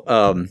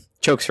 Kano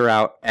chokes her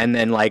out, and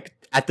then like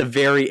at the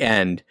very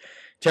end,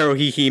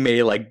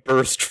 Teruhihime like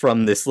burst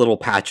from this little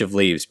patch of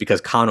leaves because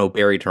Kano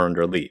buried her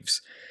under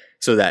leaves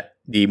so that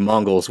the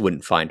Mongols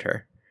wouldn't find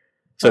her.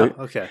 So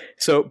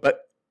So,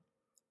 but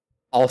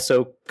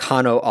also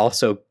Kano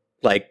also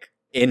like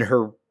in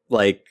her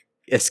like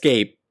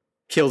escape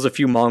kills a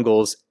few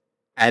Mongols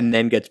and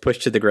then gets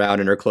pushed to the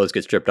ground and her clothes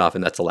get stripped off,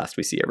 and that's the last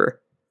we see of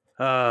her.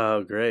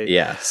 Oh, great.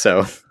 Yeah,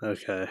 so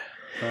okay.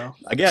 Well,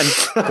 again,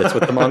 that's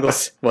what the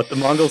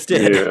Mongols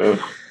did.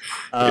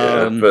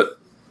 Yeah, but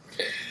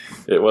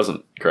it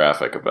wasn't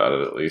graphic about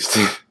it, at least.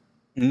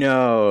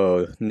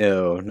 No,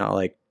 not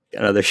like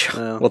another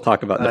show we'll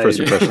talk about in the First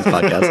Impressions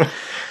podcast.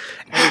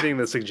 Anything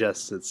that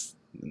suggests it's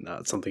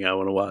not something I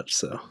want to watch,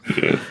 so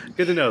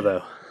good to know,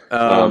 though.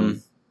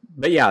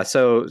 But yeah,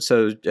 so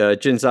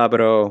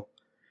Jinzaburo,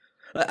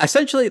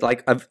 essentially,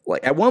 like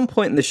at one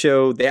point in the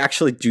show, they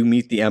actually do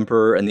meet the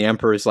Emperor, and the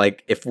Emperor is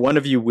like, if one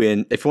of you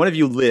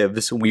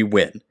lives, we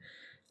win.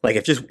 Like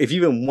if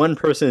even one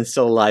person is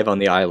still alive on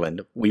the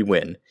island, we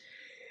win.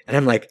 And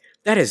I'm like,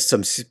 that is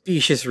some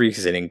specious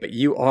reasoning, but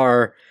you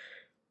are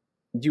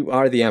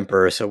the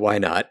Emperor, so why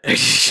not?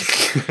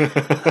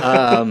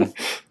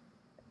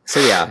 So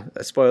yeah,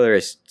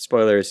 spoilers.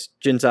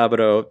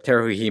 Jinzaburo,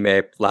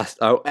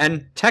 Teruhihime,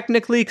 and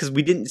technically, because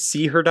we didn't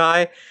see her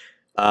die,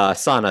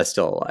 Sana is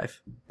still alive,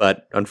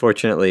 but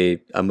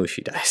unfortunately,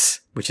 Amushi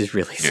dies, which is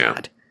really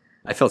sad.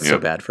 I felt so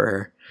bad for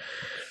her.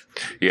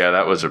 Yeah,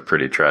 that was a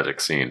pretty tragic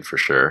scene for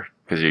sure,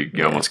 because you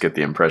almost get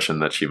the impression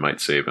that she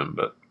might save him,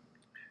 but.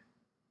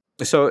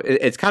 So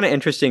it's kind of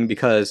interesting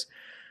because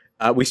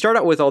we start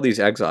out with all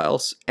these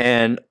exiles,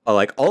 and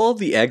like all of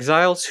the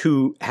exiles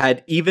who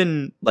had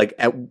even like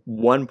at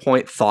one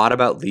point thought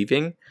about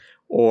leaving,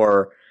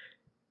 or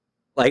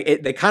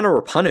like they kind of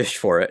were punished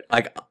for it.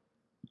 Like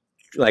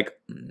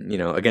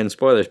again,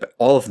 spoilers, but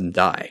all of them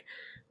die.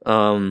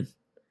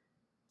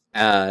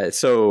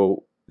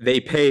 So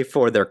they pay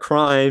for their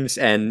crimes,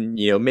 and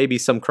maybe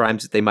some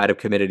crimes that they might have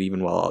committed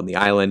even while on the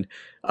island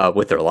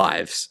with their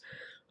lives.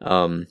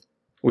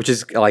 Which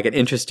is like an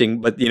interesting,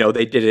 but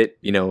they did it,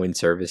 in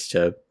service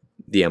to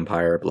the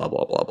Empire, blah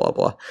blah blah blah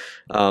blah.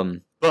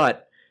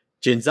 But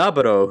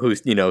Jinzaburo,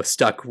 who's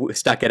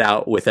stuck it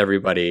out with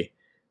everybody,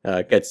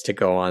 gets to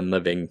go on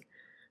living.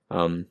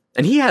 And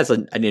he has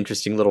an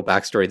interesting little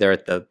backstory there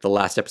at the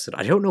last episode.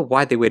 I don't know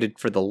why they waited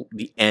for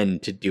the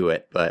end to do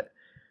it, but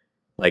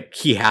like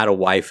he had a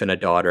wife and a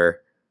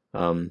daughter,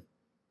 and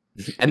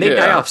they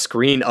die off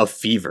screen of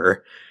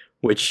fever,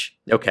 which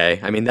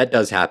I mean that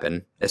does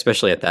happen,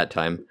 especially at that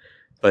time.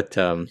 But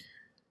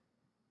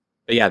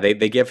yeah,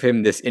 they give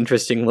him this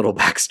interesting little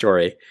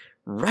backstory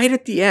right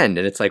at the end,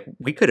 and it's like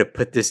we could have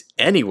put this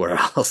anywhere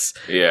else.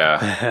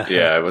 Yeah,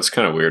 it was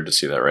kind of weird to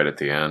see that right at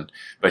the end.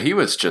 But he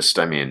was just,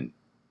 I mean,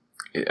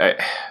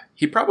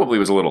 he probably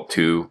was a little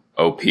too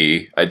OP,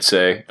 I'd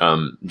say.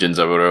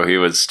 Jinzaburo, he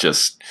was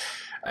just,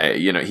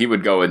 he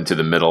would go into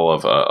the middle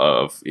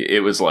of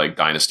it was like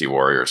Dynasty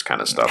Warriors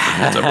kind of stuff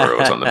when Jinzaburo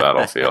was on the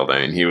battlefield.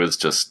 I mean, he was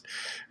just,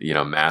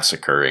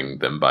 massacring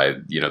them by,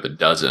 the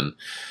dozen.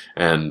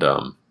 And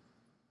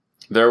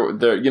there,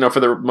 for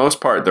the most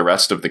part, the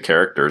rest of the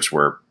characters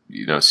were,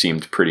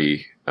 seemed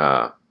pretty,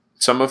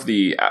 some of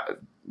the,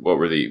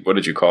 what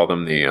did you call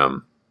them?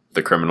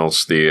 The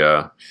criminals,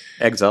 the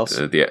exiles.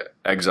 The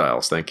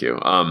exiles, thank you.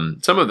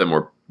 Some of them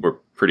were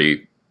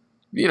pretty,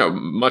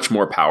 much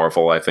more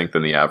powerful, I think,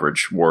 than the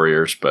average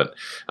warriors. But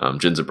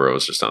Jinzaburo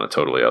was just on a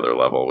totally other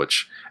level,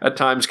 which at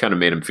times kind of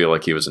made him feel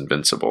like he was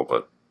invincible.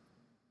 But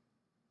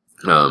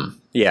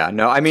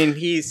I mean,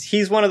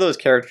 he's one of those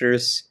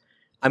characters.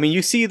 I mean,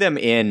 you see them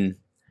in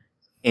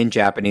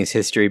Japanese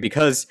history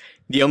because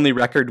the only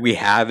record we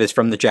have is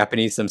from the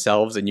Japanese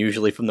themselves, and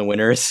usually from the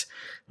winners.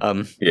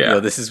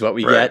 This is what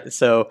we get.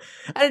 So,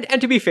 and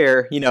to be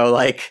fair,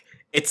 like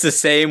it's the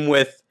same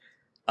with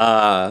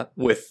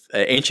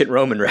ancient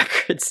Roman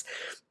records.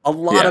 A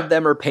lot of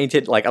them are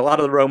painted, like a lot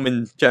of the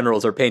Roman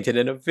generals are painted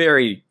in a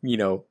very,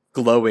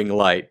 glowing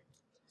light.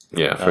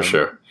 Yeah, for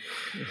sure.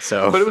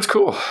 So, but it was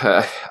cool.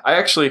 I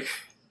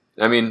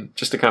mean,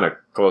 just to kind of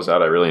close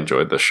out, I really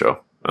enjoyed this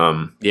show.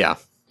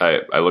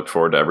 I looked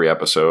forward to every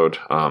episode.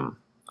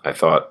 I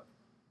thought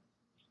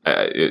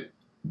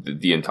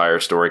the entire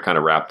story kind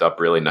of wrapped up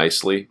really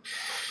nicely.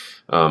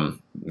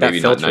 Maybe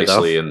not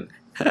nicely, and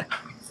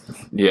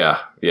yeah,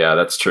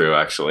 that's true.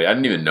 Actually, I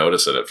didn't even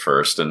notice it at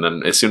first, and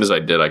then as soon as I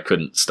did, I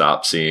couldn't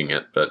stop seeing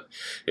it. But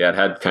yeah, it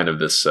had kind of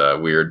this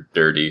weird,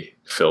 dirty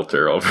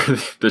filter over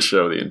the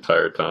show the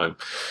entire time.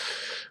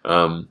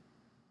 Overall,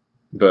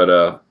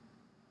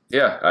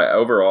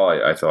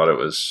 I thought it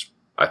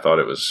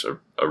was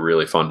a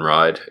really fun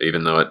ride,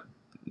 even though it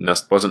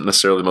wasn't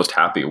necessarily the most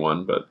happy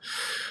one, but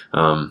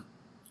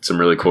some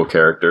really cool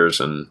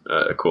characters and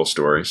a cool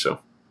story. So,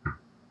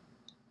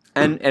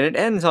 and it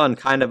ends on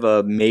kind of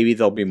a maybe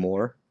there'll be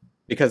more,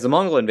 because the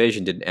Mongol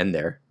invasion didn't end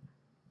there,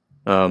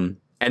 and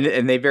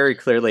they very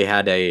clearly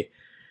had a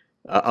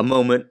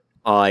moment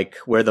like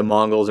where the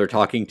Mongols are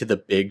talking to the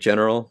big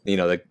general,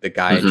 the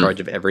guy in charge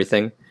of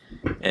everything,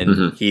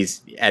 and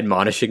he's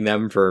admonishing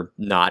them for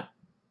not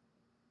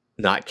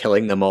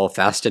killing them all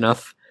fast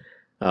enough.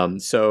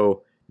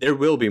 So there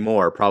will be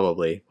more,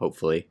 probably,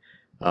 hopefully.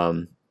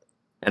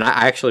 And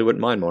I actually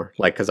wouldn't mind more,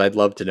 because I'd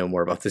love to know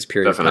more about this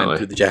period of time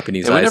through the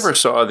Japanese eyes. We never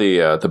saw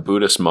the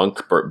Buddhist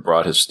monk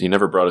he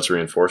never brought his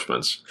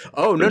reinforcements.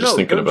 Oh, no. Don't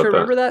you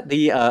remember that?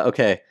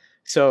 Okay.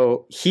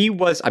 So he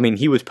was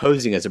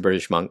posing as a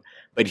British monk,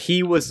 but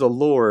he was the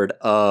lord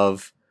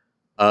of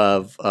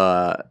because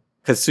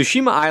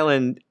Tsushima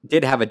Island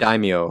did have a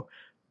daimyo,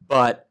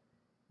 but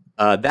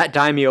that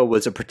daimyo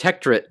was a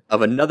protectorate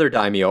of another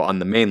daimyo on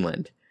the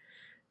mainland.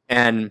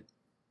 And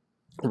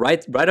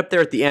right up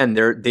there at the end,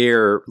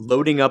 they're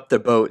loading up the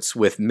boats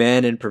with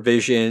men and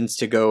provisions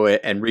to go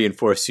and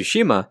reinforce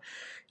Tsushima.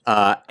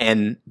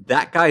 And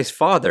that guy's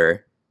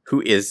father,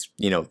 who is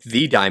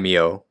the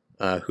daimyo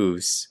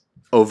who's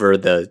over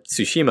the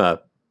Tsushima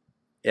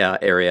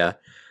area,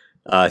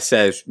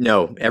 says,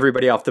 no,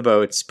 everybody off the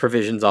boats,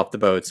 provisions off the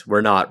boats.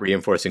 We're not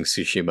reinforcing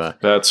Tsushima.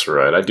 That's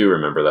right. I do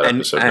remember that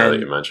episode now that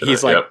you mentioned it.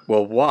 He's like,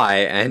 well, why?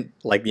 And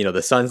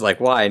the son's like,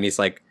 why? And he's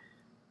like,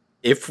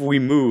 if we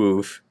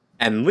move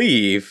and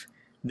leave,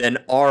 then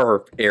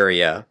our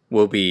area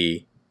will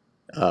be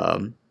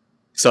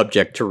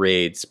subject to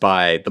raids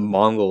by the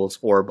Mongols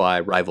or by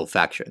rival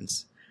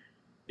factions.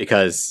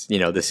 Because,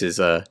 this is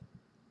a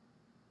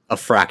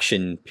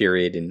fraction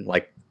period in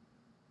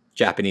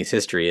Japanese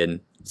history,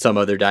 and some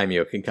other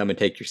daimyo can come and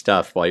take your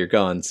stuff while you're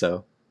gone,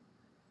 so.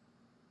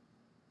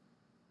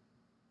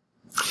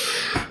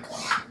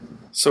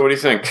 So what do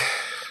you think?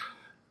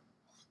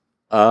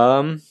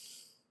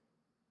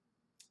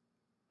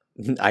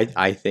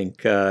 I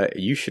think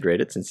you should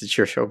rate it since it's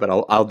your show, but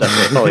I'll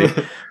definitely tell you.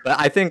 But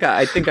I think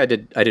I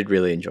did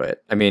really enjoy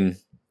it. I mean,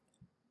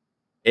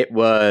 it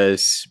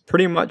was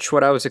pretty much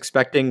what I was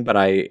expecting, but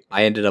I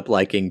ended up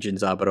liking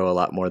Jinzaburo a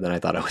lot more than I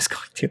thought I was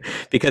going to,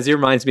 because he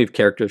reminds me of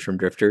characters from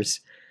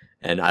Drifters,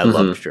 and I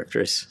loved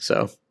Drifters.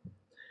 So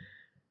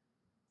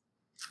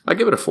I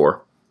give it a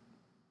 4.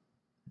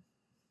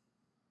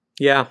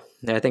 Yeah,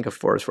 I think a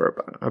 4 is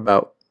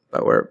about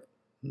where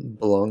it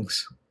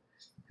belongs.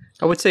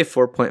 I would say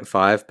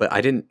 4.5, but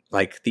I didn't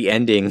like the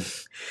ending.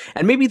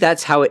 And maybe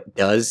that's how it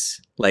does,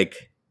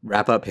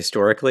 wrap up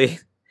historically.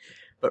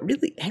 But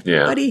really,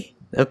 everybody?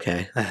 Yeah.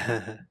 Okay.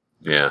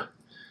 Yeah.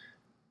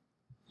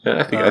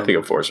 I think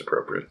a 4 is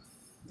appropriate.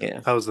 Yeah.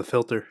 How was the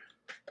filter?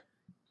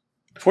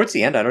 Towards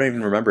the end, I don't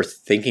even remember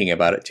thinking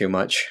about it too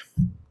much.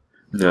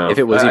 No, if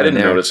it was I didn't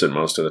there. notice it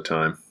most of the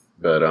time.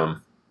 But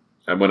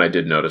when I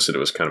did notice it, it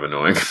was kind of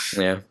annoying.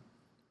 Yeah.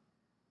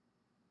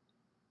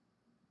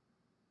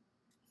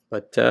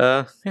 But,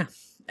 yeah.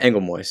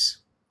 Engelmois.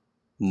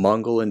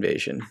 Mongol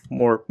invasion.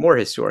 More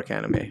historic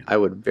anime. I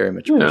would very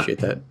much appreciate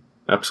that.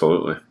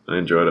 Absolutely. I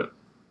enjoyed it.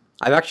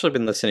 I've actually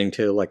been listening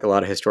to a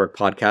lot of historic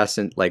podcasts,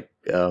 and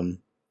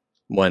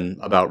one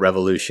about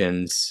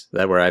revolutions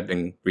where I've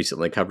been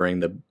recently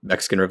covering the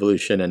Mexican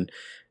Revolution,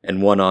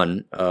 and one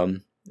on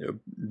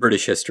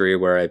British history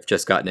where I've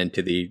just gotten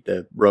into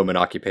the Roman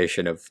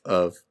occupation of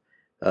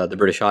the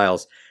British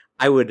Isles.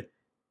 I would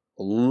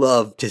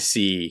love to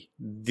see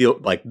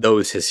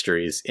those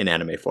histories in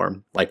anime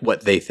form,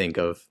 what they think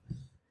of,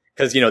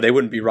 because they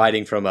wouldn't be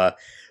writing from a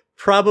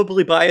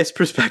probably biased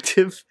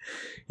perspective.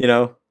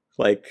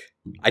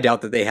 I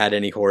doubt that they had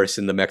any horse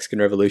in the Mexican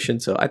Revolution,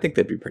 so I think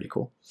that'd be pretty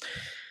cool.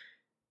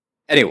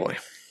 Anyway,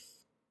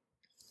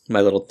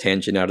 my little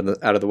tangent out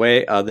of the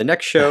way. The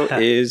next show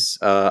is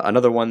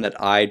another one that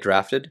I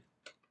drafted.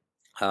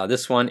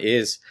 This one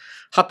is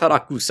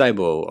Hataraku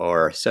Saibo,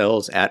 or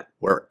Cells at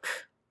Work.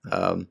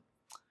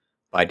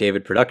 By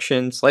David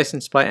Productions,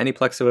 licensed by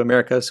Aniplex of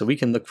America, so we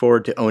can look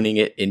forward to owning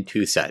it in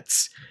 2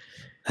 sets.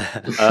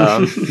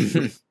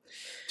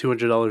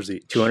 $200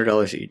 each.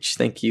 $200 each.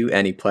 Thank you,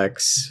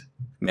 Aniplex.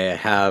 May I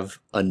have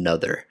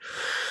another?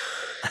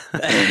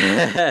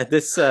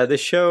 This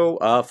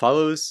show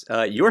follows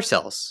your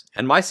cells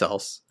and my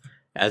cells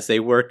as they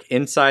work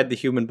inside the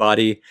human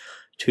body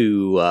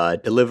to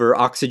deliver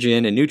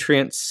oxygen and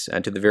nutrients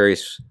to the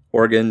various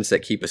organs that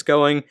keep us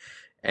going,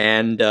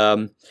 and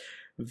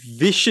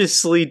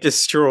viciously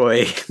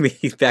destroy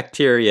the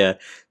bacteria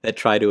that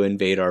try to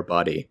invade our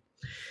body.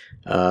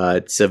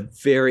 It's a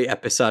very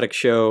episodic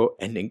show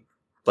and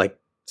like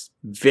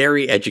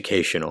very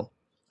educational.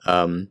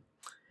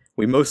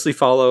 We mostly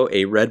follow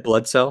a red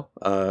blood cell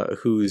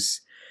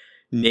whose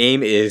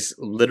name is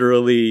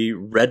literally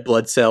red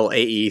blood cell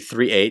AE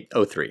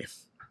 3803.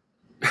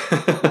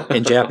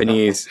 In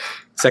Japanese,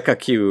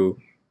 Sekakyu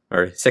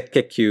or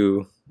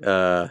Sekekyu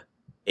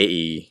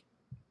AE.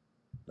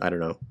 I don't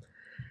know.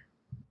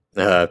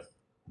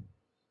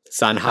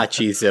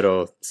 Sanhachi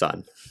Zero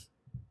San.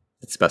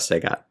 That's the best I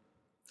got.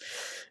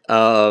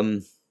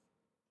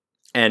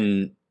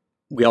 And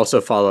we also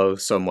follow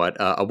somewhat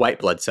a white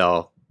blood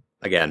cell.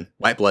 Again,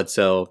 white blood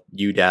cell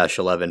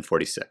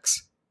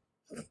U-1146.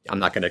 I'm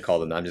not going to call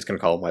them that. I'm just going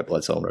to call them white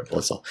blood cell and red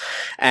blood cell.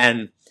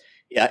 And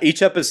yeah,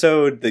 each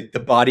episode, the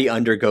body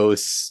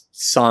undergoes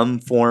some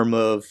form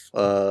of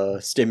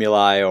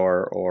stimuli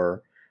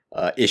or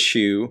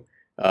issue,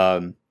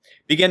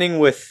 beginning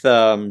with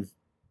a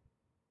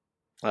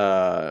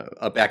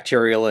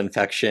bacterial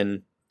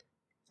infection,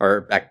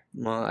 or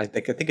I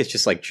think it's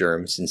just like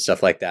germs and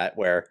stuff like that,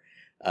 where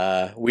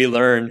we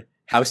learn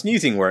how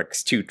sneezing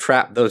works to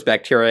trap those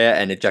bacteria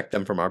and eject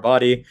them from our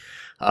body.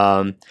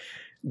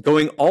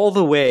 Going all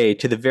the way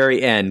to the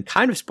very end,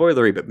 kind of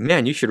spoilery, but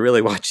man, you should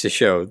really watch the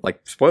show.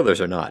 Like, spoilers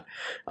or not.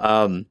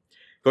 Going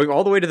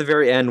all the way to the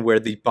very end where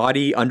the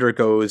body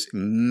undergoes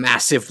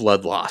massive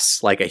blood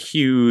loss, like a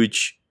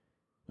huge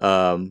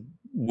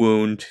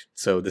wound.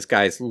 So this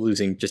guy's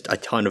losing just a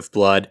ton of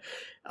blood,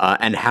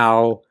 and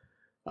how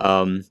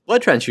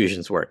blood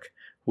transfusions work,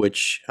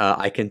 which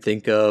I can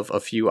think of a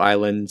few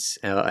islands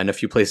and a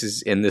few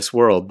places in this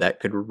world that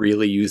could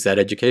really use that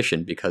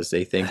education, because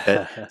they think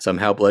that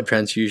somehow blood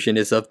transfusion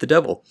is of the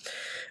devil.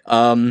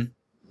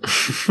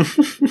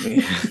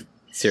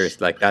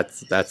 Seriously, like that's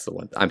the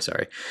one. I'm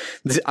sorry.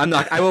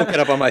 I won't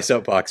get up on my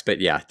soapbox, but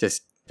yeah,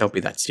 just don't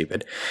be that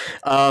stupid.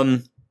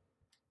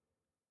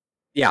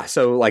 Yeah,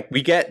 so like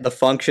we get the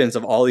functions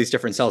of all these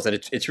different cells, and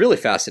it's really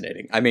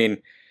fascinating. I mean,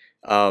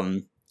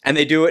 and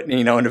they do it,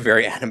 in a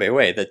very anime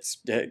way. That's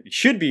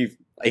should be.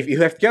 If you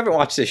haven't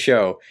watched this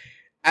show,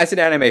 as an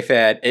anime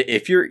fan,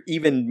 if you're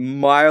even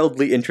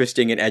mildly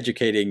interested in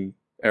educating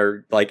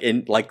or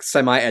in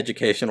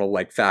semi-educational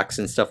facts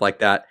and stuff like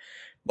that,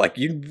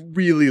 you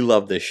really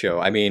love this show.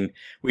 I mean,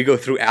 we go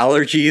through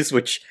allergies,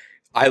 which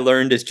I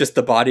learned is just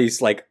the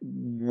body's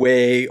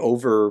way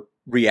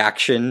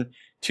overreaction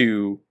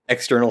to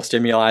external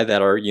stimuli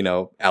that are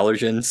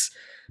allergens.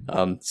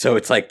 So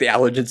it's the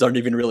allergens aren't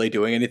even really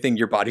doing anything.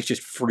 Your body's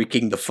just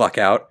freaking the fuck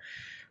out.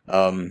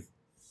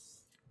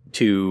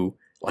 To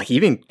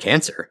even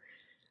cancer.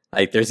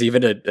 There's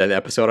even an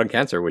episode on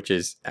cancer, which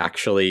is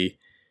actually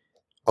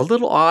a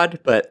little odd,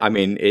 but I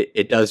mean,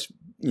 it does,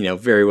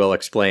 very well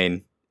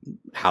explain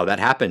how that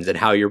happens and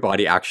how your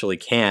body actually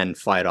can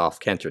fight off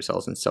cancer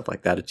cells and stuff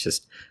like that. It's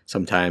just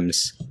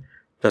sometimes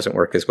doesn't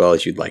work as well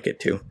as you'd like it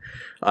to.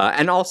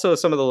 And also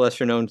some of the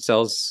lesser known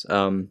cells,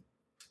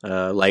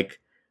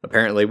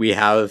 apparently we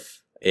have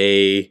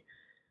a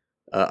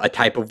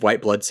type of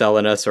white blood cell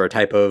in us, or a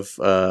type of,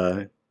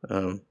 I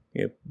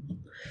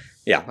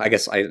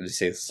guess I would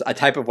say a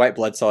type of white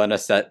blood cell in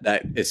us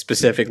that is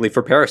specifically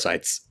for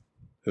parasites.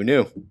 Who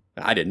knew?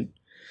 I didn't.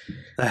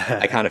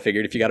 I kind of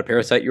figured if you got a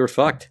parasite, you were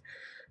fucked.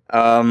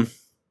 The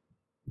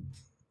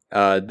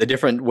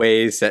different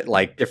ways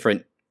that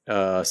different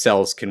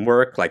cells can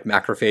work, like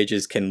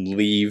macrophages can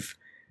leave.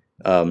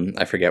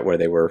 I forget where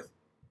they were.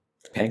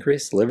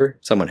 Pancreas, liver.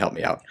 Someone help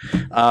me out.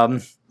 No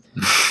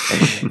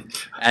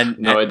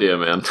idea,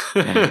 man.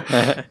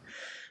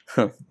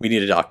 We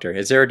need a doctor.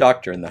 Is there a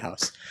doctor in the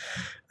house?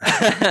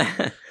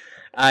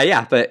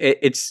 Yeah, but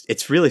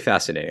it's really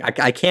fascinating.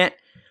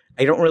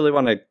 I don't really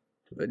want to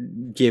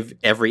give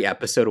every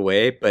episode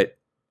away, but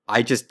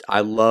I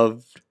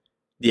love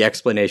the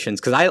explanations,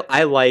 because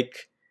I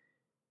like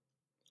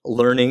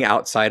learning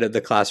outside of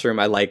the classroom.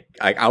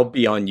 I'll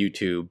be on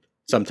YouTube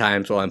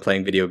sometimes while I'm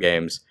playing video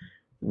games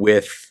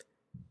with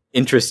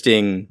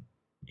interesting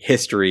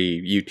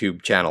history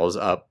YouTube channels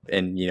up,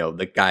 and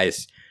the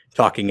guys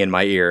talking in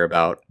my ear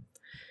about,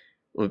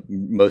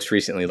 most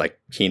recently,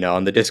 Kina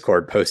on the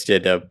Discord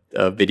posted a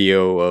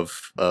video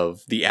of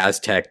the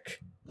Aztec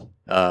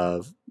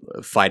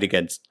fight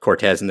against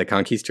Cortez and the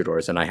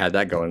conquistadors, and I had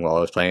that going while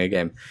I was playing a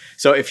game.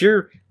 So if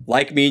you're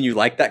like me and you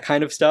like that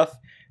kind of stuff,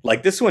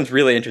 this one's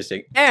really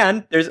interesting.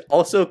 And there's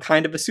also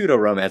kind of a pseudo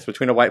romance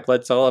between a white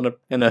blood cell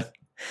and a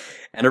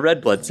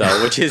red blood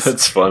cell, which is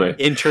that's funny,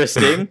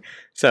 interesting.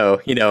 So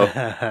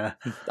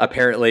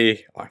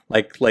apparently,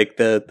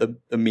 the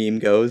meme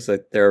goes,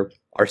 that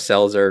our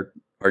cells are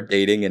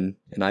dating, and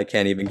I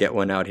can't even get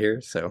one out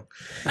here. So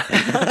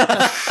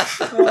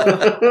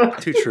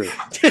too true.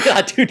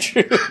 Too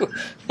true.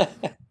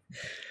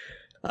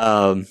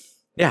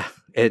 Yeah,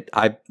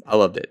 I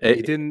loved it.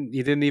 You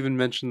didn't even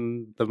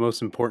mention the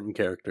most important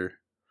character.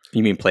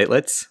 You mean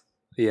platelets?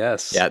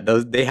 Yes. Yeah,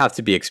 they have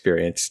to be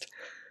experienced,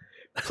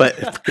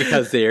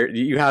 because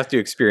you have to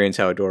experience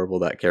how adorable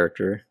that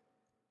character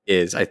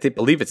is,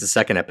 believe it's the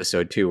second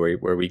episode too,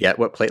 where we get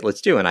what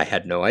platelets do, and I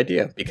had no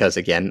idea because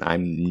again,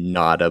 I'm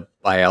not a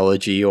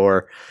biology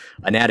or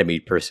anatomy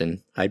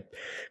person. I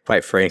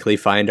quite frankly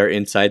find our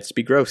insides to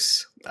be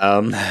gross,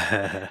 and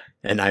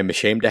I'm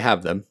ashamed to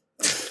have them.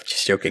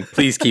 Just joking.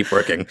 Please keep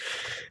working.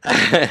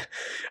 You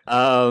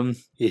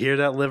hear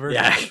that, liver?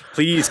 Yeah,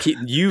 please keep,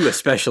 you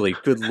especially.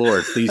 Good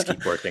Lord, please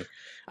keep working.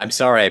 I'm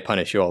sorry I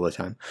punish you all the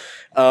time.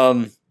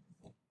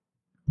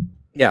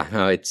 Yeah,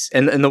 no, it's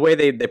and the way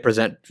they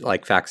present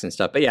like facts and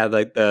stuff. But yeah,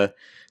 like the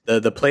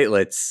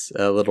platelets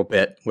a little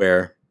bit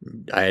where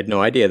I had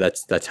no idea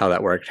that's how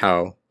that worked,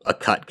 how a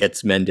cut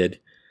gets mended.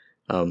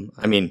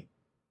 I mean,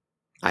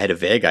 I had a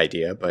vague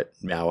idea, but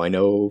now I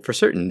know for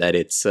certain that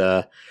it's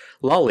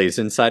lollies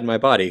inside my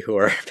body who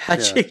are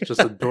patching. Yeah, just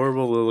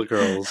adorable little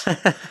girls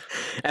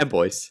and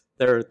boys.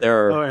 They're boy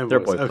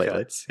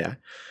platelets. Yeah,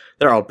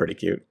 they're all pretty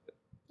cute.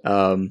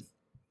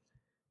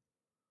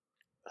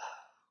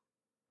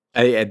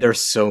 There's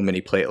so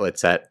many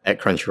platelets at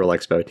Crunchyroll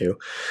Expo too.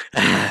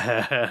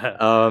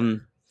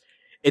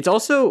 It's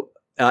also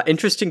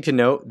interesting to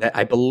note that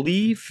I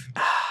believe,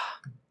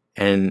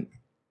 and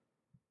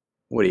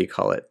what do you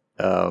call it?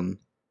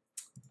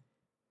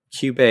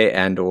 Cube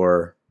and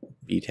or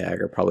BTAG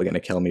are probably going to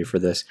kill me for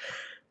this,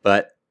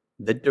 but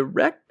the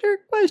director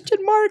was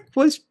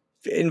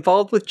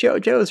involved with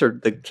JoJo's, or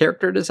the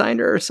character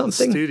designer or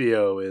something. The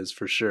studio is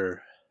for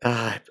sure.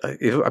 I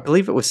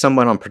believe it was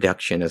someone on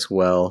production as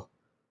well.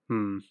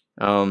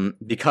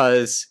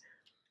 Because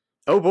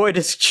oh boy,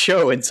 does it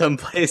show in some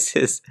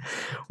places,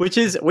 which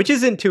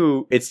isn't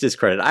to its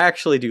discredit. I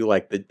actually do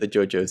like the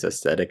JoJo's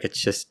aesthetic.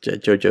 It's just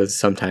JoJo's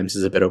sometimes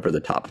is a bit over the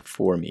top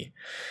for me.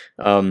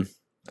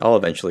 I'll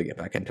eventually get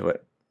back into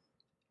it.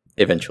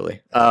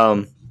 Eventually.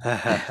 But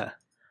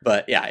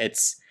yeah,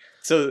 it's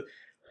so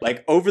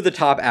like over the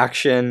top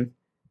action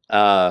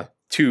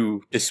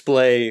to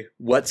display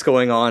what's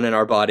going on in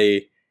our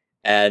body,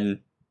 and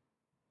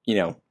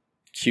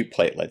cute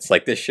platelets.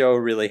 Like, this show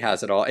really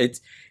has it all. It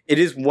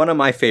is one of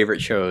my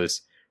favorite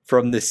shows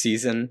from this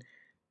season.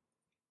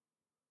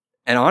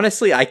 And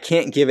honestly, I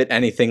can't give it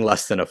anything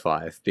less than a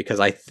 5 because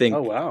I think,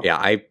 oh wow,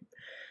 yeah,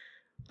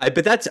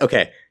 but that's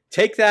okay.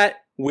 Take that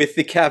with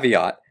the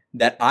caveat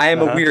that I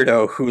am a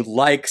weirdo who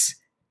likes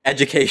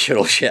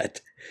educational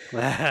shit.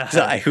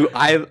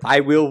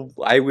 I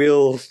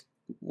will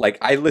like,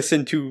 I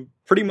listen to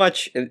pretty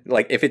much,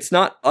 like, if it's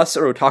not Us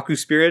or Otaku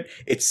Spirit,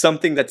 it's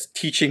something that's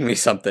teaching me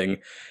something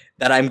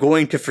that I'm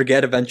going to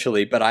forget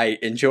eventually, but I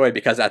enjoy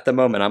because at the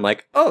moment I'm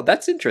like, oh,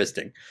 that's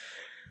interesting.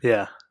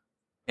 Yeah.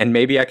 And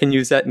maybe I can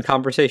use that in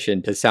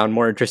conversation to sound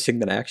more interesting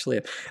than I actually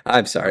am.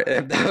 I'm sorry.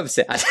 I'm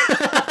sad.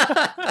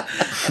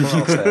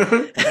 Well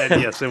said.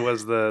 And yes, it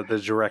was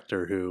the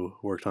director who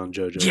worked on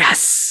JoJo.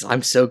 Yes!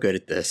 I'm so good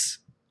at this.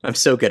 I'm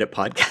so good at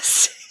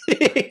podcasting.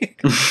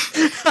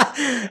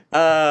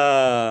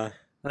 Now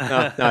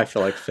I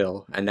feel like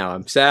Phil. And now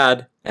I'm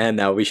sad. And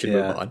now we should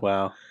move on.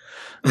 Wow.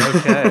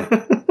 Okay.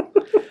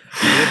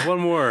 We have one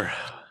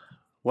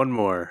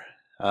more.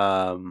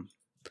 And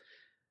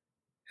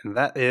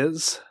that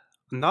is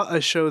not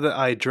a show that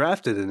I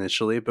drafted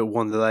initially, but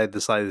one that I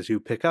decided to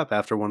pick up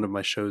after one of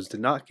my shows did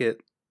not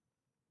get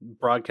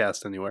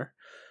broadcast anywhere.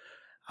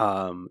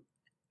 And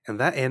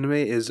that anime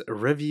is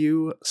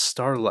Revue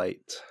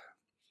Starlight.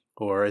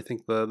 Or I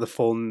think the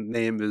full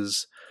name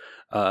is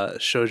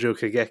Shoujo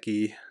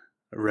Kageki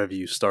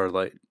Revue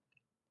Starlight.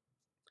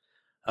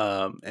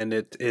 And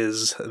it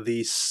is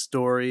the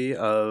story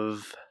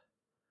of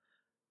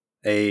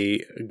a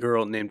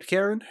girl named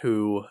Karen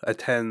who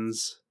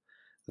attends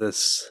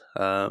this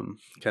kind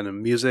of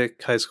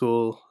music high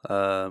school.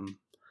 I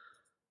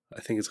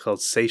think it's called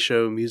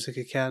Seisho Music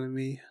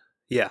Academy.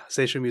 Yeah,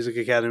 Seisho Music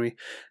Academy,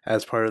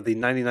 as part of the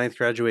 99th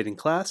graduating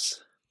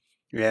class.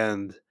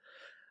 And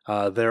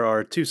there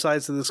are two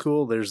sides to the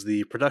school. There's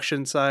the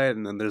production side,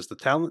 and then there's the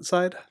talent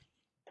side.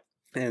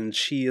 And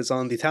she is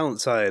on the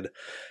talent side.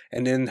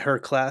 And in her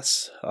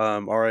class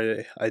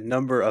are a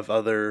number of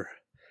other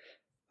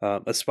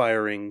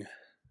aspiring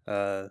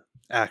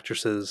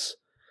actresses,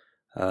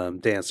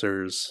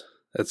 dancers,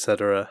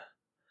 etc.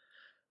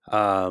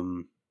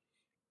 And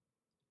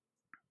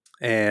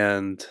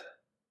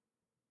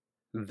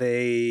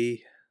I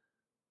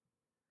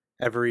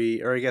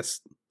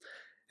guess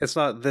it's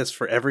not this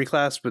for every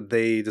class, but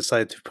they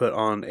decided to put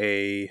on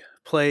a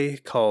play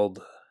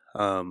called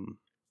The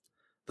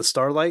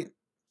Starlight,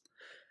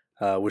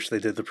 which they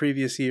did the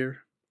previous year.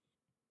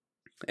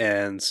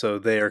 And so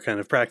they are kind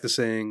of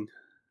practicing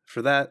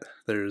for that.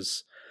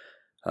 There's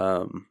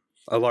a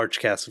large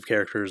cast of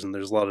characters, and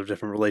there's a lot of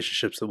different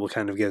relationships that we'll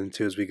kind of get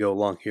into as we go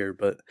along here.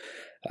 But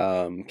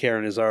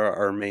Karen is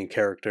our main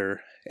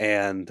character,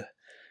 and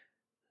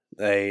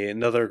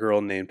another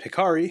girl named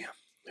Hikari,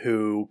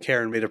 who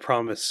Karen made a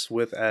promise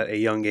with at a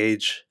young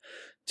age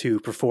to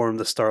perform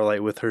the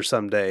Starlight with her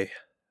someday,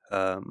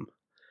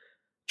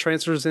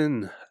 transfers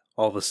in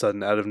all of a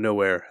sudden out of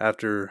nowhere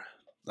after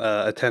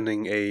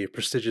attending a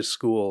prestigious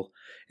school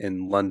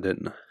in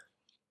London.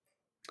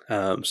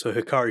 So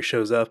Hikari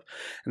shows up,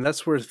 and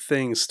that's where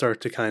things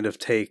start to kind of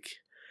take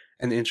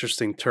an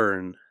interesting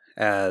turn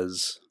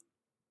as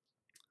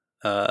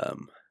does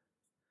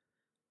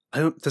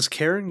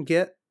Karen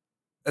get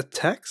a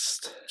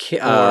text?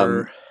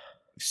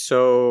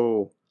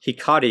 So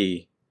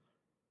Hikari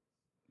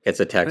gets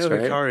a text,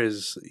 right?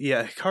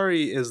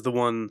 Hikari is the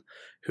one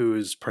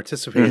who's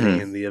participating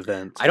in the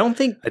event. I don't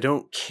think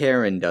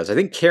Karen does. I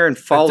think Karen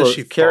follows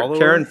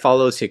Karen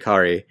follows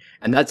Hikari,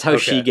 and that's how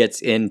she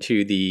gets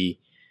into the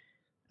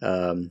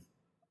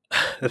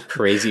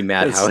crazy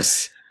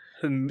madhouse.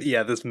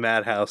 This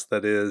madhouse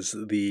that is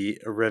the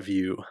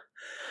Revue,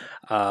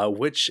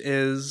 which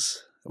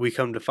is, we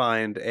come to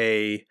find,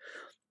 a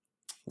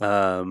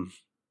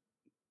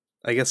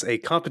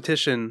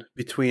competition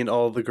between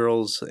all the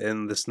girls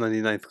in this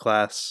 99th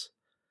class,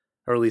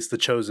 or at least the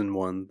chosen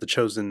one, the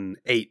chosen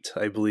 8,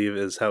 I believe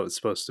is how it's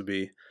supposed to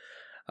be,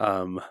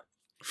 to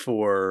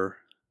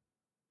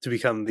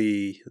become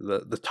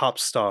the top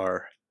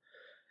star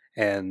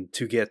and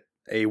to get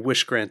a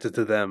wish granted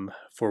to them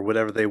for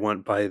whatever they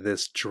want by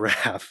this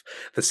giraffe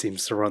that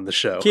seems to run the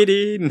show.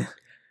 Kirin,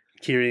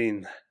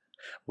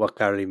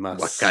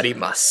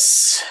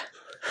 wakarimasu.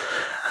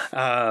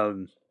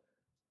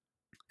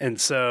 And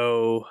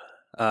so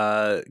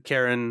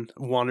Karen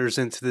wanders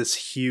into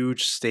this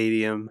huge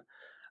stadium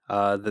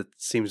that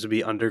seems to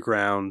be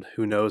underground.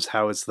 Who knows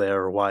how it's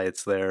there or why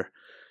it's there.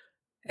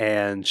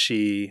 And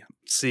she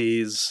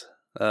sees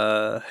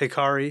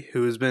Hikari,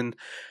 who has been,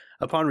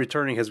 upon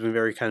returning, has been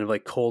very kind of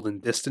like cold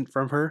and distant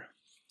from her.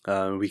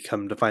 We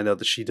come to find out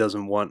that she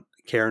doesn't want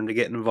Karen to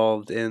get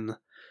involved in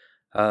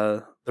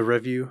the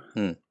Revue.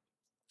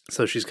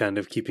 So she's kind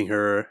of keeping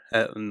her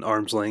at an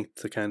arm's length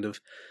to kind of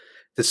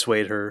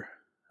dissuade her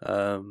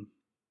from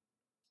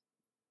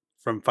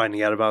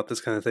finding out about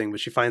this kind of thing. But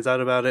she finds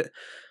out about it.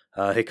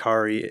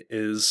 Hikari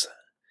is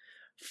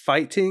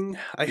fighting.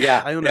 I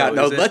don't know.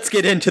 No, let's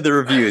get into the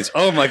reviews.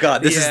 Oh my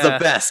god, this is the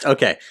best.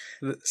 Okay.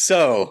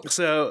 So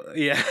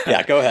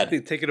yeah, go ahead.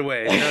 Take it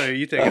away. No,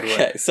 you take it away.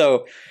 Okay,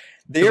 so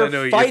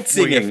they're fight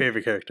singing. Your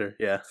favorite character,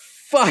 yeah.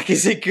 Fuck,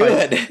 is it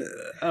good?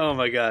 Oh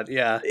my god,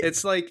 yeah.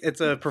 It's like, it's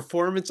a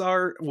performance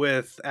art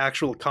with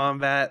actual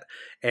combat,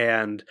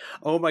 and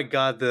oh my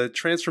god, the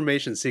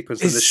transformation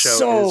sequence in the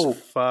show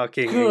is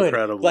fucking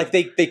incredible. Like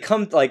they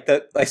come, like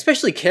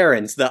especially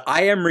Karen's, the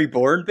I Am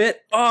Reborn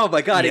bit. Oh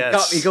my god, It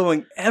got me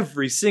going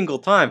every single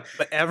time.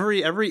 But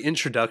every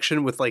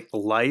introduction with like the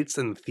lights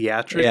and the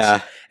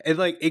theatrics,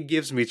 it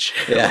gives me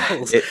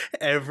chills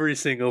every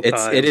single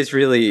time.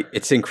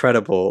 It's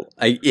incredible.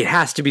 It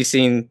has to be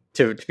seen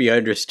to be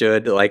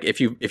understood. Like if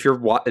you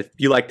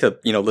like to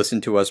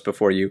listen to us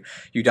before you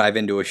dive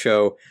into a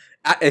show,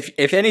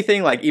 if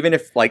anything, like even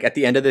if like at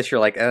the end of this you're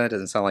like, it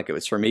doesn't sound like it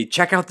was for me,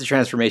 check out the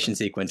transformation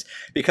sequence,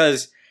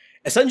 because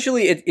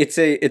essentially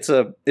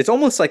it's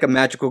almost like a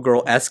Magical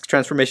Girl-esque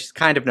transformation,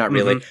 kind of, not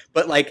really,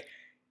 but like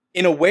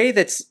in a way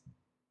it's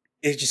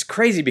just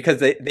crazy because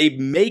they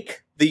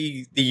make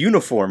the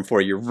uniform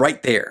for you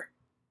right there.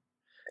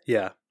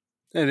 Yeah.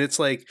 And it's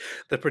like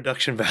the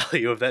production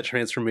value of that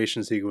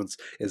transformation sequence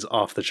is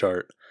off the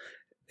chart.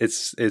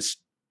 It's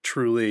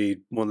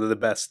truly one of the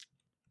best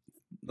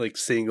like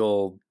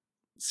single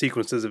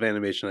sequences of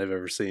animation I've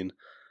ever seen.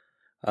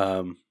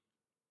 But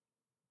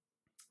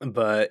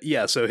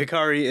yeah, so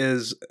Hikari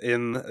is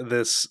in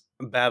this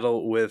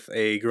battle with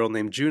a girl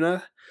named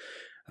Juna,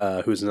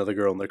 who's another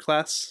girl in their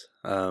class.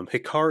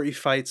 Hikari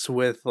fights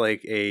with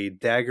like a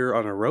dagger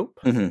on a rope.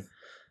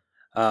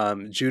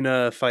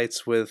 Juna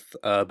fights with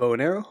bow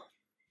and arrow.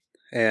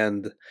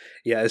 And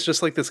yeah, it's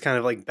just like this kind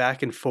of like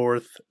back and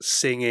forth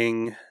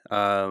singing,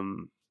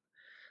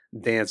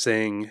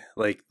 dancing.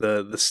 Like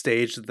the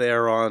stage that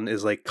they're on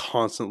is like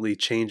constantly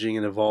changing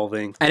and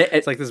evolving. And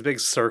it's like this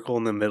big circle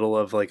in the middle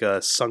of like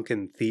a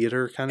sunken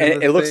theater kind of.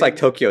 And it looks like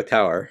Tokyo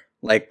Tower,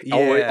 like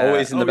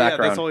always in the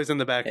background. Yeah, that's always in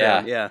the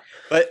background. Yeah.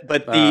 But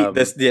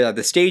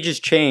the stages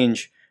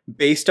change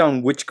based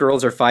on which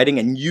girls are fighting,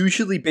 and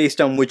usually based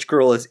on which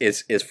girl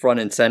is front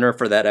and center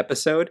for that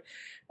episode.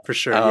 For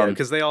sure,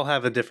 because they all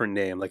have a different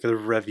name, like the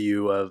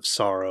Revue of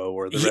Sorrow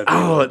or the Revue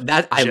of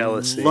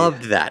Jealousy. I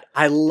loved that.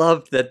 I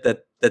loved that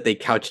they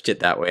couched it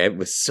that way. It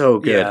was so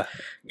good.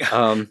 Yeah.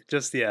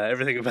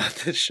 Everything about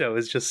this show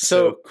is just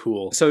so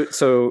cool. So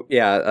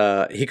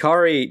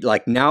Hikari,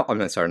 like now,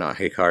 I'm sorry, not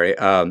Hikari.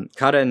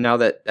 Kata, now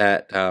that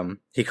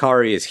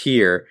Hikari is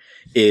here,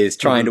 is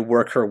trying to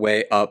work her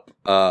way up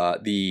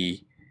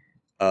the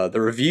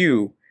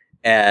Revue,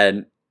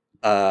 and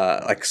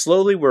like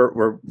slowly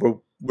we're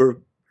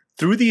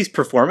through these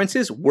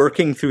performances,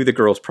 working through the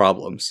girls'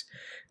 problems.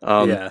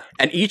 And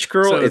each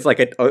girl is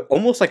like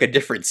almost like a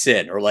different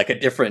sin or like a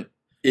different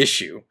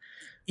issue.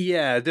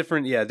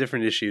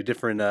 Different issue,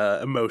 different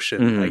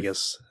emotion, I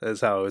guess is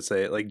how I would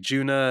say it. Like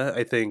Juna,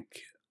 I think,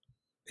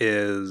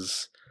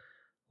 is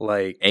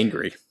like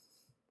angry.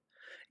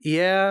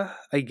 Yeah,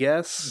 I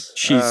guess.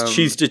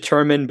 She's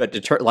determined, but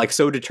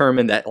so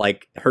determined that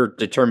like her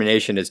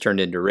determination is turned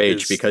into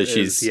rage because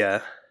she's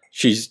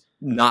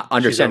not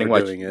understanding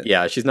why.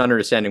 She's not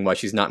understanding why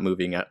she's not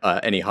moving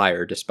any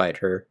higher despite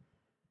her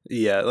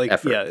Yeah, like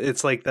effort. Yeah,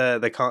 it's like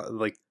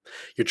like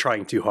you're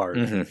trying too hard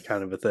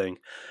kind of a thing.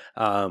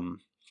 And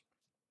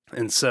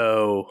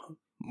so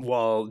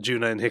while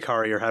Juna and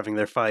Hikari are having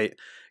their fight,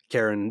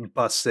 Karen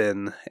busts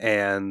in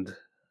and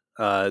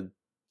like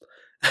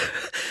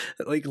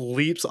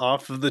leaps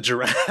off of the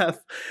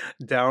giraffe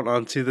down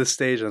onto the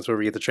stage, and that's where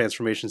we get the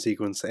transformation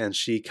sequence, and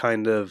she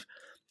kind of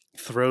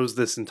throws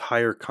this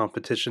entire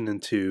competition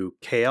into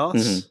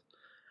chaos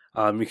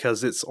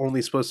because it's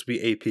only supposed to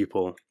be 8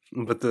 people,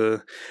 but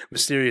the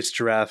mysterious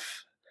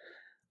giraffe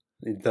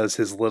does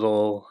his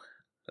little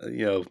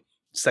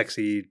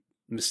sexy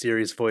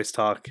mysterious voice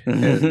talk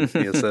and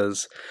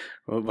says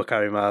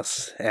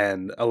 "Wakarimasu"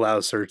 and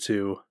allows her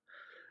to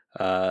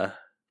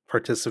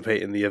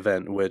participate in the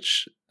event,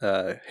 which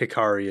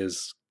Hikari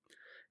is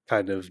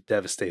kind of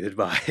devastated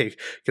by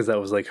because that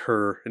was like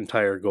her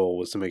entire goal,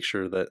 was to make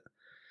sure that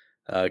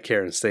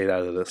Karen stayed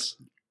out of this.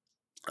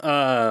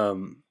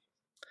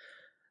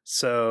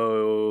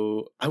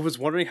 So I was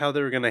wondering how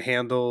they were going to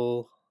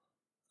handle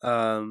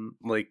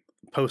like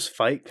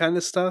post-fight kind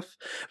of stuff,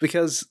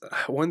 because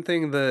one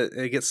thing that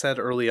it gets said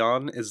early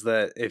on is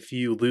that if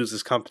you lose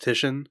this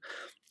competition,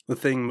 the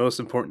thing most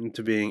important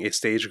to being a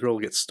stage girl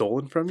gets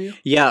stolen from you.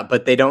 Yeah,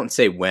 but they don't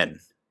say when.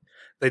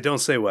 They don't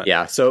say when.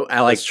 Yeah, so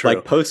like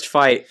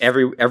post-fight,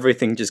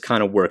 everything just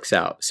kind of works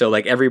out. So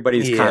like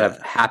everybody's kind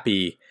of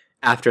happy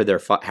after their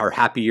fight, or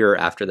happier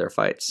after their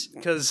fights.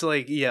 Because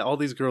all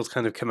these girls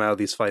kind of come out of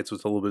these fights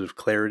with a little bit of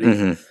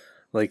clarity.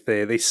 Like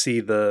they see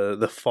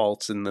the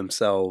faults in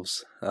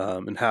themselves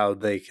and how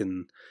they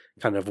can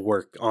kind of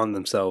work on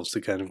themselves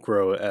to kind of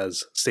grow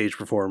as stage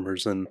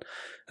performers and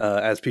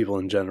as people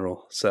in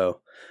general. So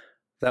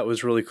that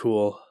was really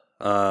cool.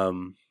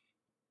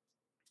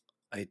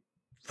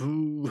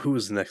 Who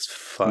was the next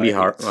fight?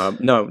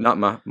 Miharu. No, not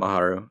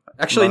Maharu.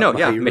 Actually, no.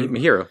 Yeah,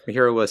 Mihiru.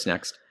 Mihiru was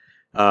next.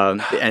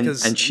 And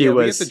she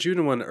was. We get the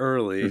Juna one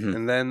early,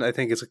 and then I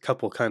think it's a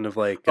couple kind of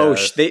like.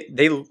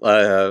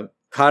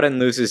 Karen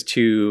loses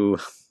to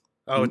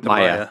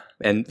Maya,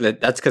 and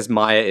that's because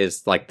Maya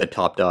is like the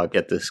top dog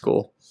at this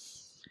school.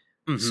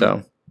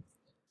 So,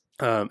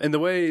 and the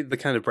way the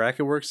kind of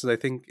bracket works is, I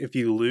think if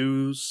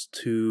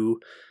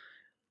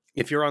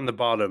you're on the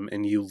bottom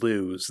and you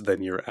lose,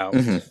 then you're out.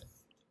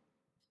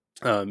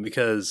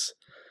 Because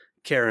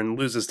Karen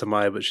loses to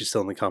Maya, but she's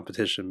still in the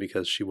competition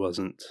because she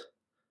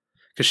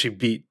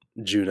beat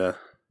Juna,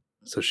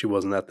 so she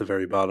wasn't at the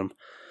very bottom.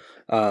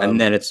 And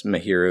then it's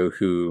Mihiru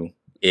who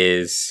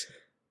is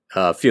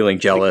feeling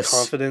jealous.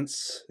 Like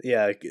confidence.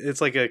 Yeah,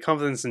 it's like a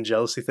confidence and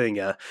jealousy thing.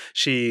 Yeah,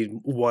 she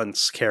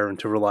wants Karen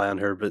to rely on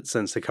her, but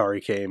since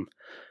Hikari came,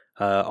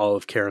 all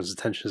of Karen's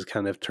attention is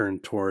kind of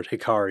turned toward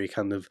Hikari,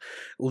 kind of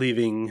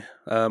leaving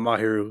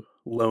Mihiru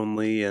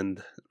lonely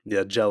and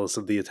jealous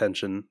of the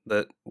attention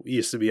that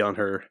used to be on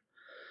her.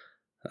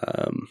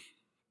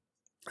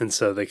 And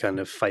so they kind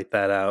of fight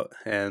that out,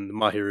 and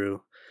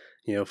Mihiru,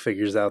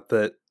 figures out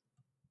that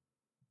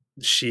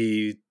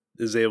she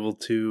is able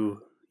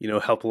to,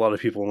 help a lot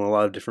of people in a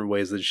lot of different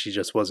ways that she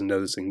just wasn't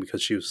noticing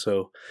because she was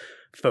so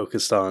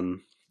focused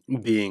on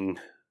being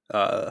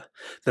the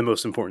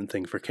most important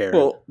thing for Karen.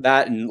 Well,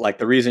 that and like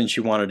the reason she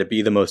wanted to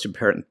be the most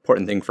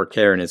important thing for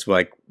Karen is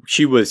like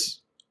she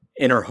was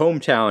in her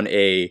hometown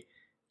a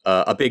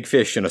big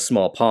fish in a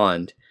small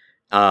pond.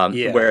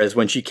 Whereas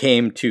when she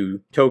came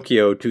to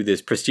Tokyo to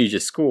this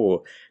prestigious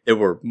school, there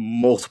were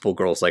multiple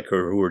girls like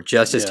her who were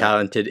just as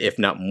talented, if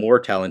not more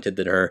talented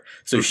than her.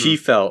 So she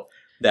felt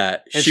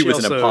that she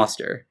was an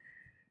imposter.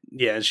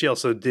 Yeah, and she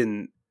also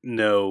didn't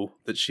know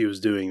that she was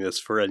doing this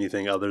for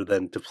anything other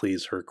than to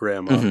please her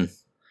grandma.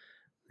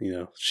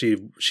 She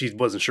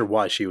wasn't sure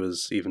why she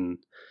was even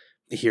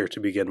here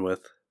to begin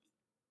with.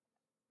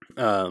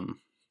 So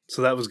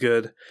that was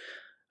good.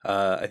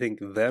 I think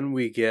then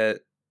we get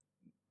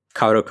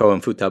Karoko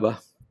and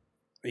Futaba.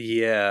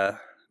 Yeah,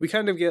 we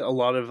kind of get a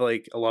lot of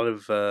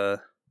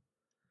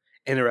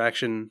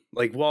interaction.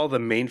 Like while the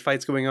main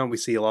fight's going on, we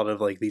see a lot of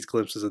like these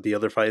glimpses of the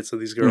other fights of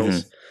these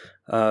girls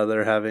that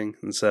are having,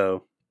 and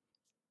so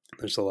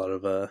there's a lot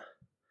of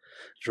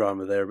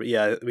drama there. But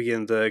yeah, we get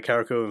into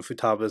Karoko and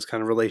Futaba's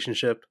kind of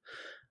relationship.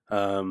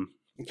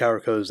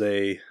 Karoko's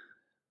a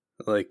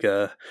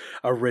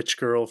rich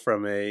girl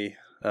from a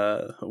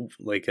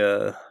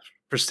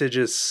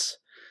prestigious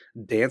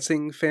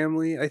dancing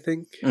family, I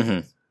think.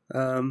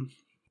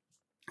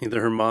 Either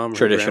her mom or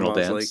traditional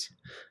her dance.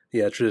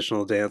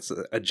 Traditional dance,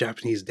 a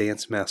Japanese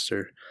dance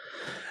master.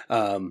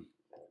 And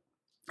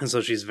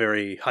so she's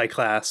very high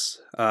class,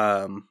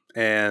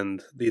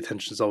 and the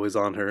attention's always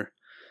on her.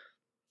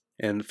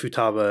 And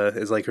Futaba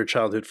is like her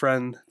childhood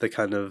friend that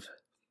kind of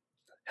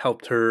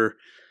helped her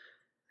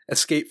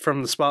escape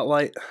from the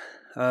spotlight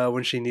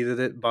when she needed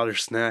it, bought her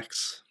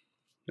snacks,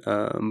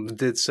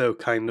 did so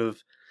kind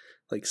of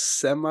like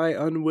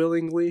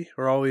semi-unwillingly,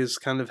 or always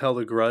kind of held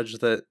a grudge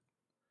that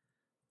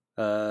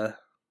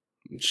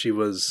she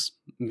was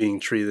being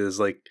treated as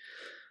like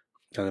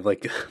kind of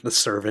like the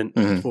servant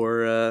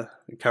for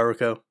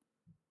Karoko.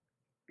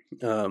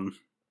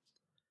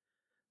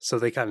 So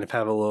they kind of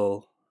have a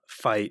little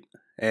fight,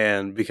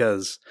 and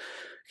because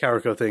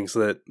Kariko thinks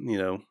that,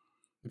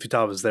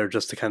 Futaga's there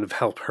just to kind of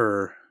help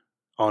her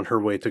on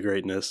her way to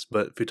greatness,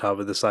 but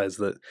Futaba decides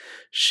that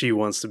she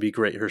wants to be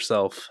great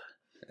herself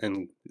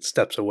and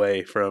steps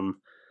away from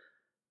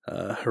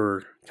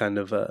her kind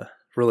of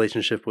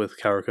relationship with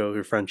Kariko,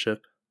 her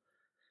friendship,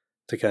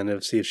 to kind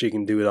of see if she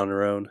can do it on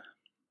her own.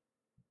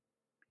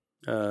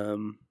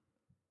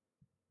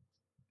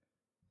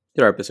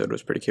 Their episode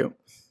was pretty cute.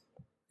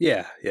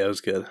 Yeah, it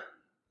was good.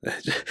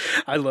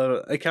 I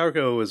love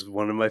Kariko was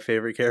one of my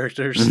favorite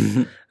characters.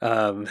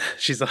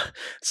 She's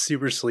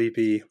super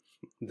sleepy,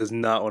 does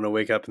not want to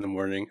wake up in the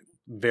morning.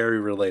 Very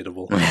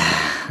relatable.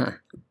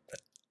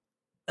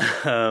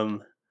 Let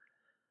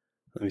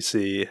me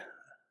see.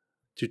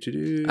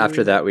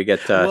 After that, we get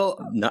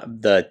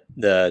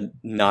the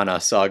Nana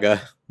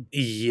saga.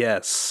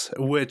 Yes,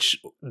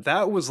 which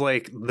that was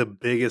like the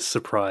biggest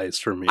surprise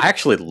for me. I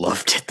actually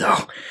loved it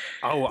though.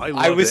 Oh,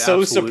 I was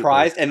so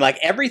surprised, and like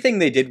everything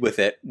they did with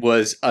it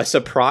was a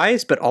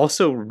surprise, but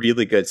also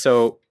really good.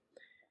 So,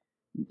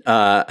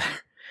 her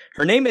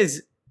name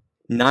is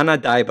Nana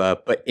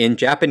Daiba, but in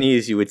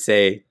Japanese you would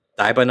say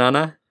Daiba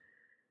Nana.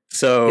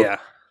 So yeah.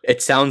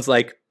 It sounds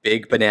like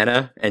big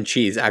banana, and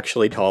she's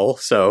actually tall.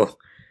 So.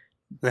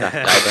 That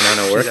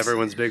banana works. She's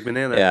everyone's big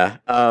banana.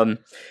 Yeah.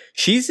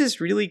 She's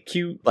this really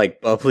cute, like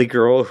bubbly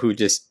girl who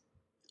just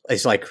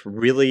is like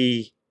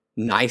really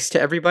nice to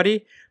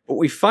everybody. But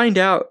we find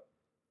out,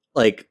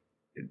 like,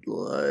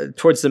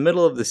 towards the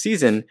middle of the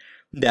season,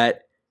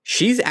 that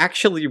she's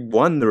actually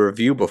won the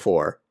review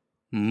before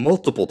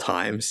multiple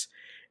times,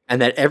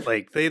 and that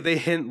they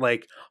hint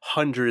like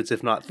hundreds,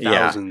 if not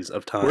thousands,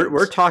 of times.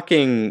 We're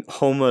talking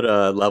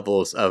Homura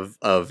levels of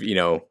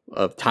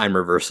time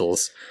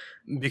reversals.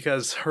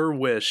 Because her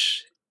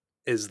wish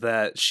is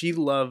that she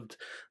loved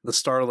the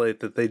Starlight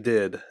that they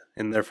did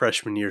in their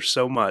freshman year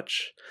so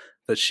much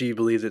that she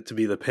believed it to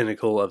be the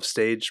pinnacle of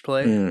stage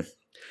play.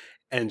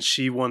 And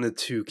she wanted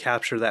to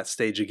capture that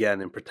stage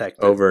again and protect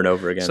it. Over and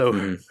over again.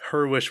 So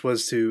her wish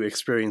was to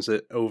experience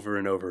it over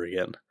and over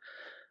again.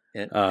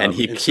 And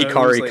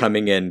Hikari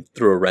coming in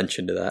threw a wrench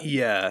into that.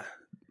 Yeah.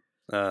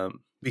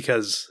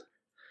 Because...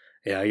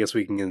 Yeah, I guess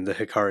we can get into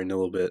Hikari in a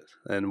little bit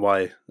and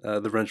why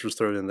the wrench was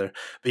thrown in there.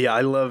 But yeah, I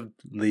loved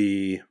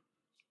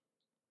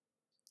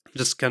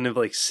just kind of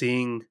like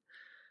seeing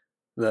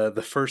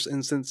the first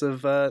instance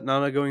of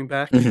Nana going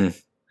back. Mm-hmm.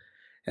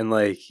 And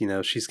like,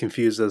 she's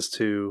confused as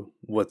to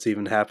what's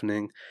even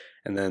happening.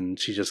 And then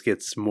she just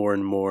gets more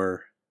and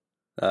more...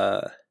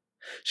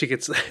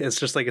 it's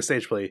just like a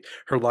stage play.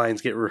 Her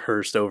lines get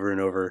rehearsed over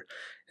and over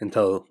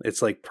until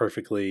it's like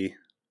perfectly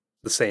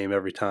the same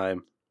every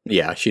time.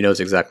 Yeah, she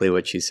knows exactly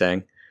what she's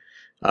saying.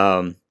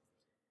 And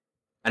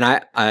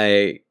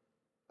I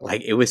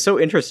like, it was so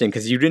interesting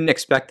because you didn't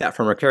expect that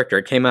from her character.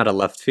 It came out of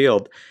left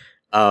field.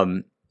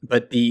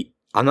 But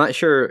I'm not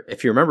sure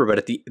if you remember, but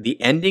at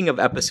the ending of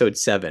episode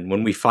 7,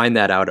 when we find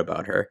that out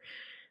about her,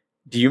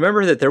 do you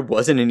remember that there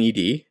wasn't an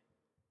ED?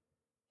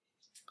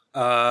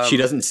 She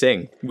doesn't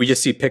sing. We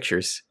just see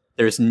pictures.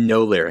 There's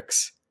no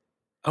lyrics.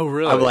 Oh,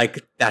 really? I'm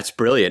like, that's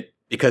brilliant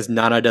because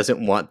Nana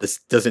doesn't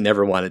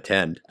ever want it to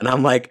end. And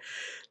I'm like,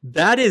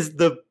 that is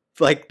the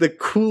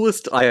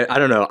coolest. I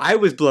don't know. I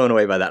was blown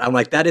away by that. I'm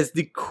like, that is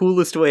the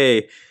coolest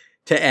way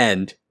to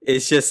end.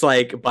 It's just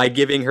like by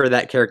giving her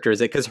that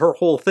characterization, because her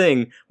whole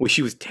thing was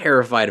she was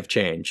terrified of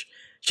change.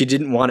 She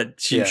didn't want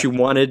it. She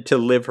wanted to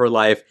live her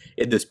life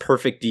in this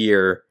perfect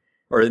year,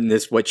 or in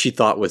this what she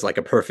thought was like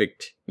a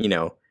perfect,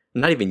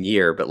 not even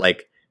year, but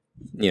like,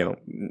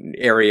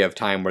 area of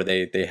time where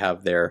they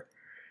have their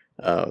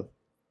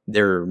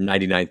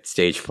 99th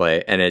stage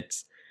play, and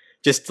it's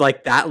just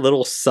like that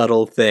little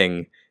subtle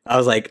thing. I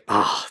was like,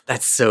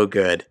 that's so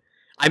good.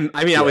 I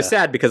was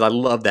sad because I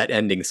love that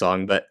ending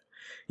song, but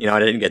I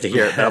didn't get to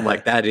hear it. But I'm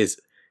like, that is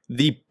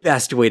the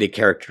best way to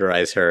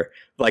characterize her,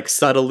 like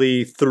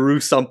subtly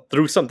through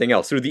something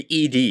else, through the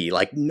ED.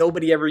 Like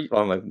nobody ever,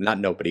 well, not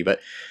nobody, but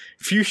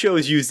few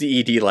shows use the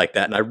ED like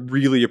that, and I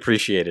really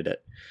appreciated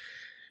it.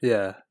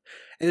 Yeah,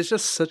 and it's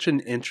just such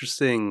an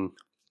interesting,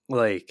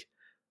 like,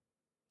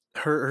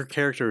 her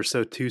character is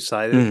so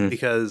two-sided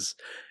because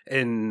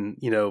in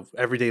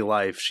everyday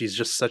life she's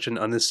just such an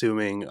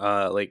unassuming,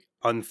 like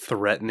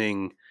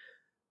unthreatening,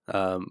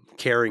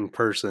 caring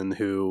person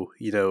who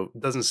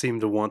doesn't seem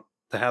to want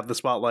to have the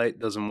spotlight,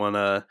 doesn't want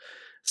to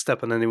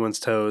step on anyone's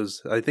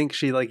toes. I think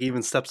she like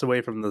even steps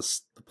away from the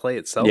play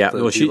itself. Yeah,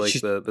 to be like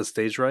the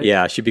stage right.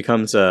 Yeah, she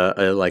becomes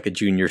a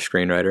junior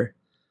screenwriter.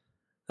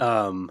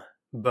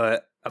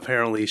 But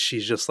apparently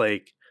she's just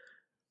like,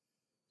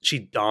 she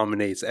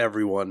dominates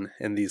everyone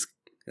in these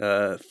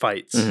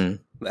fights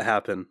that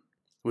happen,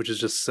 which is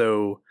just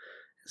so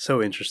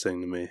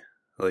interesting to me.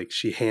 Like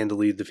she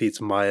handily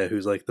defeats Maya,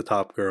 who's like the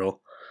top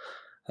girl.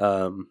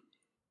 Yeah,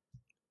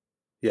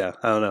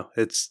 I don't know.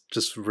 It's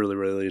just really,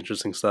 really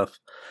interesting stuff.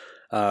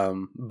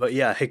 But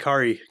yeah,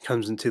 Hikari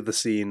comes into the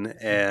scene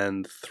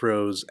and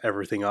throws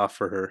everything off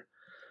for her.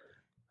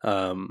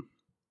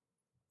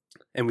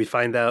 And we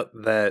find out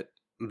that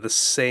the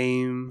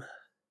same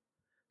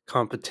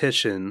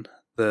competition,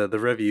 the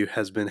review,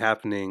 has been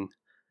happening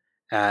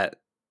at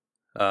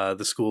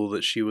the school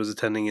that she was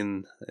attending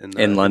in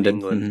London.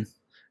 England. Mm-hmm.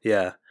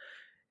 Yeah.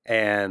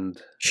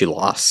 And she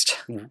lost.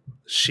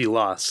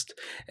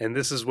 And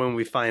this is when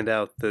we find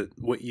out that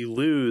what you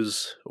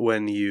lose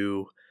when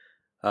you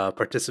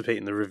participate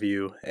in the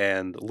review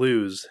and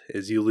lose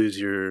is you lose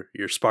your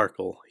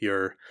sparkle,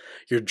 your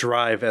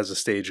drive as a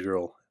stage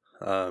girl.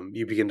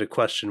 You begin to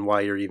question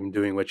why you're even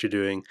doing what you're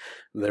doing.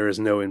 There is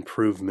no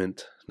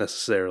improvement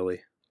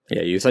necessarily.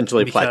 Yeah, you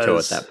essentially plateau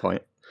at that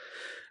point.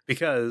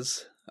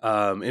 Because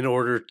in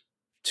order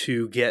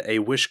to get a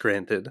wish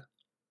granted,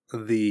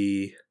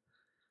 the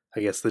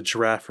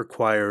giraffe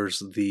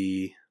requires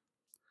the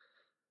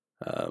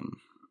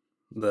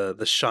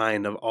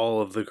shine of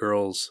all of the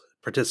girls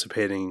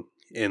participating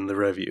in the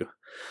review.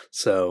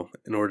 So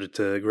in order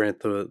to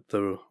grant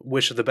the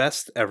wish of the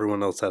best,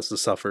 everyone else has to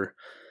suffer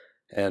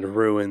and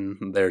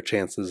ruin their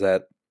chances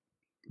at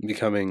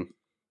becoming,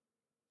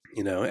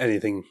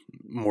 anything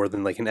more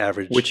than like an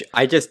average. Which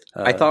I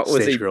thought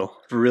was a girl.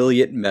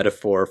 Brilliant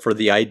metaphor for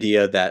the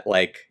idea that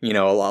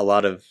a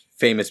lot of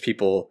famous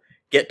people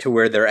get to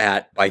where they're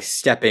at by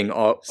stepping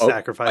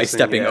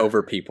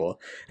over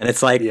people. And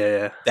it's like,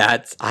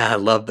 I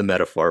love the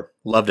metaphor.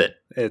 Loved it.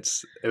 It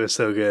was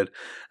so good.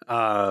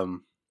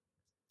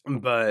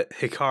 But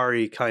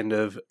Hikari kind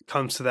of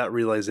comes to that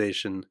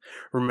realization,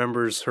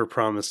 remembers her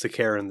promise to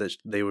Karen that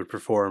they would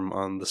perform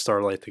on the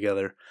Starlight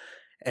together,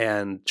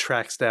 and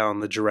tracks down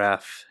the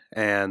giraffe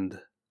and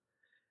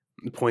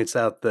points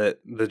out that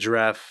the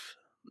giraffe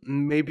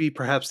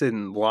perhaps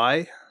didn't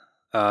lie,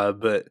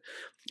 but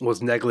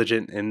was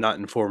negligent in not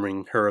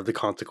informing her of the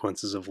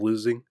consequences of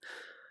losing.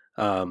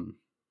 And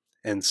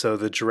so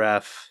the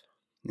giraffe,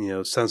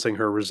 sensing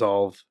her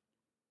resolve,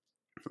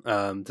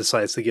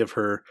 decides to give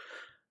her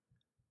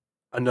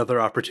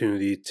another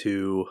opportunity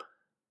to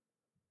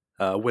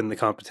win the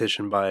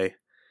competition by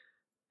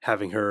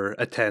having her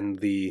attend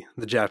the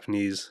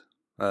Japanese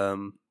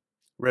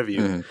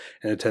review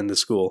and attend the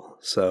school.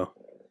 So,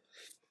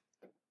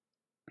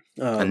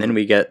 and then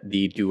we get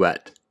the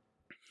duet.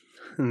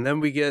 And then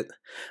we get,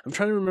 I'm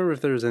trying to remember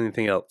if there was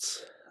anything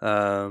else.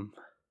 Yeah.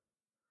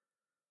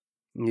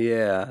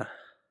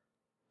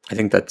 I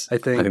think that's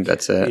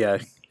it. Yeah.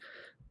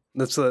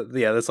 That's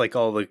like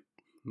all the,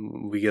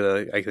 we get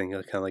I think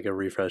kind of like a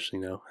refresh,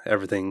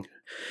 everything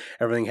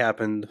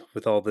happened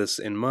with all this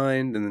in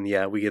mind. And then,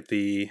 we get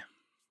the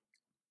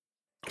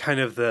kind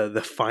of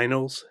the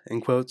finals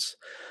in quotes,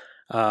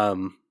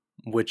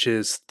 which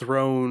is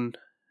thrown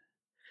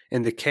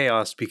into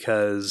chaos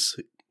because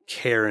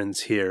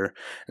Karen's here,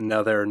 and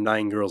now there are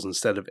 9 girls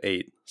instead of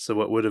 8. So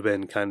what would have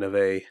been kind of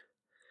a,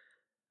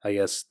 I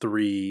guess,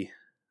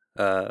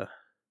 a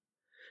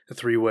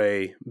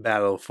 3-way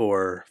battle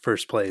for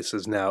first place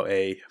is now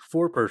a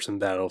 4-person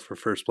battle for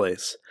first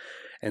place.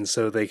 And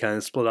so they kind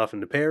of split off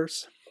into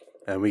pairs,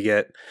 and we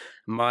get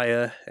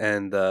Maya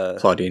and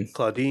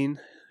Claudine,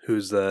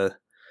 who's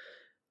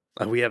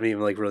we haven't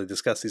even really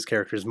discussed these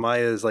characters.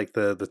 Maya is like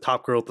the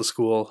top girl at the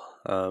school.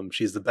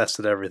 She's the best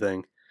at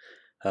everything.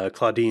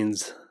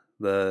 Claudine's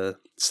the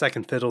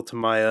second fiddle to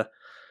Maya,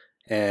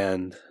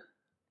 and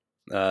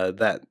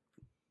that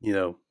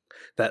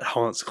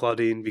haunts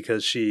Claudine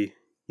because she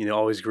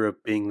always grew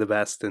up being the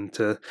best, and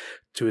to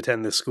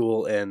attend this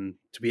school and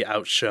to be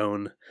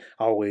outshone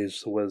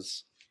always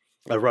was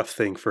a rough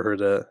thing for her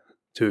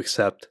to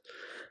accept.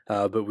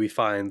 But we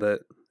find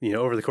that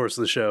over the course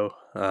of the show,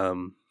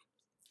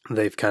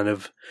 they've kind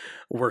of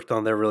worked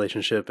on their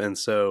relationship, and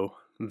so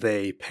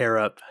they pair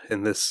up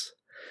in this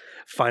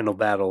final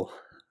battle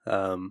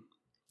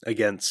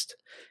against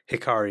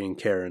Hikari and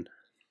Karen,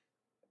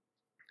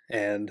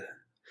 and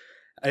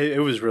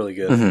it was really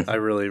good. Mm-hmm. I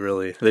really,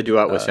 really the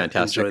duet was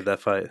fantastic. Enjoyed that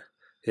fight.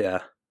 Yeah.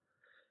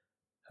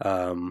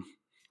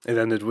 It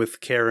ended with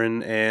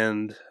Karen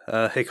and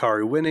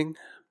Hikari winning.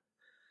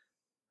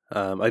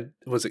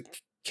 Was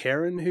it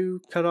Karen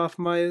who cut off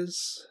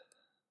Maya's?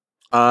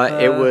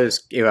 It was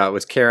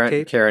Karen.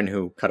 Cape? Karen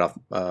who cut off.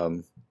 I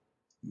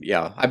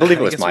believe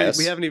it was Maya's.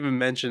 We haven't even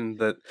mentioned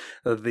that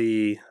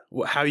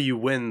how you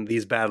win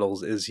these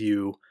battles is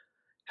you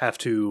have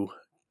to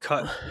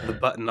cut the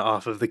button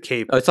off of the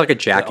cape. Oh, it's like a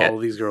jacket. All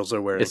these girls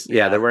are wearing.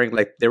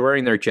 They're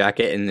wearing their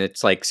jacket, and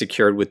it's like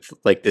secured with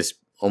like this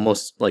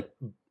almost like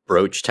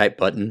brooch type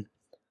button.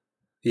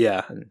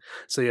 Yeah.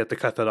 So you have to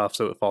cut that off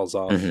so it falls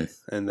off,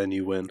 and then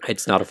you win.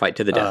 It's not a fight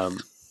to the death.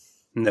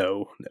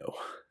 No.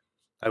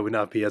 I would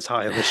not be as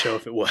high on the show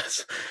if it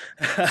was.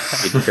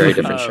 It's a very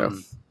different show.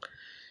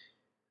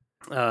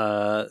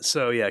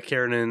 So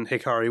Karen and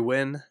Hikari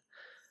win,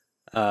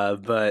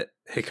 but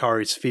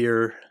Hikari's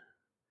fear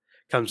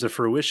comes to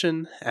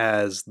fruition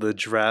as the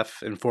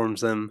giraffe informs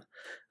them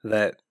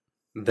that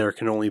there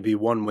can only be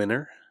one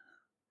winner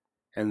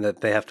and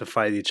that they have to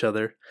fight each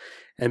other.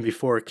 And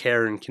before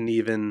Karen can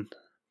even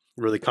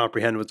really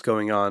comprehend what's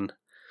going on,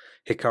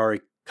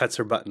 Hikari cuts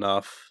her button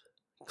off,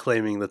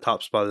 claiming the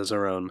top spot as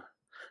her own,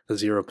 the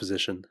 0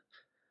 position.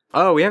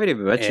 Oh, we haven't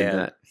even mentioned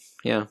that.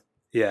 Yeah.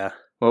 Yeah.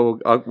 Well,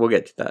 we'll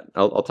get to that.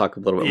 I'll talk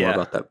a little bit more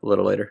about that a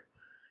little later.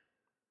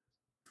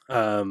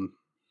 And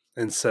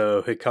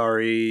so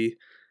Hikari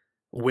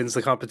wins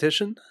the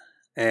competition,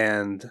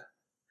 and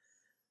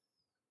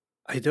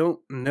I don't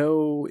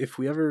know if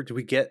do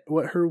we get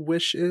what her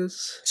wish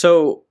is?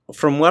 So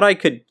from what I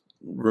could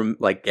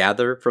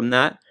gather from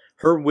that,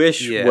 her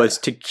wish was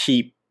to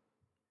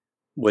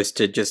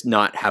just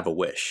not have a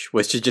wish,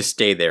 was to just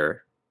stay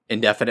there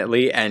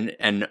indefinitely,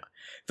 and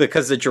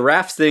because the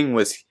giraffes thing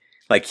was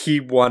like, he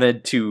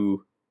wanted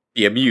to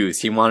be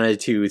amused, he wanted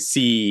to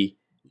see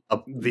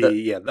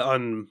the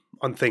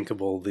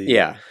unthinkable,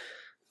 the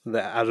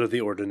out of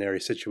the ordinary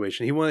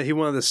situation. He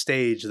wanted the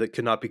stage that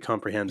could not be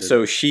comprehended.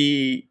 So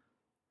she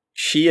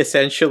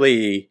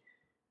essentially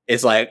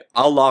is like,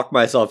 I'll lock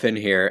myself in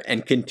here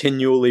and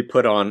continually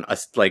put on a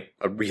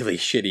really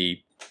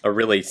shitty, a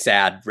really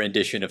sad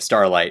rendition of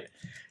Starlight,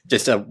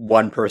 just a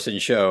one-person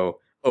show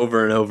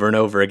over and over and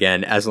over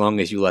again, as long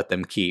as you let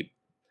them keep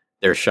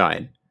their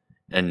shine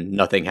and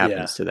nothing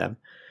happens to them.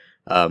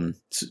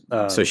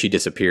 So she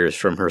disappears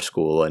from her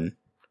school, and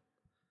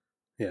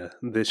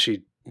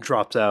she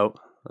drops out,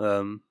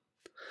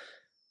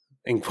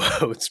 in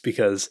quotes,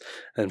 because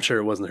I'm sure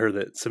it wasn't her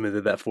that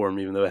submitted that form,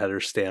 even though it had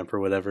her stamp or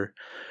whatever.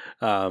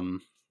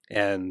 And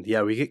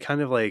we get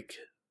kind of like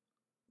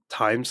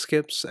time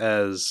skips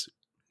as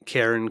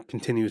Karen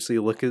continuously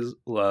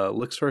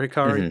looks for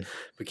Hikari,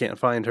 but can't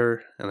find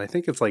her. And I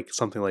think it's like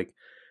something like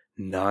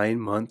 9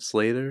 months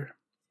later.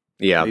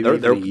 Yeah,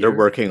 they're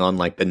working on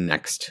like the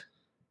next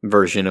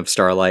version of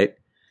Starlight.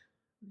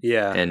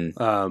 Yeah, and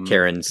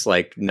Karen's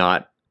like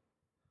not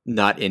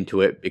into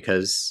it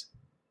because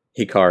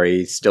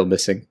Hikari's still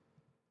missing.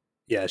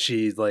 Yeah,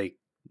 she like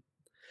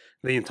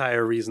the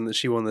entire reason that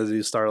she wanted to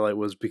do Starlight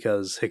was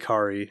because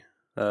Hikari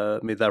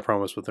made that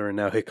promise with her, and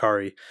now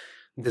Hikari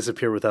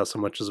disappeared without so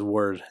much as a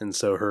word, and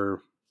so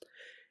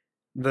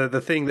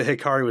the thing that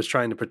Hikari was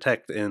trying to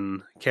protect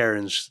in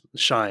Karen's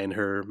shine,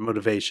 her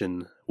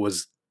motivation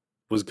was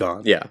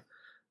gone. Yeah,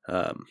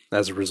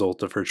 as a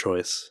result of her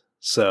choice.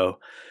 So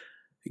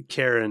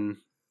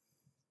Karen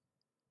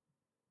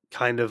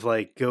kind of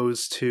like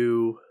goes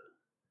to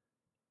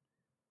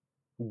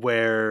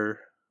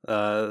where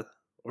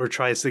or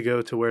tries to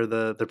go to where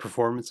the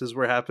performances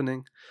were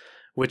happening,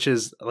 which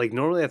is like,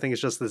 normally I think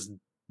it's just this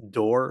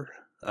door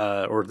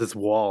or this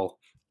wall,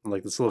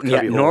 like this little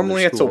cubby hole.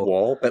 Normally it's a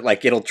wall, but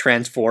like it'll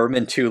transform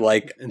into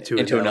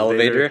an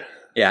elevator.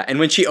 Yeah, and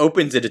when she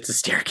opens it, it's a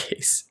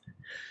staircase.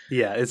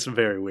 Yeah, it's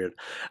very weird.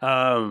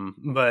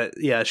 But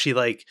yeah, she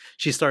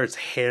starts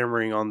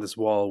hammering on this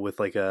wall with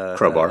like a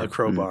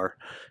crowbar,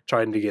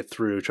 trying to get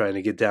through, trying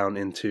to get down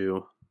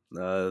into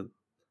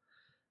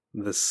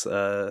this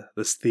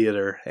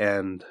theater,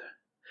 and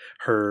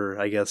her,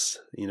 I guess,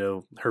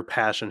 her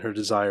passion, her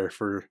desire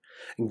for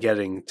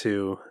getting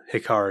to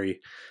Hikari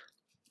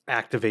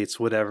activates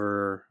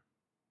whatever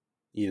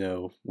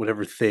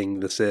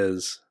thing this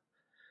is,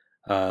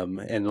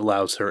 and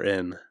allows her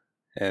in.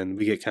 And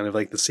we get kind of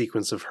like the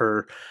sequence of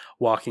her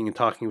walking and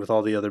talking with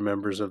all the other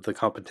members of the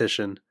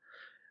competition,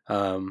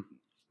 and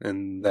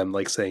them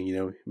like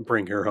saying,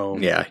 bring her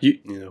home. Yeah,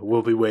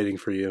 we'll be waiting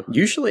for you.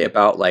 Usually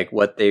about like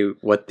what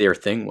their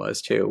thing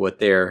was too, what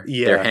their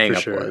hang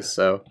up was.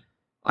 So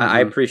I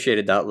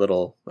appreciated that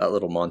little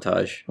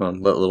montage,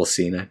 little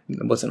scene. It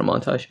wasn't a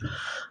montage.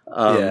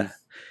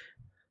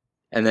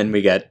 And then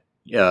we get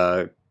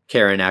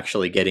Karen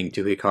actually getting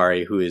to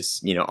Hikari, who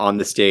is on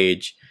the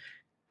stage,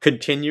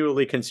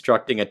 continually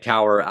constructing a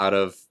tower out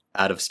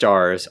of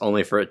stars,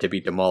 only for it to be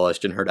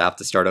demolished and her to have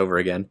to start over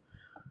again.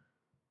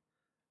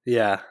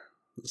 Yeah,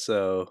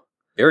 so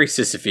very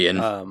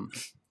Sisyphean.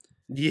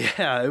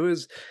 Yeah, it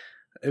was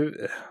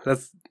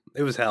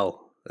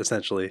hell,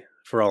 essentially,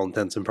 for all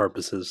intents and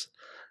purposes.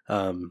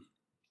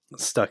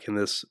 Stuck in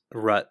this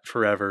rut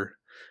forever,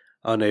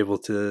 unable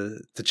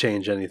to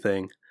change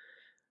anything.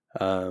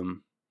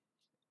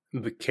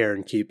 But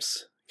Karen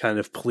keeps kind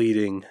of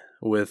pleading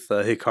with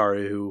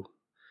Hikari, who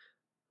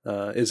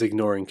is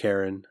ignoring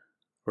Karen,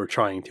 or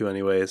trying to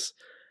anyways.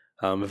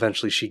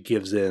 Eventually she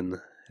gives in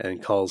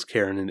and calls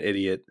Karen an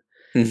idiot.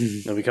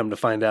 And we come to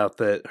find out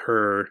that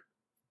her,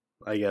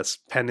 I guess,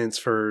 penance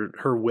for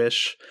her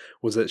wish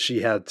was that she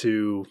had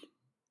to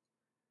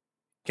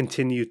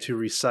continue to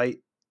recite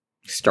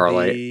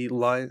Starlight.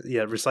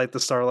 Recite the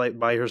Starlight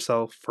by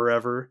herself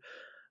forever,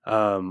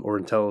 or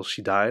until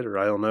she died, or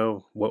I don't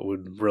know what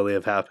would really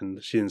have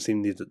happened. She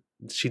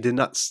did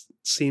not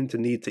seem to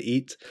need to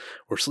eat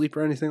or sleep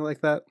or anything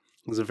like that.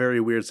 It was a very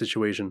weird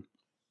situation.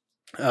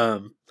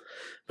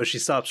 But she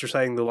stops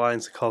reciting the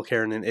lines to call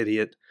Karen an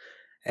idiot,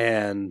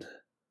 and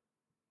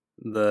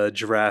the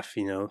giraffe,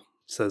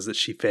 says that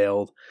she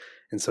failed,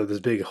 and so this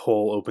big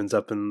hole opens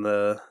up in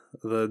the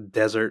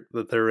desert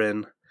that they're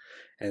in,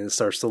 and it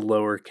starts to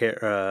lower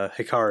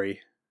Hikari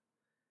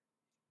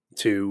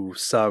to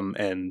some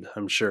end,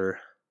 I'm sure.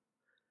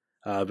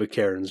 But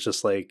Karen's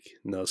just like,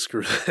 no,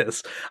 screw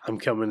this, I'm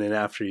coming in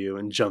after you,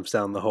 and jumps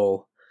down the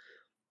hole.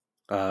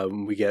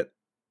 We get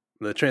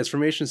the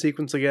transformation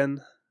sequence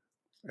again,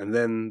 and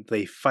then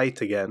they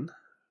fight again.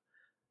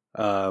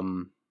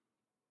 And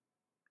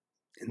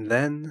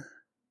then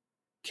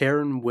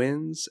Karen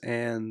wins,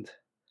 and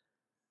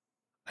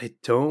I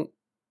don't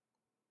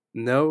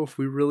know if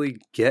we really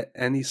get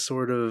any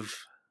sort of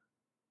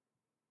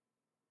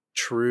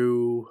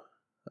true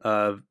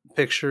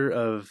picture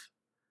of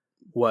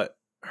what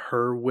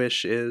her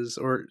wish is,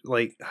 or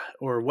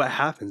what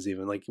happens,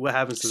 even like what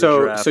happens to the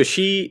giraffe. So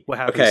she, what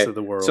happens to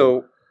the world.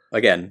 So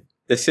again,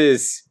 this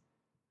is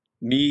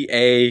me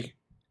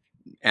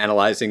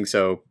analyzing,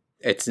 so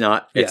it's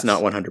not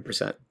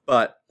 100%.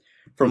 But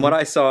from what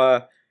I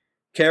saw,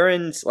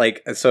 Karen's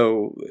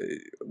so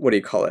what do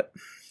you call it?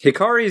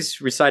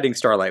 Hikari's reciting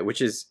Starlight,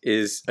 which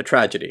is a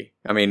tragedy.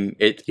 I mean,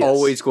 it's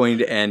always going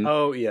to end.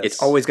 Oh, yes.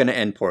 It's always going to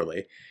end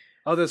poorly.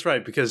 Oh, that's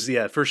right. Because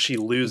first she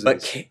loses,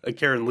 but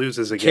Karen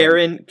loses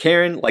again.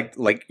 Karen,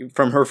 like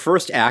from her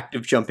first act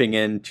of jumping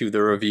into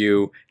the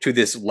review to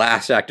this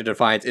last act of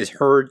Defiance, is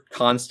her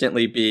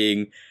constantly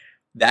being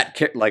that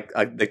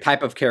the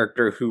type of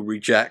character who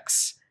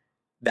rejects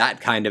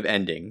that kind of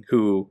ending,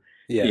 who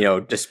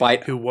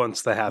despite who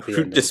wants the happy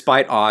ending,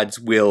 despite odds,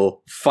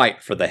 will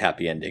fight for the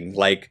happy ending,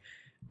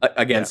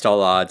 against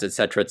all odds,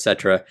 etc.,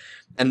 etc.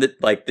 And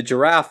the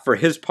giraffe, for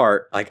his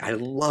part, I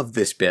love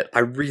this bit. I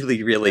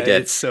really, really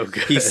did. It's so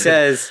good. He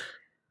says,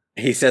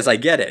 I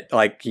get it.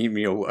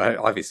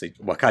 Obviously,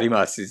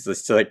 wakarimasu is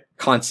just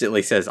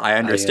constantly says, I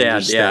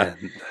understand. Yeah,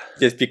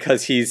 just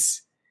because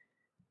he's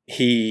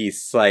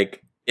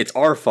like, it's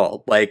our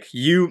fault.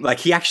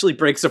 He actually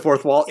breaks the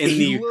fourth wall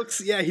he looks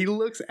at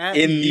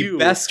the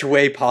best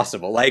way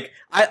possible. I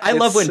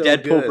love when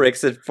Deadpool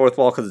breaks the fourth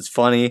wall because it's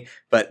funny,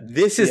 but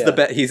this is the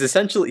best. He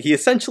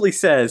essentially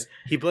says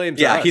he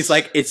blames us. He's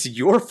like, it's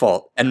your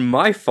fault and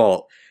my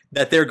fault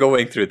that they're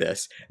going through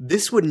this.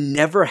 This would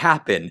never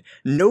happen.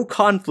 No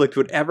conflict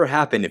would ever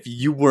happen if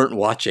you weren't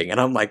watching. And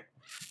I'm like,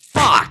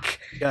 fuck.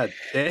 God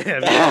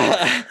damn.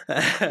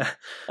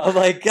 I'm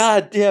like,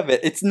 God damn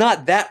it. It's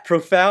not that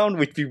profound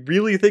if you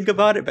really think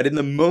about it, but in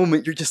the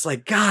moment you're just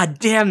like, God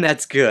damn,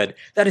 that's good.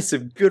 That is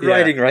some good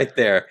writing right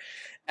there.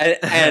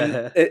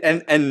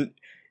 And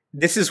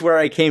this is where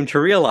I came to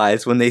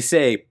realize when they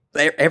say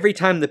every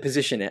time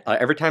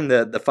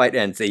the fight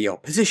ends, they yell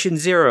position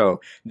 0,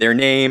 their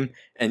name,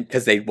 and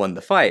because they won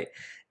the fight.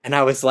 And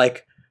I was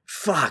like,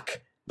 fuck.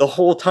 The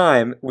whole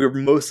time, we were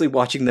mostly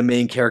watching the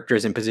main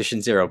characters in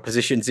position 0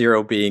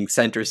 being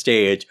center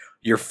stage,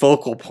 your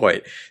focal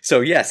point. So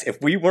yes,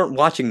 if we weren't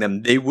watching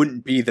them, they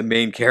wouldn't be the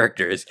main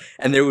characters,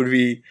 and there would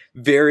be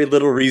very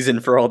little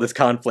reason for all this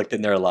conflict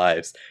in their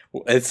lives.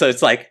 And so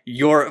it's like,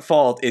 your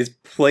fault is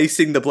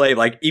placing the blame,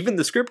 even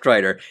the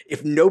scriptwriter,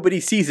 if nobody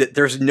sees it,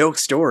 there's no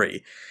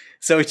story.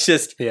 So it's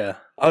just, I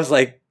was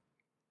like,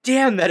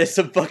 damn, that is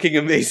some fucking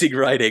amazing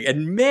writing.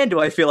 And man,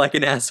 do I feel like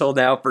an asshole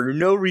now for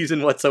no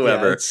reason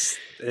whatsoever.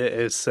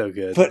 It's so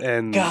good. But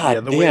and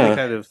God, the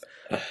way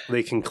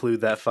they conclude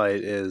that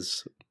fight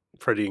is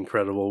pretty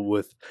incredible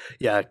with,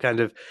 kind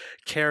of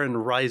Karen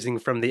rising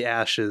from the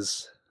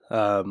ashes,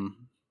 and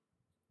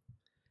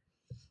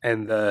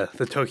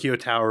the Tokyo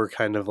Tower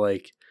kind of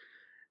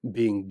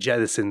being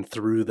jettisoned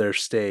through their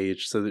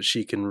stage so that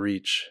she can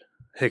reach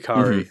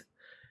Hikari,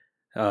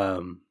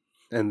 and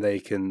they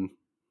can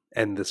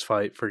end this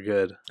fight for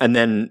good. And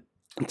then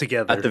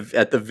together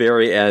at the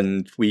very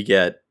end, we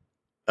get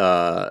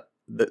the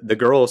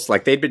girls,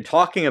 they'd been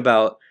talking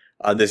about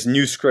this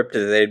new script that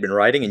they'd been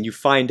writing, and you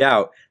find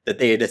out that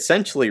they had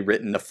essentially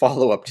written a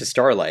follow-up to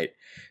Starlight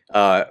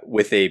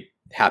with a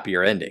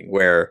happier ending,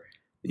 where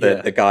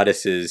the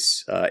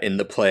goddesses in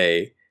the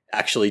play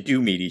actually do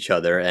meet each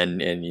other,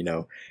 and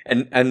the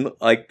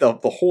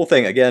whole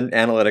thing, again,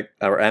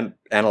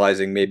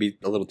 analyzing maybe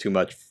a little too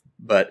much,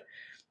 but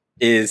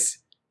is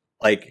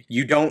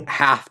you don't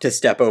have to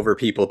step over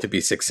people to be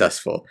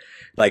successful.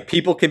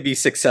 People can be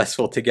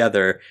successful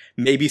together.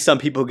 Maybe some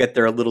people get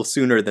there a little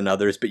sooner than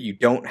others, but you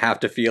don't have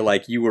to feel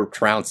like you were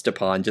trounced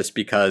upon just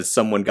because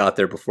someone got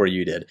there before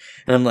you did.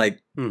 And I'm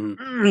like,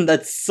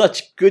 that's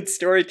such good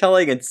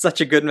storytelling and such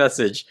a good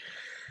message.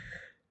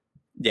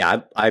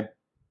 Yeah, I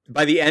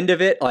by the end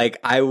of it,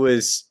 I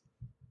was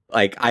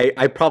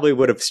I probably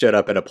would have stood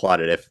up and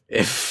applauded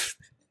if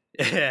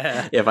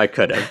I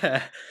could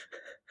have.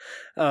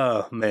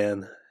 Oh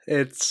man.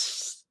 It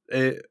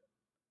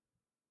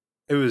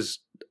was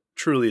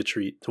truly a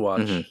treat to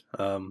watch.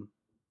 I'm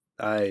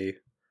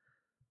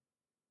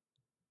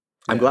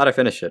glad I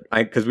finished it.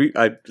 Because you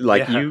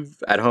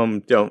at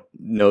home don't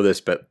know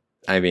this, but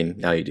I mean,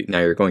 now you do. Now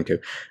you're going to.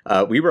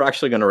 We were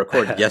actually going to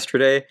record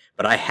yesterday,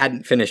 but I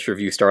hadn't finished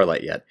Review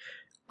Starlight yet.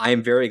 I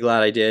am very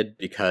glad I did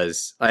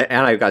because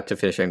I got to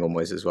finish Angle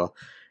Moise as well,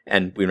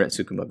 and we rent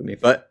Tsukumogami.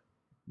 But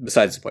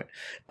besides the point,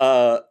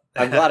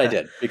 I'm glad I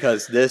did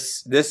because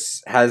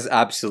this has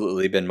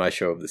absolutely been my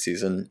show of the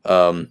season.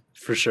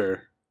 For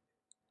sure.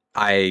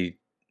 I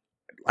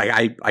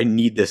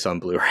need this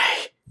on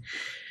Blu-ray.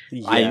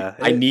 Yeah,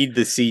 I need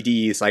the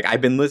CDs.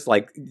 I've been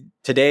listening.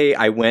 Today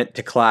I went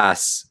to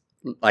class.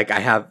 I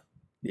have.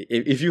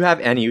 If you have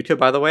Anyuta,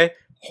 by the way,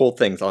 whole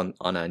thing's on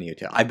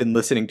Anyuta. I've been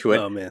listening to it.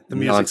 Oh man, the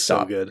music's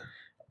so good.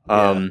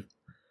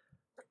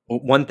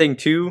 One thing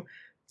too,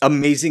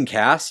 amazing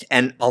cast,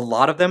 and a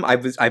lot of them. I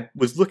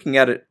was looking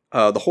at it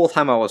the whole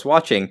time I was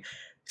watching.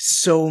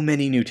 So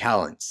many new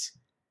talents.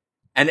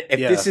 And if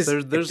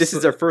this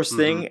is their first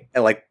thing,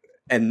 like,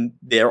 and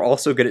they're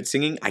also good at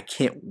singing, I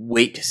can't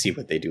wait to see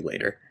what they do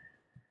later.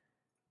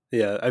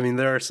 Yeah, I mean,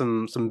 there are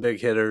some big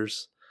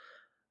hitters.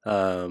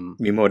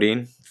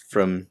 Mimorin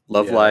from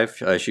Love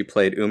Live. She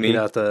played Umi.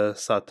 Hinata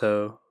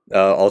Sato.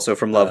 Also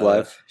from Love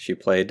Live. She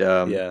played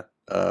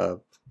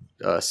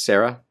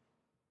Sarah.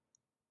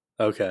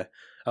 Okay.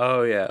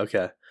 Oh, yeah,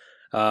 okay.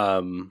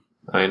 Aina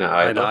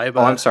Aiba.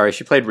 Oh, I'm sorry.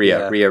 She played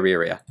Ria. Yeah.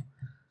 Ria.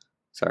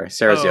 Sorry.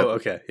 Sarah's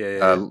okay.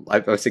 Yeah. I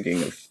was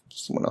thinking of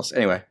someone else.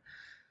 Anyway.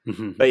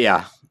 But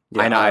Aina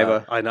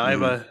Aiba. Aina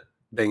Aiba,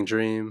 Bang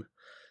Dream.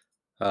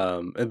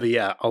 But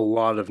yeah, a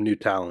lot of new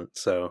talent.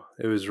 So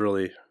it was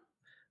really,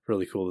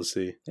 really cool to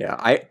see. Yeah.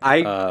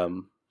 I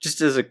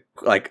just as a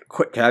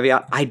quick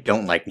caveat, I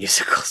don't like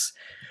musicals.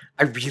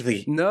 I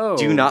really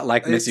do not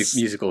like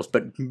musicals,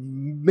 but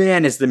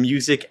man, is the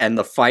music and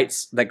the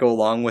fights that go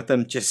along with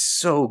them just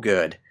so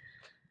good.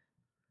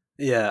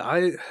 Yeah,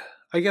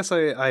 I guess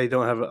I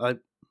don't have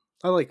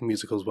I like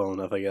musicals well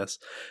enough, I guess,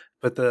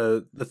 but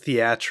the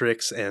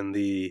theatrics and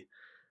the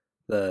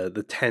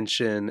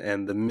tension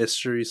and the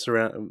mystery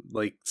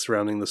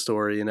surrounding the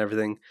story and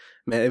everything,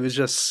 man, it was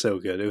just so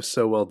good. It was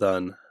so well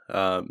done.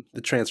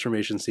 The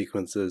transformation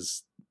sequence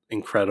is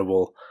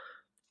incredible.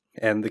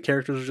 And the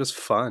characters are just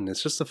fun.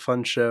 It's just a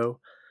fun show.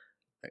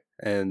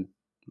 And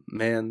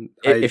man,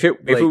 if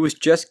it was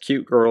just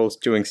cute girls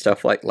doing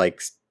stuff like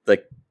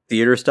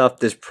theater stuff,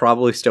 this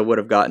probably still would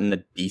have gotten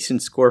a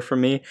decent score from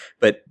me.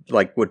 But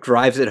like, what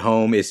drives it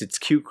home is it's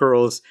cute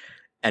girls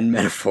and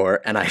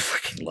metaphor, and I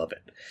fucking love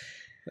it.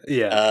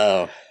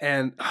 Yeah.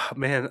 And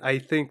man, I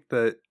think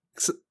that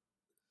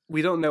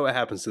we don't know what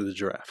happens to the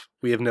giraffe.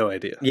 We have no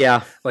idea.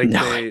 Yeah.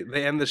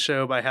 They end the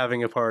show by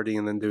having a party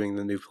and then doing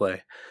the new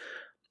play.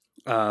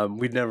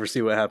 We'd never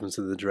see what happens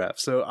to the giraffe.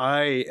 So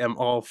I am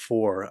all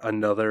for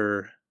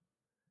another,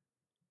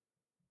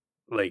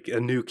 a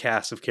new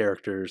cast of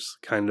characters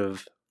kind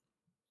of,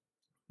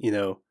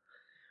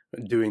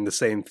 doing the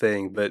same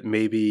thing, but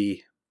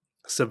maybe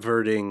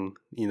subverting,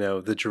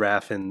 the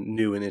giraffe in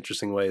new and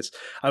interesting ways.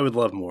 I would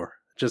love more.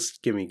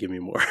 Just give me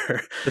more.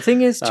 The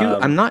thing is too,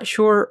 I'm not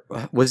sure,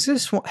 was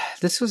this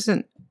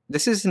isn't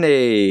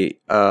a,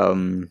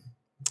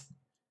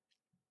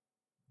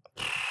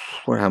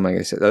 how am I going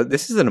to say that?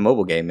 This isn't a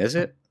mobile game, is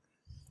it?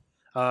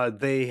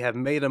 They have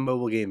made a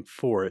mobile game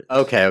for it.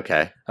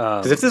 Okay.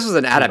 Because if this was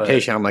an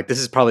adaptation, I'm like, this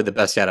is probably the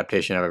best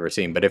adaptation I've ever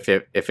seen. But if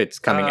it's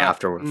coming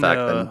after the fact,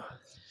 then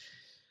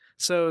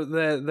so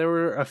there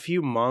were a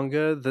few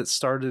manga that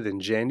started in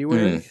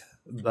January,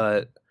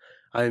 but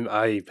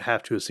I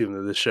have to assume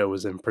that this show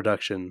was in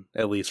production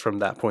at least from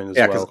that point as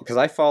well. Yeah, because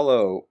I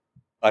follow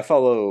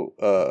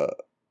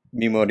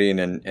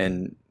Mimorin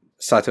and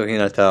Sato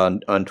Hinata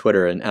on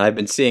Twitter, and I've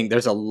been seeing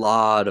there's a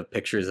lot of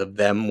pictures of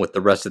them with the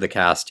rest of the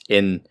cast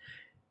in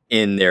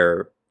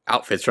their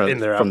outfits from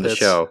the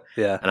show.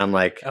 Yeah, and I'm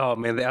like, oh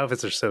man, the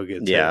outfits are so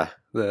good. Too. Yeah,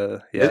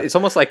 it's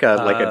almost like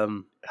a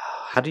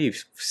how do you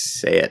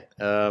say it?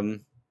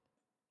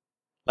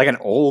 Like an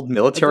old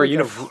military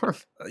uniform.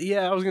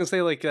 Yeah, I was gonna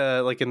say like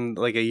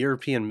a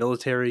European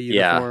military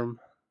uniform.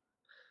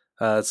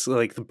 It's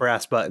like the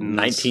brass buttons,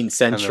 19th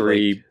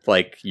century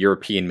like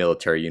European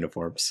military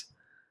uniforms.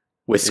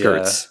 With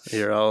skirts. Yeah.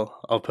 Here,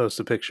 I'll post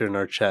a picture in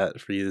our chat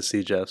for you to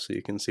see, Jeff, so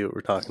you can see what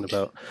we're talking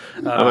about.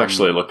 I'm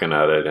actually looking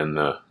at it in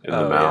the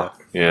mouth.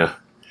 Yeah.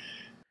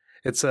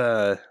 It's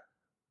a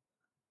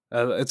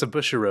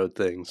Bushiroad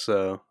thing.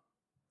 So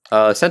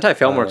Sentai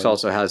Filmworks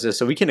also has this,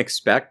 so we can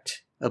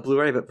expect a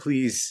Blu-ray, but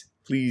please,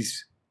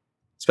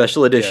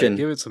 special edition. Yeah,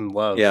 give it some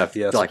love. Yeah,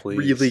 yes, please.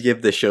 Really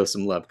give this show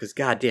some love, because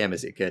goddamn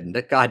is it good,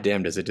 and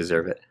goddamn does it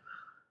deserve it.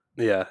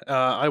 Yeah,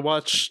 I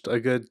watched a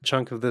good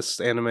chunk of this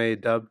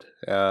anime dubbed.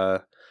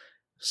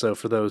 So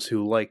for those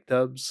who like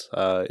dubs,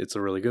 it's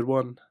a really good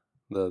one.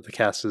 The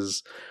cast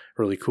is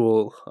really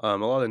cool. A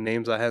lot of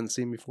names I hadn't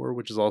seen before,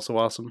 which is also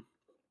awesome.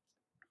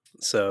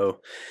 So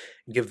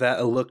give that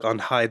a look on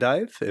High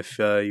Dive if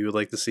you would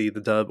like to see the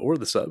dub or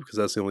the sub, because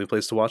that's the only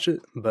place to watch it.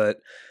 But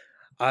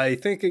I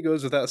think it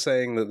goes without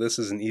saying that this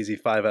is an easy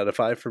 5 out of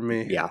 5 for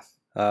me. Yeah.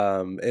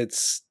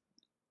 It's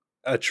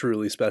a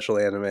truly special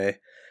anime.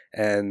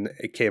 And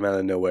it came out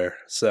of nowhere.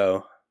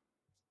 So,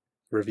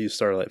 review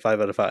Starlight 5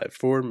 out of 5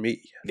 for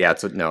me. Yeah,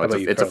 it's a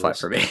 5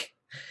 for me.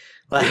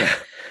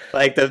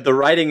 Like the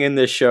writing in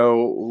this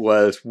show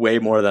was way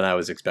more than I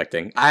was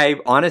expecting. I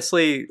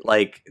honestly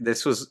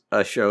this was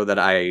a show that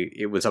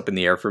it was up in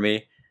the air for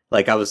me.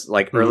 Like I was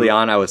early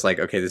on, I was like,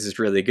 okay, this is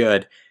really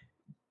good,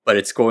 but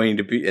it's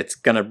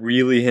gonna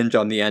really hinge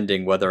on the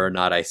ending whether or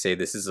not I say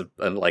this is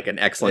an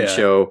excellent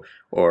show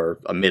or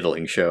a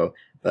middling show.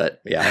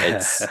 But yeah,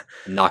 it's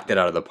knocked it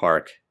out of the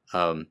park.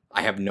 I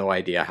have no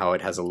idea how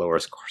it has a lower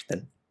score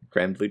than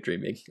Grand Blue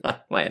Dreaming on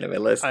my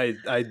anime list. I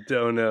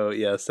don't know.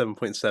 Yeah,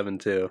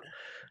 7.72,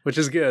 which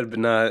is good, but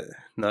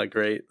not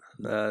great.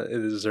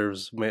 It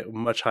deserves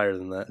much higher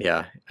than that.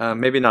 Yeah,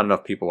 maybe not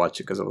enough people watch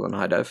it because it was on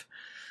High Dive.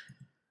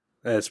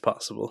 It's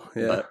possible.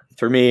 Yeah, but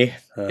for me,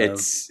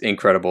 it's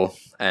incredible,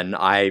 and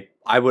I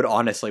would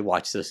honestly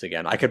watch this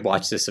again. I could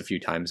watch this a few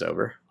times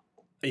over.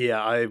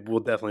 Yeah, I will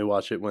definitely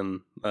watch it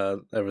when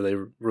ever they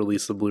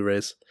release the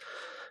Blu-rays,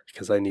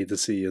 because I need to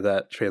see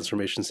that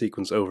transformation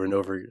sequence over and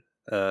over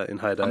in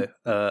high def.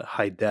 I'm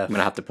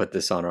gonna have to put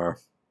this on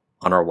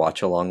our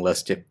watch along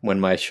list when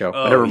my show,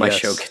 whenever my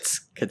show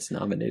gets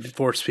nominated.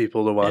 Force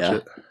people to watch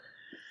it.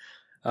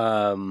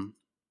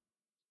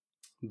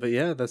 But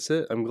yeah, that's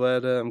it. I'm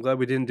glad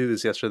we didn't do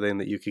this yesterday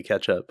and that you could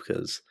catch up,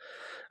 because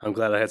I'm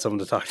glad I had someone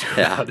to talk to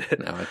about it.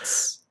 No,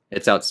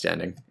 it's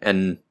outstanding,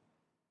 and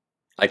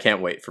I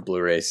can't wait for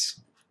Blu-rays.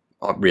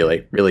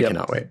 Really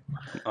cannot wait.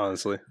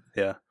 Honestly,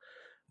 yeah.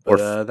 But,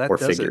 or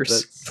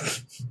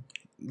figures.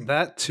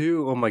 That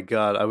too. Oh my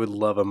god, I would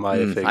love a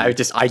Maya figure.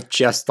 I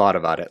just thought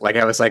about it. Like,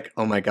 I was like,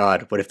 oh my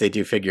god, what if they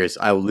do figures?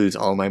 I will lose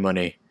all my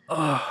money.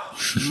 Oh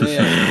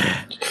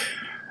man.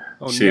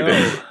 See,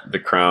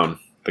 the crown.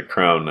 The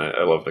crown.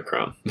 I love the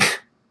crown.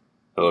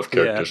 I love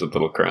characters with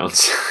little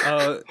crowns.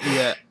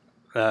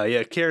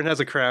 Yeah. Karen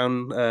has a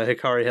crown.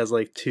 Hikari has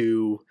like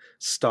 2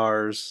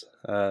 stars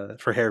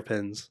for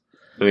hairpins.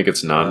 I think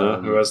it's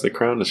Nana who has the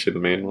crown. Is she the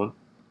main one?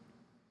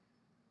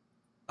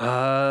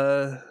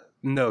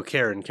 No,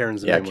 Karen.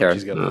 Karen's the main one.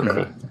 She's got a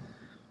crown.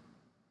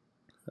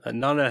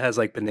 Nana has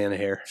like banana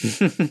hair.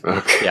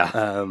 Okay.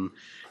 Yeah.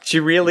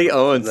 She really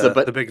owns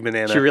the big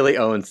banana. She really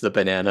owns the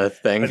banana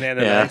thing.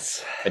 Banana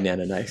nice.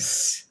 Banana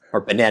nice. Or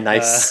banana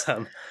nice.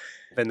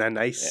 Banana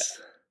nice.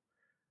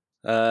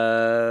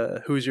 Yeah.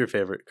 Who's your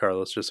favorite,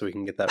 Carlos? Just so we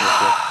can get that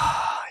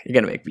right. You're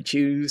gonna make me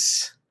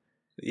choose.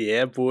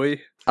 Yeah, boy.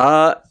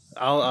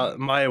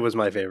 Maya was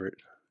my favorite.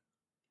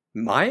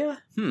 Maya?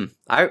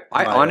 I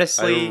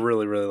honestly... I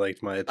really, really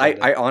liked Maya.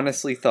 I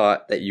honestly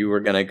thought that you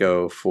were gonna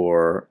go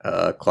for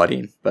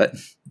Claudine, but...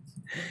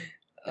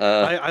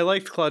 I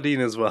liked Claudine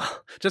as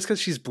well. Just because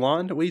she's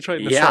blonde? What are you trying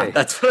to say? Yeah,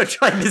 that's what I'm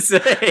trying to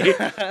say.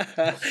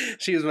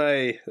 She was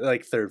my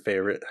third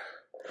favorite.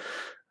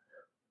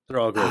 They're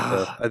all great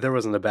though. There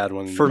wasn't a bad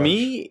one. For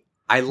me,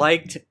 I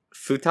liked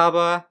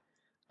Futaba,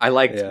 I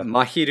liked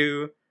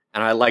Mahiru,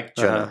 and I liked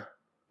Jonah.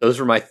 Those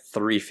were my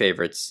 3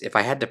 favorites. If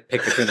I had to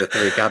pick between the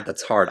 3, God,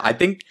 that's hard. I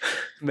think...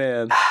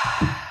 Man.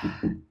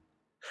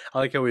 I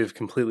like how we have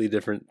completely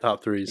different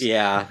top 3s.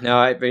 Yeah, no,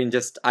 I mean,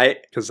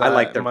 because I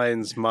like them.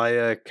 Mine's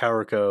Maya,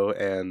 Karuko,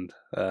 and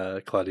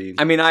Claudine.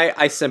 I mean,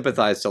 I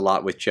sympathized a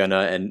lot with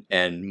Jenna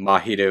and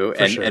Mahiru,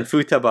 and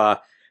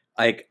Futaba.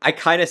 Like, I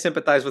kind of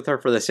sympathize with her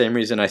for the same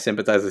reason I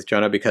sympathize with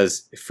Jonah,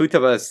 because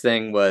Futaba's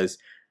thing was,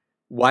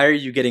 why are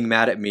you getting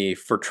mad at me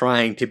for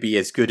trying to be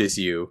as good as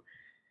you,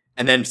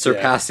 and then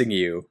surpassing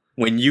you,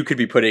 when you could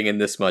be putting in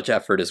this much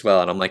effort as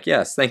well? And I'm like,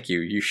 yes, thank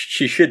you.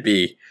 She should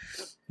be,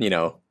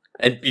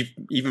 and be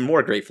even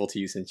more grateful to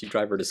you since you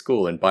drive her to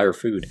school and buy her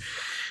food.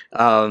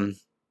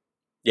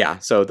 Yeah,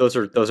 so those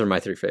are my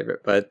 3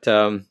 favorite. But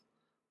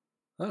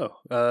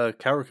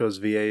Karuko's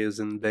VA is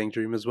in Bang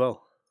Dream as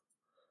well.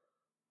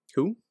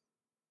 Who?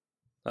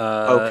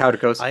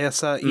 Karuko's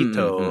Ayasa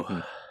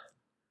Ito.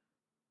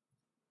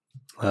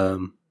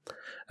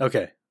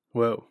 Okay.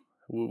 Well,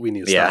 we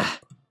need to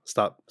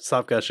stop.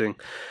 Stop gushing.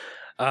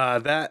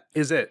 That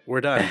is it. We're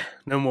done.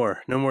 No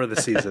more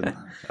this season.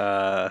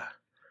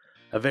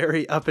 A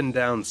very up and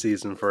down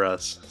season for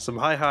us. Some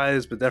high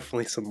highs, but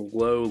definitely some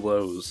low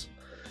lows.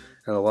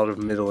 And a lot of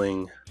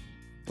middling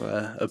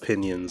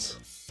opinions.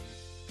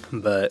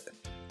 But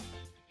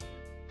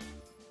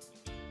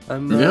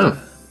I'm going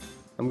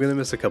to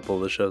miss a couple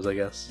of the shows, I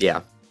guess.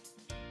 Yeah.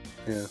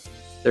 Yeah.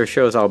 There are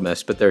shows I'll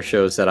miss, but there are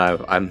shows that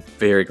I'm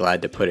very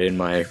glad to put in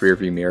my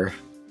rearview mirror.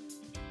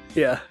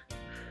 Yeah.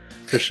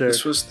 For sure.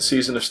 This was the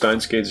season of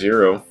Steins Gate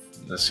Zero.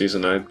 The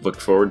season I looked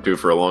forward to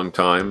for a long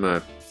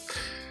time.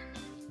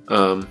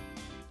 I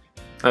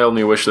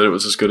only wish that it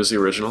was as good as the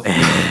original.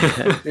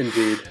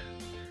 Indeed.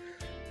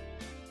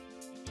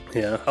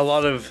 Yeah, a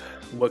lot of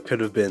what could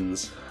have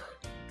beens.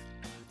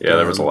 Yeah,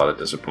 there was a lot of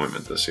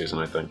disappointment this season,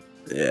 I think.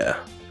 Yeah.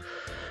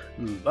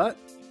 But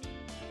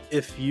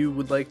if you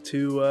would like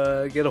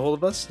to get a hold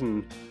of us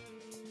and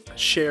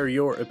share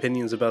your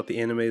opinions about the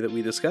anime that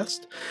we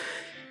discussed,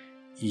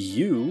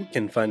 you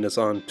can find us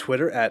on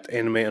Twitter at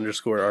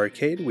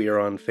anime_arcade. We are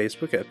on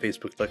Facebook at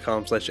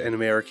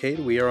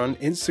facebook.com/animearcade. We are on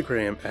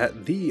Instagram at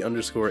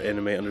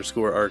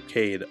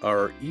 _anime_arcade.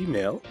 Our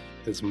email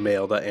is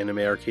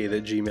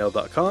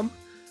mail.animearcade@gmail.com.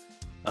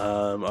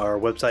 Our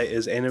website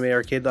is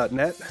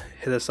animearcade.net.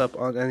 Hit us up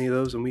on any of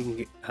those, and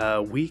we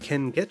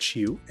can get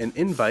you an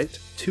invite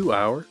to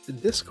our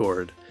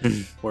Discord,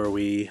 where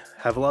we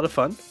have a lot of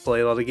fun, play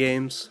a lot of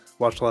games,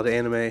 watch a lot of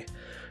anime.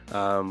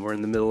 We're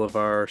in the middle of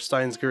our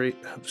Steins Gate.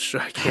 I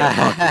can't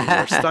talk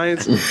anymore.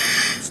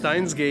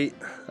 Steins Gate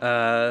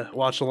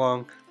watch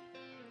along.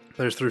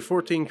 There's through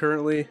 14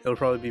 currently. It'll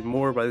probably be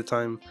more by the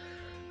time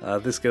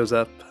this goes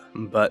up,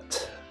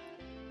 but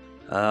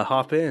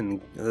hop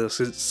in,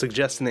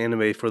 suggest an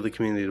anime for the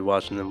community to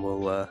watch, and then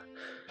we'll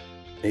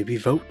maybe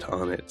vote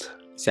on it.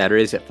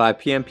 Saturdays at 5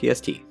 p.m.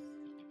 PST.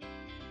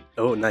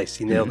 Oh, nice.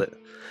 You nailed it.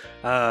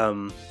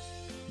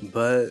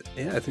 But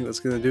yeah, I think that's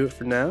going to do it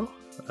for now.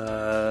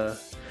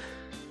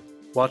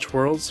 Watch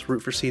Worlds,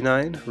 root for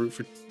C9, root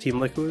for Team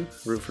Liquid,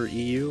 root for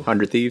EU.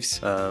 100 Thieves.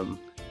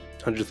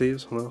 100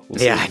 Thieves. Well,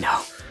 we'll yeah, I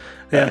know.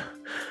 Yeah.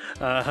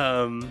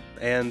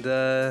 And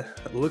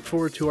look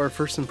forward to our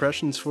first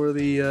impressions for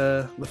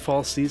the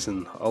fall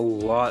season. A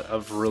lot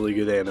of really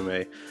good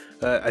anime.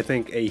 I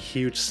think a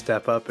huge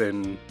step up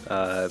in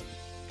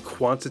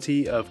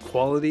quantity of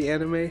quality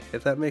anime,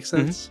 if that makes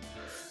sense,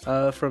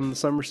 from the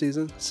summer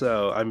season.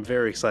 So I'm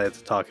very excited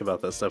to talk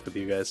about that stuff with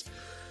you guys.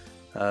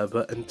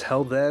 But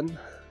until then,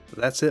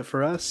 that's it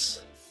for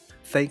us.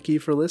 Thank you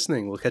for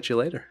listening. We'll catch you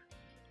later.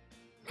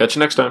 Catch you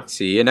next time.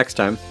 See you next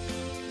time.